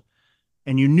 years old,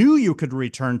 and you knew you could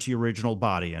return to your original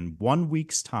body in 1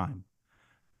 week's time.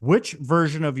 Which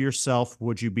version of yourself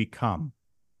would you become?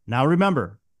 Now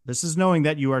remember, this is knowing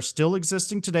that you are still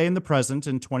existing today in the present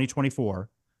in 2024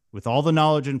 with all the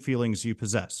knowledge and feelings you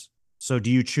possess. So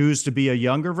do you choose to be a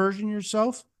younger version of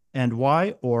yourself and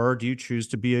why? Or do you choose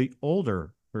to be an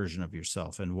older version of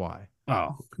yourself and why?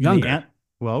 Oh, younger.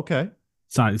 Well, okay.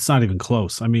 It's not even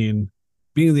close. I mean,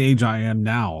 being the age I am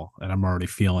now, and I'm already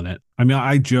feeling it. I mean,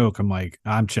 I joke, I'm like,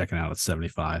 I'm checking out at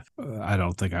 75. I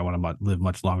don't think I want to live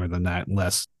much longer than that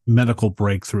unless medical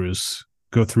breakthroughs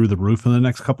go through the roof in the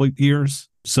next couple of years.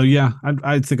 So yeah,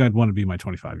 I think I'd want to be my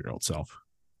 25-year-old self.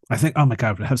 I think, oh my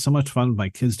God, I'd have so much fun with my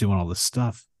kids doing all this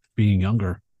stuff, being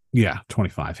younger. Yeah,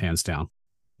 25, hands down.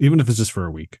 Even if it's just for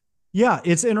a week. Yeah,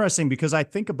 it's interesting because I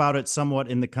think about it somewhat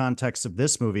in the context of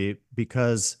this movie,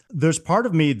 because there's part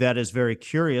of me that is very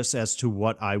curious as to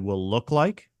what I will look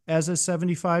like as a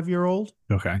 75-year-old.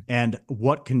 Okay. And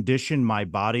what condition my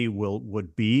body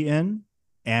would be in.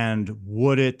 And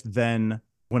would it then,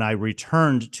 when I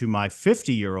returned to my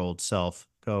 50-year-old self,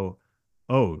 go,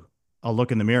 oh, I'll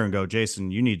look in the mirror and go,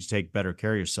 Jason, you need to take better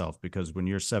care of yourself because when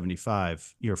you're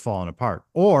 75, you're falling apart.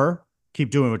 Or keep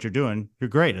doing what you're doing. You're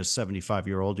great as a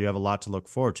 75-year-old. You have a lot to look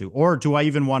forward to. Or do I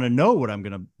even want to know what I'm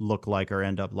going to look like or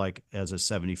end up like as a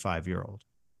 75-year-old?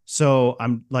 So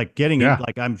I'm like getting it.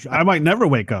 Like I might never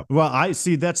wake up. Well, I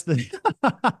see. That's the.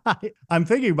 I'm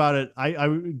thinking about it. I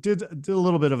did a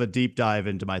little bit of a deep dive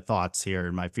into my thoughts here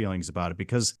and my feelings about it,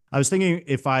 because I was thinking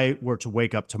if I were to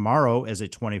wake up tomorrow as a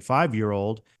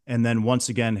 25-year-old and then once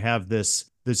again have this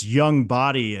young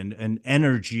body and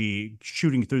energy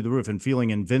shooting through the roof and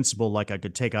feeling invincible, like I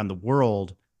could take on the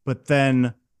world, but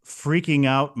then freaking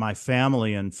out my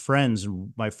family and friends,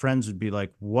 and my friends would be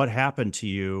like, "What happened to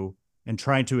you?" And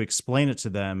trying to explain it to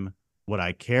them. Would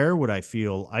I care? Would I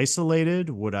feel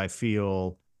isolated? Would I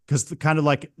feel, because kind of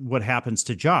like what happens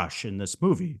to Josh in this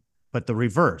movie, but the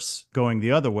reverse, going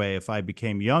the other way. If I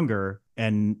became younger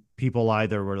and people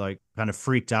either were like kind of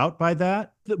freaked out by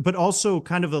that, but also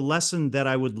kind of a lesson that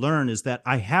I would learn is that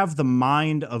I have the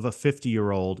mind of a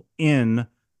 50-year-old in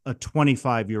a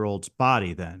 25-year-old's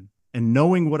body then. And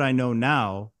knowing what I know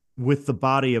now, with the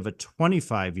body of a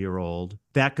 25-year-old,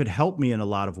 that could help me in a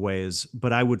lot of ways,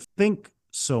 but I would think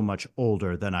so much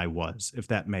older than I was, if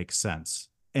that makes sense.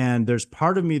 And there's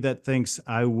part of me that thinks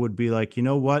I would be like, you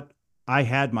know what? I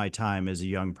had my time as a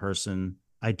young person.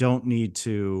 I don't need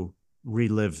to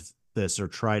relive this or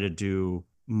try to do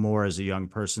more as a young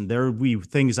person. There would be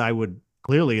things I would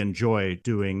clearly enjoy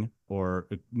doing or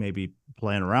maybe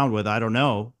playing around with. I don't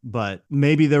know. But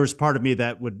maybe there was part of me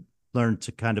that would learn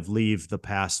to kind of leave the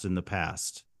past in the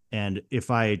past. And if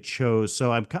I chose,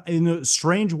 so I'm in a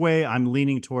strange way, I'm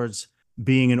leaning towards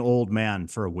being an old man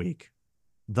for a week.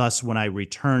 Thus, when I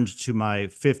returned to my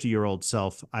 50-year-old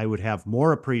self, I would have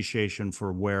more appreciation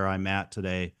for where I'm at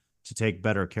today to take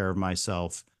better care of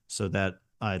myself so that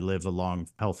I live a long,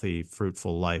 healthy,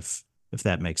 fruitful life, if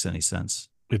that makes any sense.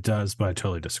 It does, but I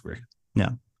totally disagree. Yeah.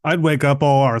 I'd wake up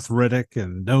all arthritic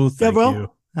and no thank you.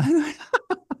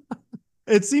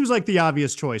 It seems like the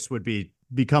obvious choice would be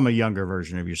become a younger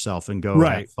version of yourself and go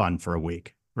have fun for a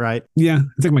week, right? Yeah,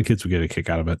 I think my kids would get a kick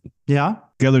out of it. Yeah.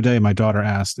 The other day, my daughter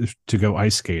asked to go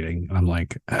ice skating, and I'm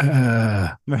like,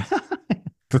 the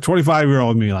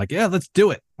 25-year-old me like, yeah, let's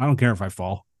do it. I don't care if I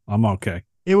fall. I'm okay.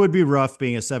 It would be rough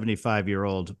being a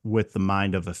 75-year-old with the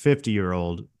mind of a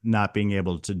 50-year-old, not being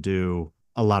able to do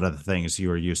a lot of the things you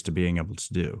were used to being able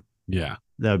to do. Yeah.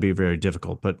 That would be very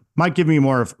difficult, but might give me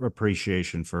more of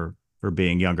appreciation for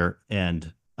being younger.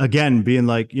 And again, being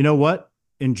like, you know what?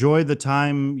 Enjoy the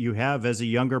time you have as a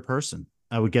younger person.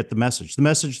 I would get the message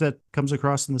that comes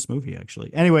across in this movie,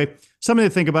 actually. Anyway, something to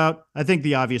think about. I think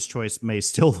the obvious choice may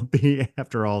still be,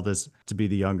 after all this, to be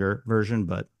the younger version,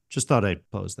 but just thought I'd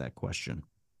pose that question.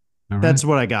 That's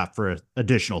what I got for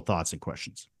additional thoughts and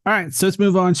questions. All right, so let's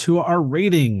move on to our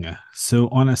rating. So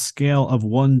on a scale of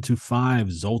 1 to 5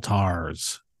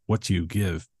 Zoltars, what do you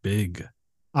give Big?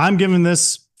 I'm giving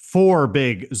this 4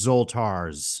 big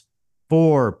Zoltars.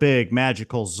 4 big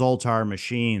magical Zoltar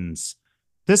machines.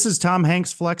 This is Tom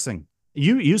Hanks flexing.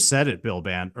 You said it, Bill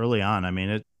Band, early on. I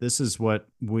mean, this is what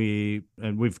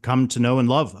we've come to know and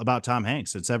love about Tom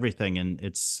Hanks. It's everything, and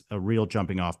it's a real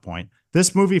jumping off point.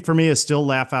 This movie for me is still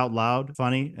laugh out loud,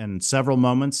 funny, and several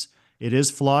moments. It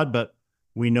is flawed, but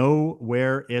we know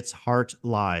where its heart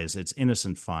lies. It's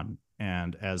innocent fun.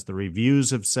 And as the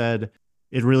reviews have said,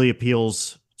 it really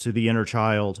appeals to the inner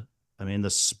child. I mean,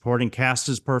 the supporting cast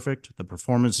is perfect. The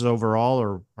performances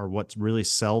overall are what really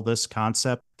sell this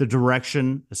concept. The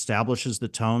direction establishes the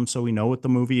tone so we know what the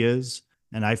movie is.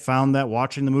 And I found that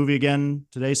watching the movie again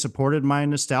today supported my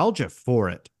nostalgia for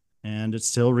it. And it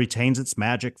still retains its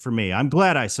magic for me. I'm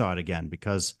glad I saw it again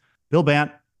because, Bill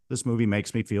Bant, this movie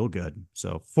makes me feel good.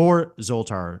 So 4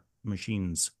 Zoltar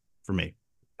machines for me.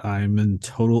 I'm in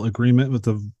total agreement with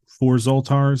the 4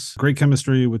 Zoltars. Great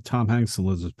chemistry with Tom Hanks and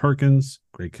Elizabeth Perkins.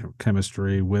 Great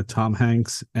chemistry with Tom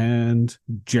Hanks and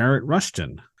Jarrett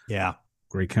Rushton. Yeah.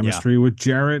 Great chemistry with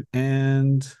Jarrett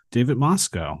and David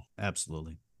Moscow.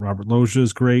 Absolutely. Robert Loggia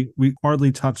is great. We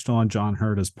hardly touched on John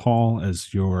Hurt as Paul,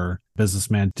 as your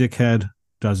businessman dickhead.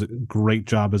 Does a great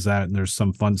job as that. And there's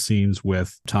some fun scenes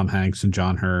with Tom Hanks and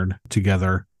John Hurt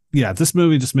together. Yeah, this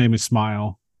movie just made me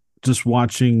smile. Just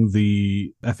watching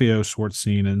the FAO Schwartz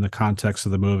scene in the context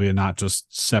of the movie and not just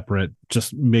separate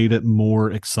just made it more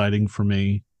exciting for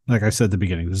me. Like I said at the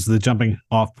beginning, this is the jumping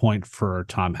off point for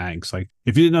Tom Hanks. Like,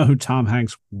 if you didn't know who Tom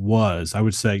Hanks was, I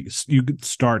would say you could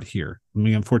start here. I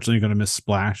mean, unfortunately, you're going to miss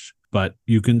Splash, but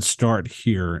you can start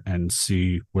here and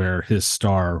see where his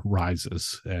star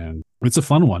rises. And it's a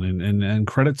fun one. And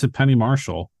credit to Penny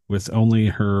Marshall with only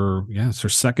it's her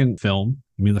second film.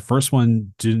 I mean, the first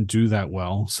one didn't do that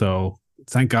well. So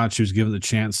thank God she was given the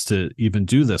chance to even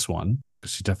do this one.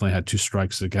 She definitely had 2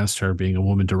 strikes against her, being a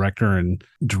woman director and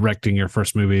directing your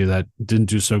first movie that didn't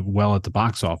do so well at the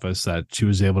box office, that she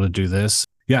was able to do this.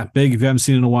 Yeah, big. If you haven't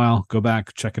seen it in a while, go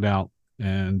back, check it out.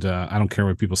 And I don't care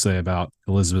what people say about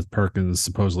Elizabeth Perkins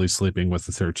supposedly sleeping with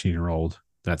a 13-year-old.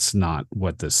 That's not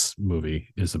what this movie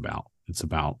is about. It's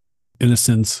about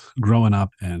innocence, growing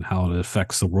up, and how it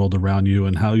affects the world around you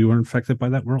and how you are infected by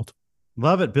that world.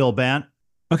 Love it, Bill Bant.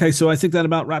 Okay, so I think that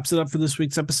about wraps it up for this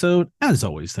week's episode. As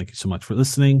always, thank you so much for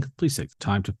listening. Please take the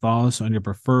time to follow us on your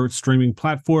preferred streaming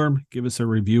platform. Give us a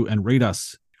review and rate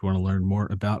us. If you want to learn more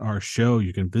about our show,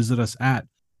 you can visit us at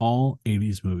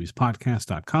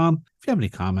all80smoviespodcast.com. If you have any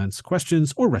comments,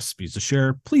 questions, or recipes to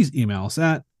share, please email us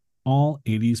at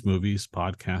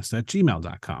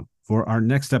all80smoviespodcast@gmail.com. For our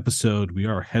next episode, we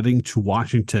are heading to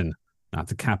Washington, not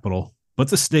the capital, but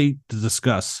the state, to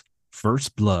discuss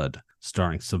First Blood,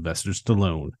 starring Sylvester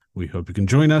Stallone. We hope you can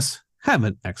join us. Have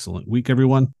an excellent week,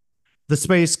 everyone. The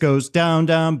space goes down,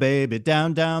 down, baby,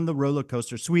 down, down the roller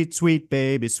coaster. Sweet, sweet,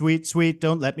 baby, sweet, sweet,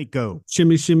 don't let me go.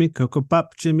 Shimmy, shimmy, cocoa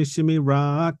pop, shimmy, shimmy,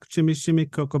 rock. Shimmy, shimmy,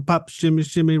 cocoa pop, shimmy,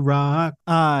 shimmy, rock.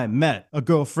 I met a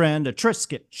girlfriend, a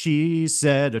Triscuit. She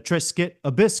said a Triscuit,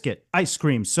 a biscuit, ice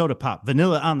cream, soda pop,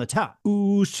 vanilla on the top.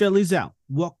 Ooh, Shelly's out,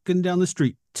 walking down the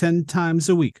street 10 times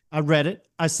a week. I read it,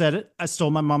 I said it, I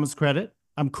stole my mama's credit.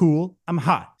 I'm cool, I'm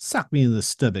hot. Sock me in the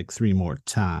stomach 3 more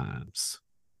times.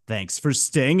 Thanks for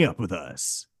staying up with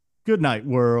us. Good night,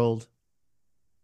 world.